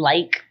say?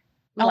 Like.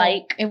 Oh,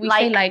 Like. if we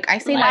say like, I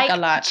say like a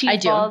lot. Cheese I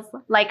do. balls.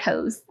 Like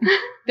hose.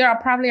 They're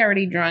probably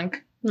already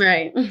drunk.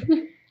 Right.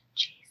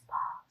 Cheese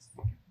balls.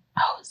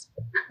 Hose.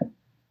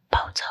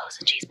 Boats, hose,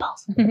 and cheese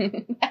balls.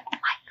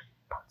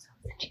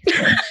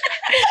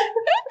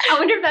 I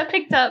wonder if that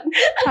picked up.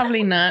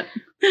 Probably not.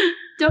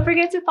 Don't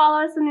forget to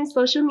follow us on our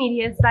social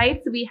media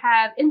sites. We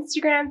have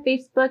Instagram,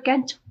 Facebook,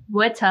 and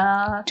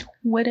Twitter.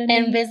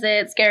 And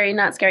visit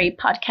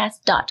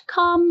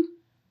scarynotScaryPodcast.com.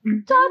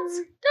 .com.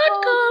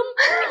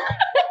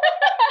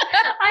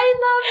 I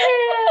love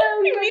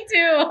him. Me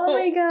too. Oh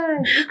my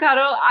god.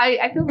 Caro,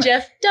 I feel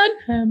Jeff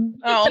Dunham.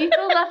 Oh, she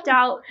feel left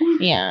out.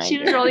 yeah. She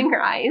was rolling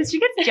her eyes. She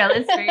gets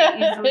jealous very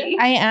easily.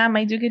 I am.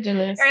 I do get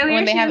jealous Earlier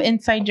when they she have was-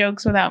 inside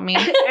jokes without me.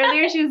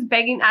 Earlier, she was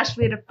begging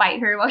Ashley to fight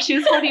her while she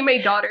was holding my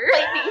daughter.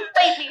 Fight me,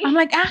 fight me. I'm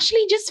like,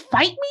 Ashley, just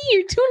fight me.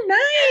 You're too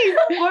nice.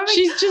 Or we-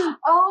 She's just,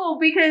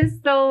 because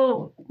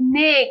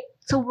Nick,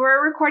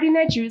 we're recording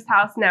at Drew's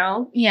house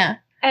now, yeah,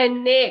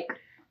 and Nick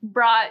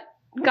brought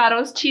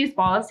Garo's cheese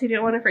balls. He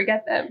didn't want to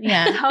forget them.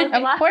 yeah. I was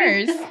Of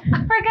laughing. course. I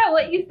forgot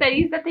what you said.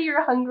 You said that you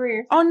were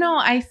hungry. Oh no,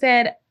 I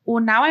said,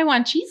 well, now I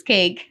want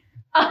cheesecake.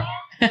 Oh.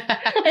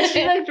 And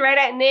she looked right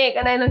at Nick,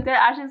 and I looked at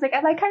Ashley. I was like,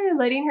 I like how you're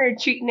letting her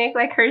treat Nick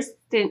like her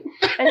stint.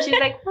 And she's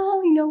like,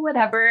 oh,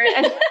 whatever.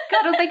 And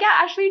God was like, yeah,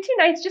 Ashley, you're too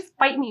nice. Just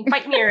fight me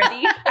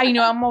already. I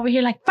know I'm over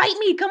here like, fight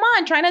me, come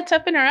on, trying to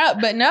toughen her up,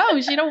 but no,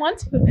 she don't want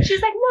to.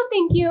 She's like, no,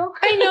 thank you.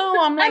 I know,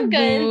 I'm like, I'm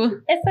good.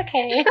 boo. It's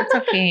okay. It's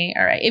okay.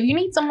 All right. If you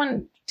need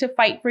someone to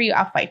fight for you,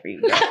 I'll fight for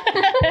you.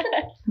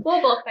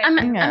 We'll both fight.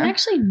 I'm Yeah.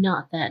 actually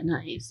not that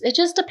nice. It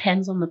just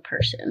depends on the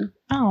person.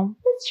 Oh,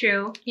 That's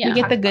true. Yeah. you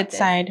get the Talked good about this.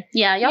 side.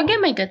 Yeah, y'all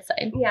get my good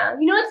side. Yeah.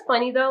 You know what's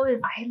funny though is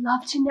I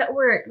love to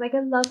network. Like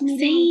I love meeting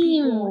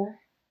Same. people.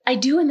 I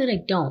do and then I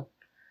don't.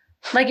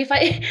 Like if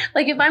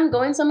I'm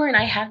going somewhere and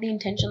I have the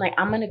intention, like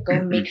I'm gonna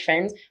go make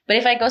friends. But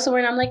if I go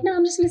somewhere and I'm like, no,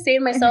 I'm just gonna stay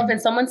with myself,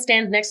 and someone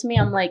stands next to me,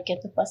 I'm like, get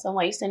the fuss on.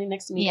 Why are you standing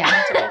next to me?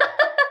 Yeah.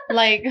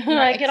 Like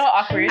I get all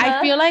awkward.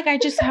 I feel like I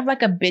just have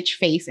like a bitch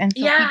face, and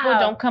so Yeah. people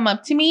don't come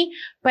up to me.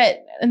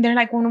 And they're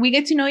like, when we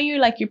get to know you,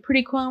 like you're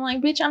pretty cool. I'm like,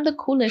 bitch, I'm the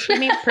coolest. You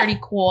mean pretty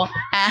cool?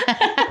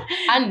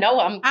 I know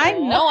I'm cool. I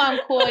know I'm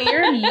cool.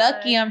 You're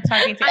lucky I'm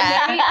talking to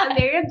I'm you.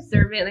 very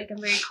observant. Like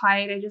I'm very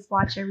quiet. I just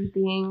watch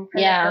everything.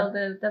 Kinda Yeah.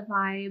 feel the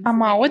vibes. I'm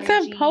and all, the what's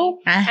up, energy. Ho?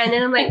 And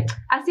then I'm like,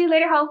 I'll see you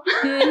later, Ho.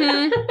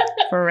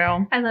 For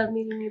real. I love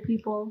meeting new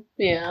people.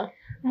 Yeah.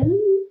 I love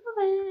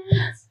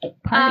it.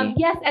 Party.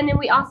 Yes, and then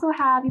we also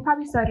have, you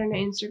probably saw it on our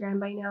Instagram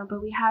by now,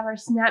 but we have our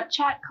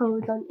Snapchat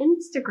codes on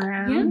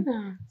Instagram.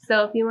 Yeah.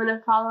 So if you want to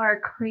follow our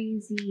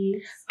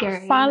crazy,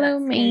 scary, Follow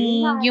not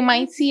me. scary You lives.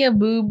 might see a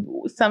boob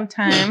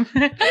sometime.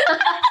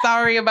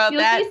 Sorry about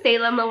You'll that. see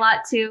Salem a lot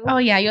too. Oh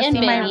yeah, you'll And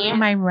see Benny.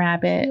 my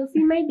rabbit. You'll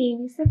see my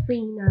baby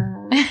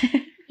Sabrina.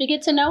 You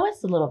get to know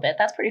us a little bit.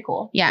 That's pretty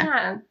cool.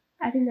 Yeah.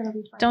 I think that'll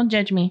be fun. Don't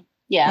judge me.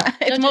 Yeah.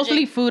 It's Don't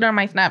mostly judge food on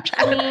my Snapchat.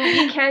 I mean,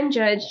 you can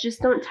judge, just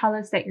don't tell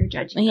us that you're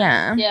judging.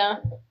 Yeah. it. Yeah.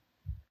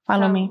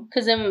 Follow So- me.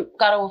 Because then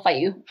Gato will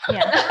fight you.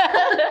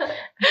 Yeah.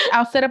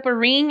 I'll set up a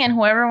ring, and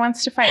whoever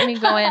wants to fight me,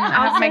 go in.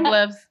 I have my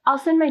gloves. I'll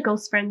send my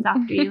ghost friends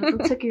after you. They'll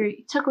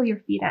tickle your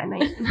feet at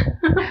night.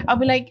 I'll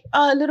be like,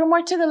 a little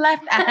more to the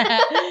left.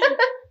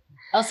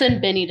 I'll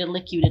send Benny to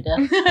lick you to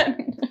death.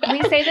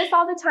 We say this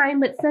all the time,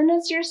 but send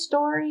us your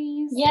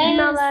stories. Yes.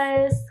 Email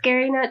us,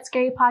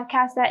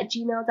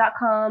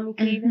 scarynutsscarypodcast@gmail.com. You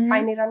can even Mhm.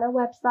 find it on our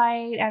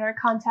website at our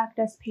contact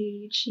us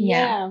page.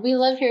 Yeah. We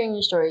love hearing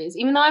your stories.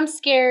 Even though I'm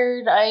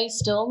scared, I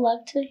still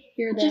love to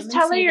hear them. Just and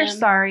tell her see you're them.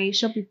 sorry.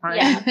 She'll be fine.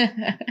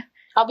 Yeah.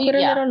 I'll be Put a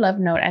little love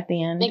note at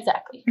the end.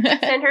 Exactly.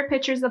 Send her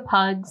pictures of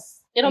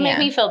pugs. It'll make Yeah.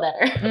 me feel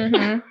better.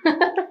 Mhm.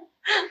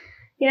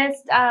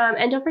 Yes,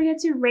 and don't forget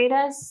to rate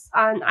us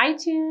on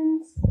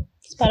iTunes.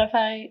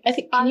 Spotify. I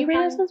think. Can you rate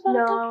us on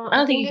Spotify? No, I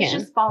don't think you it's can.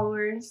 just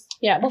followers.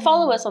 Yeah. Well,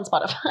 follow us on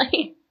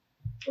Spotify.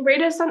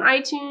 Rate us on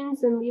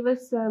iTunes and leave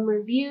us some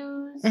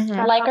reviews. Mhm.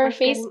 That'll Like help our us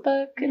getting-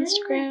 Facebook, Yes.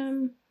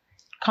 Instagram.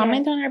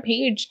 Comment on our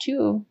page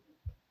too.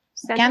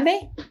 Send Can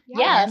us- they?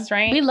 Yeah. That's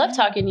right. We love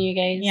talking to you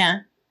guys. Yeah.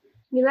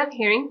 We love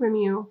hearing from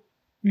you.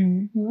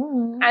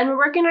 Mhm. And we're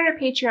working on our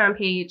Patreon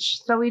page.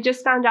 So we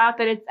just found out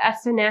that it's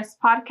SNS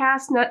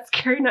Podcast, Not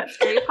Scary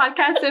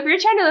Podcast. So if you're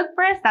trying to look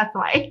for us, that's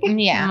why.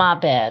 Yeah. My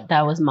bad.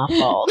 That was my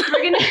fault.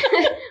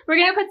 we're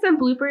gonna put some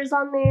bloopers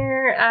on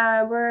there.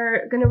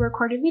 We're gonna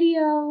record a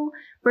video.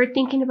 We're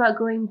thinking about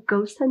going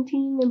ghost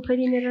hunting and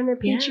putting it on our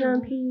Yeah.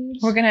 Patreon page.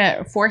 We're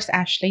gonna force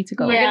Ashley to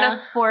go. We're Yeah.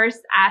 gonna force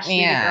Ashley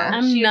Yeah. to go.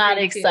 I'm She not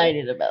agreed to.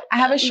 excited about I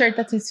have a shirt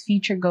that says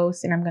 "Future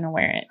Ghost" and I'm gonna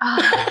wear it. Oh,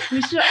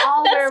 we should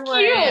all wear That's one.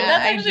 cute. Yeah,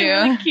 That's I actually do.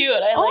 really cute.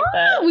 I like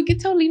that. We could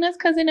tell Lena's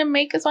cousin and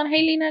make us one.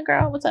 Hey, Lena,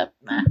 girl, what's up?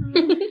 Tell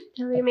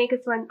her to make us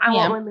one. I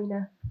Yeah. want one,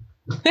 Lena.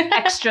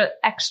 Extra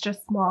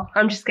small.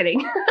 I'm just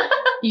kidding.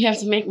 You have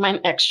to make mine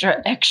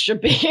extra big. I'm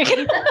just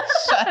kidding.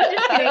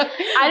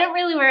 I don't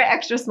really wear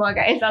extra small,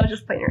 guys. I was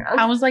just playing around.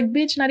 I was like,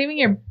 bitch, not even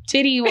your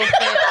titty will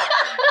fit.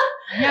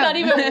 Yeah. Not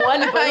even one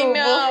boob I will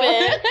know.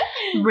 fit.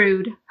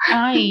 Rude.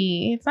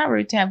 It's not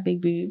rude to have big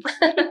boobs.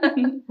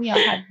 We all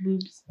have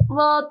boobs.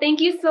 Well,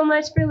 thank you so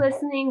much for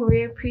listening.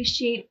 We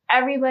appreciate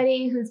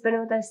everybody who's been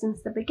with us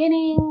since the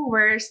beginning.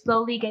 We're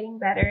slowly getting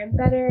better and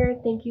better.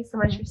 Thank you so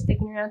much for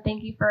sticking around.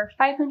 Thank you for our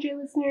 500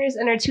 listeners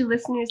and our 2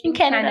 listeners in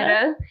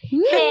Canada.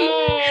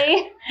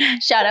 Hey!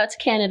 Shout out to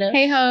Canada.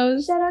 Hey,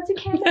 hoes. Shout out to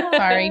Canada.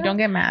 Sorry, don't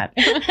get mad.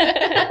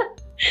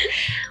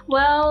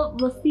 Well,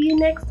 we'll see you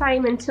next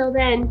time. Until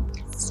then,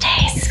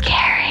 Stay scared.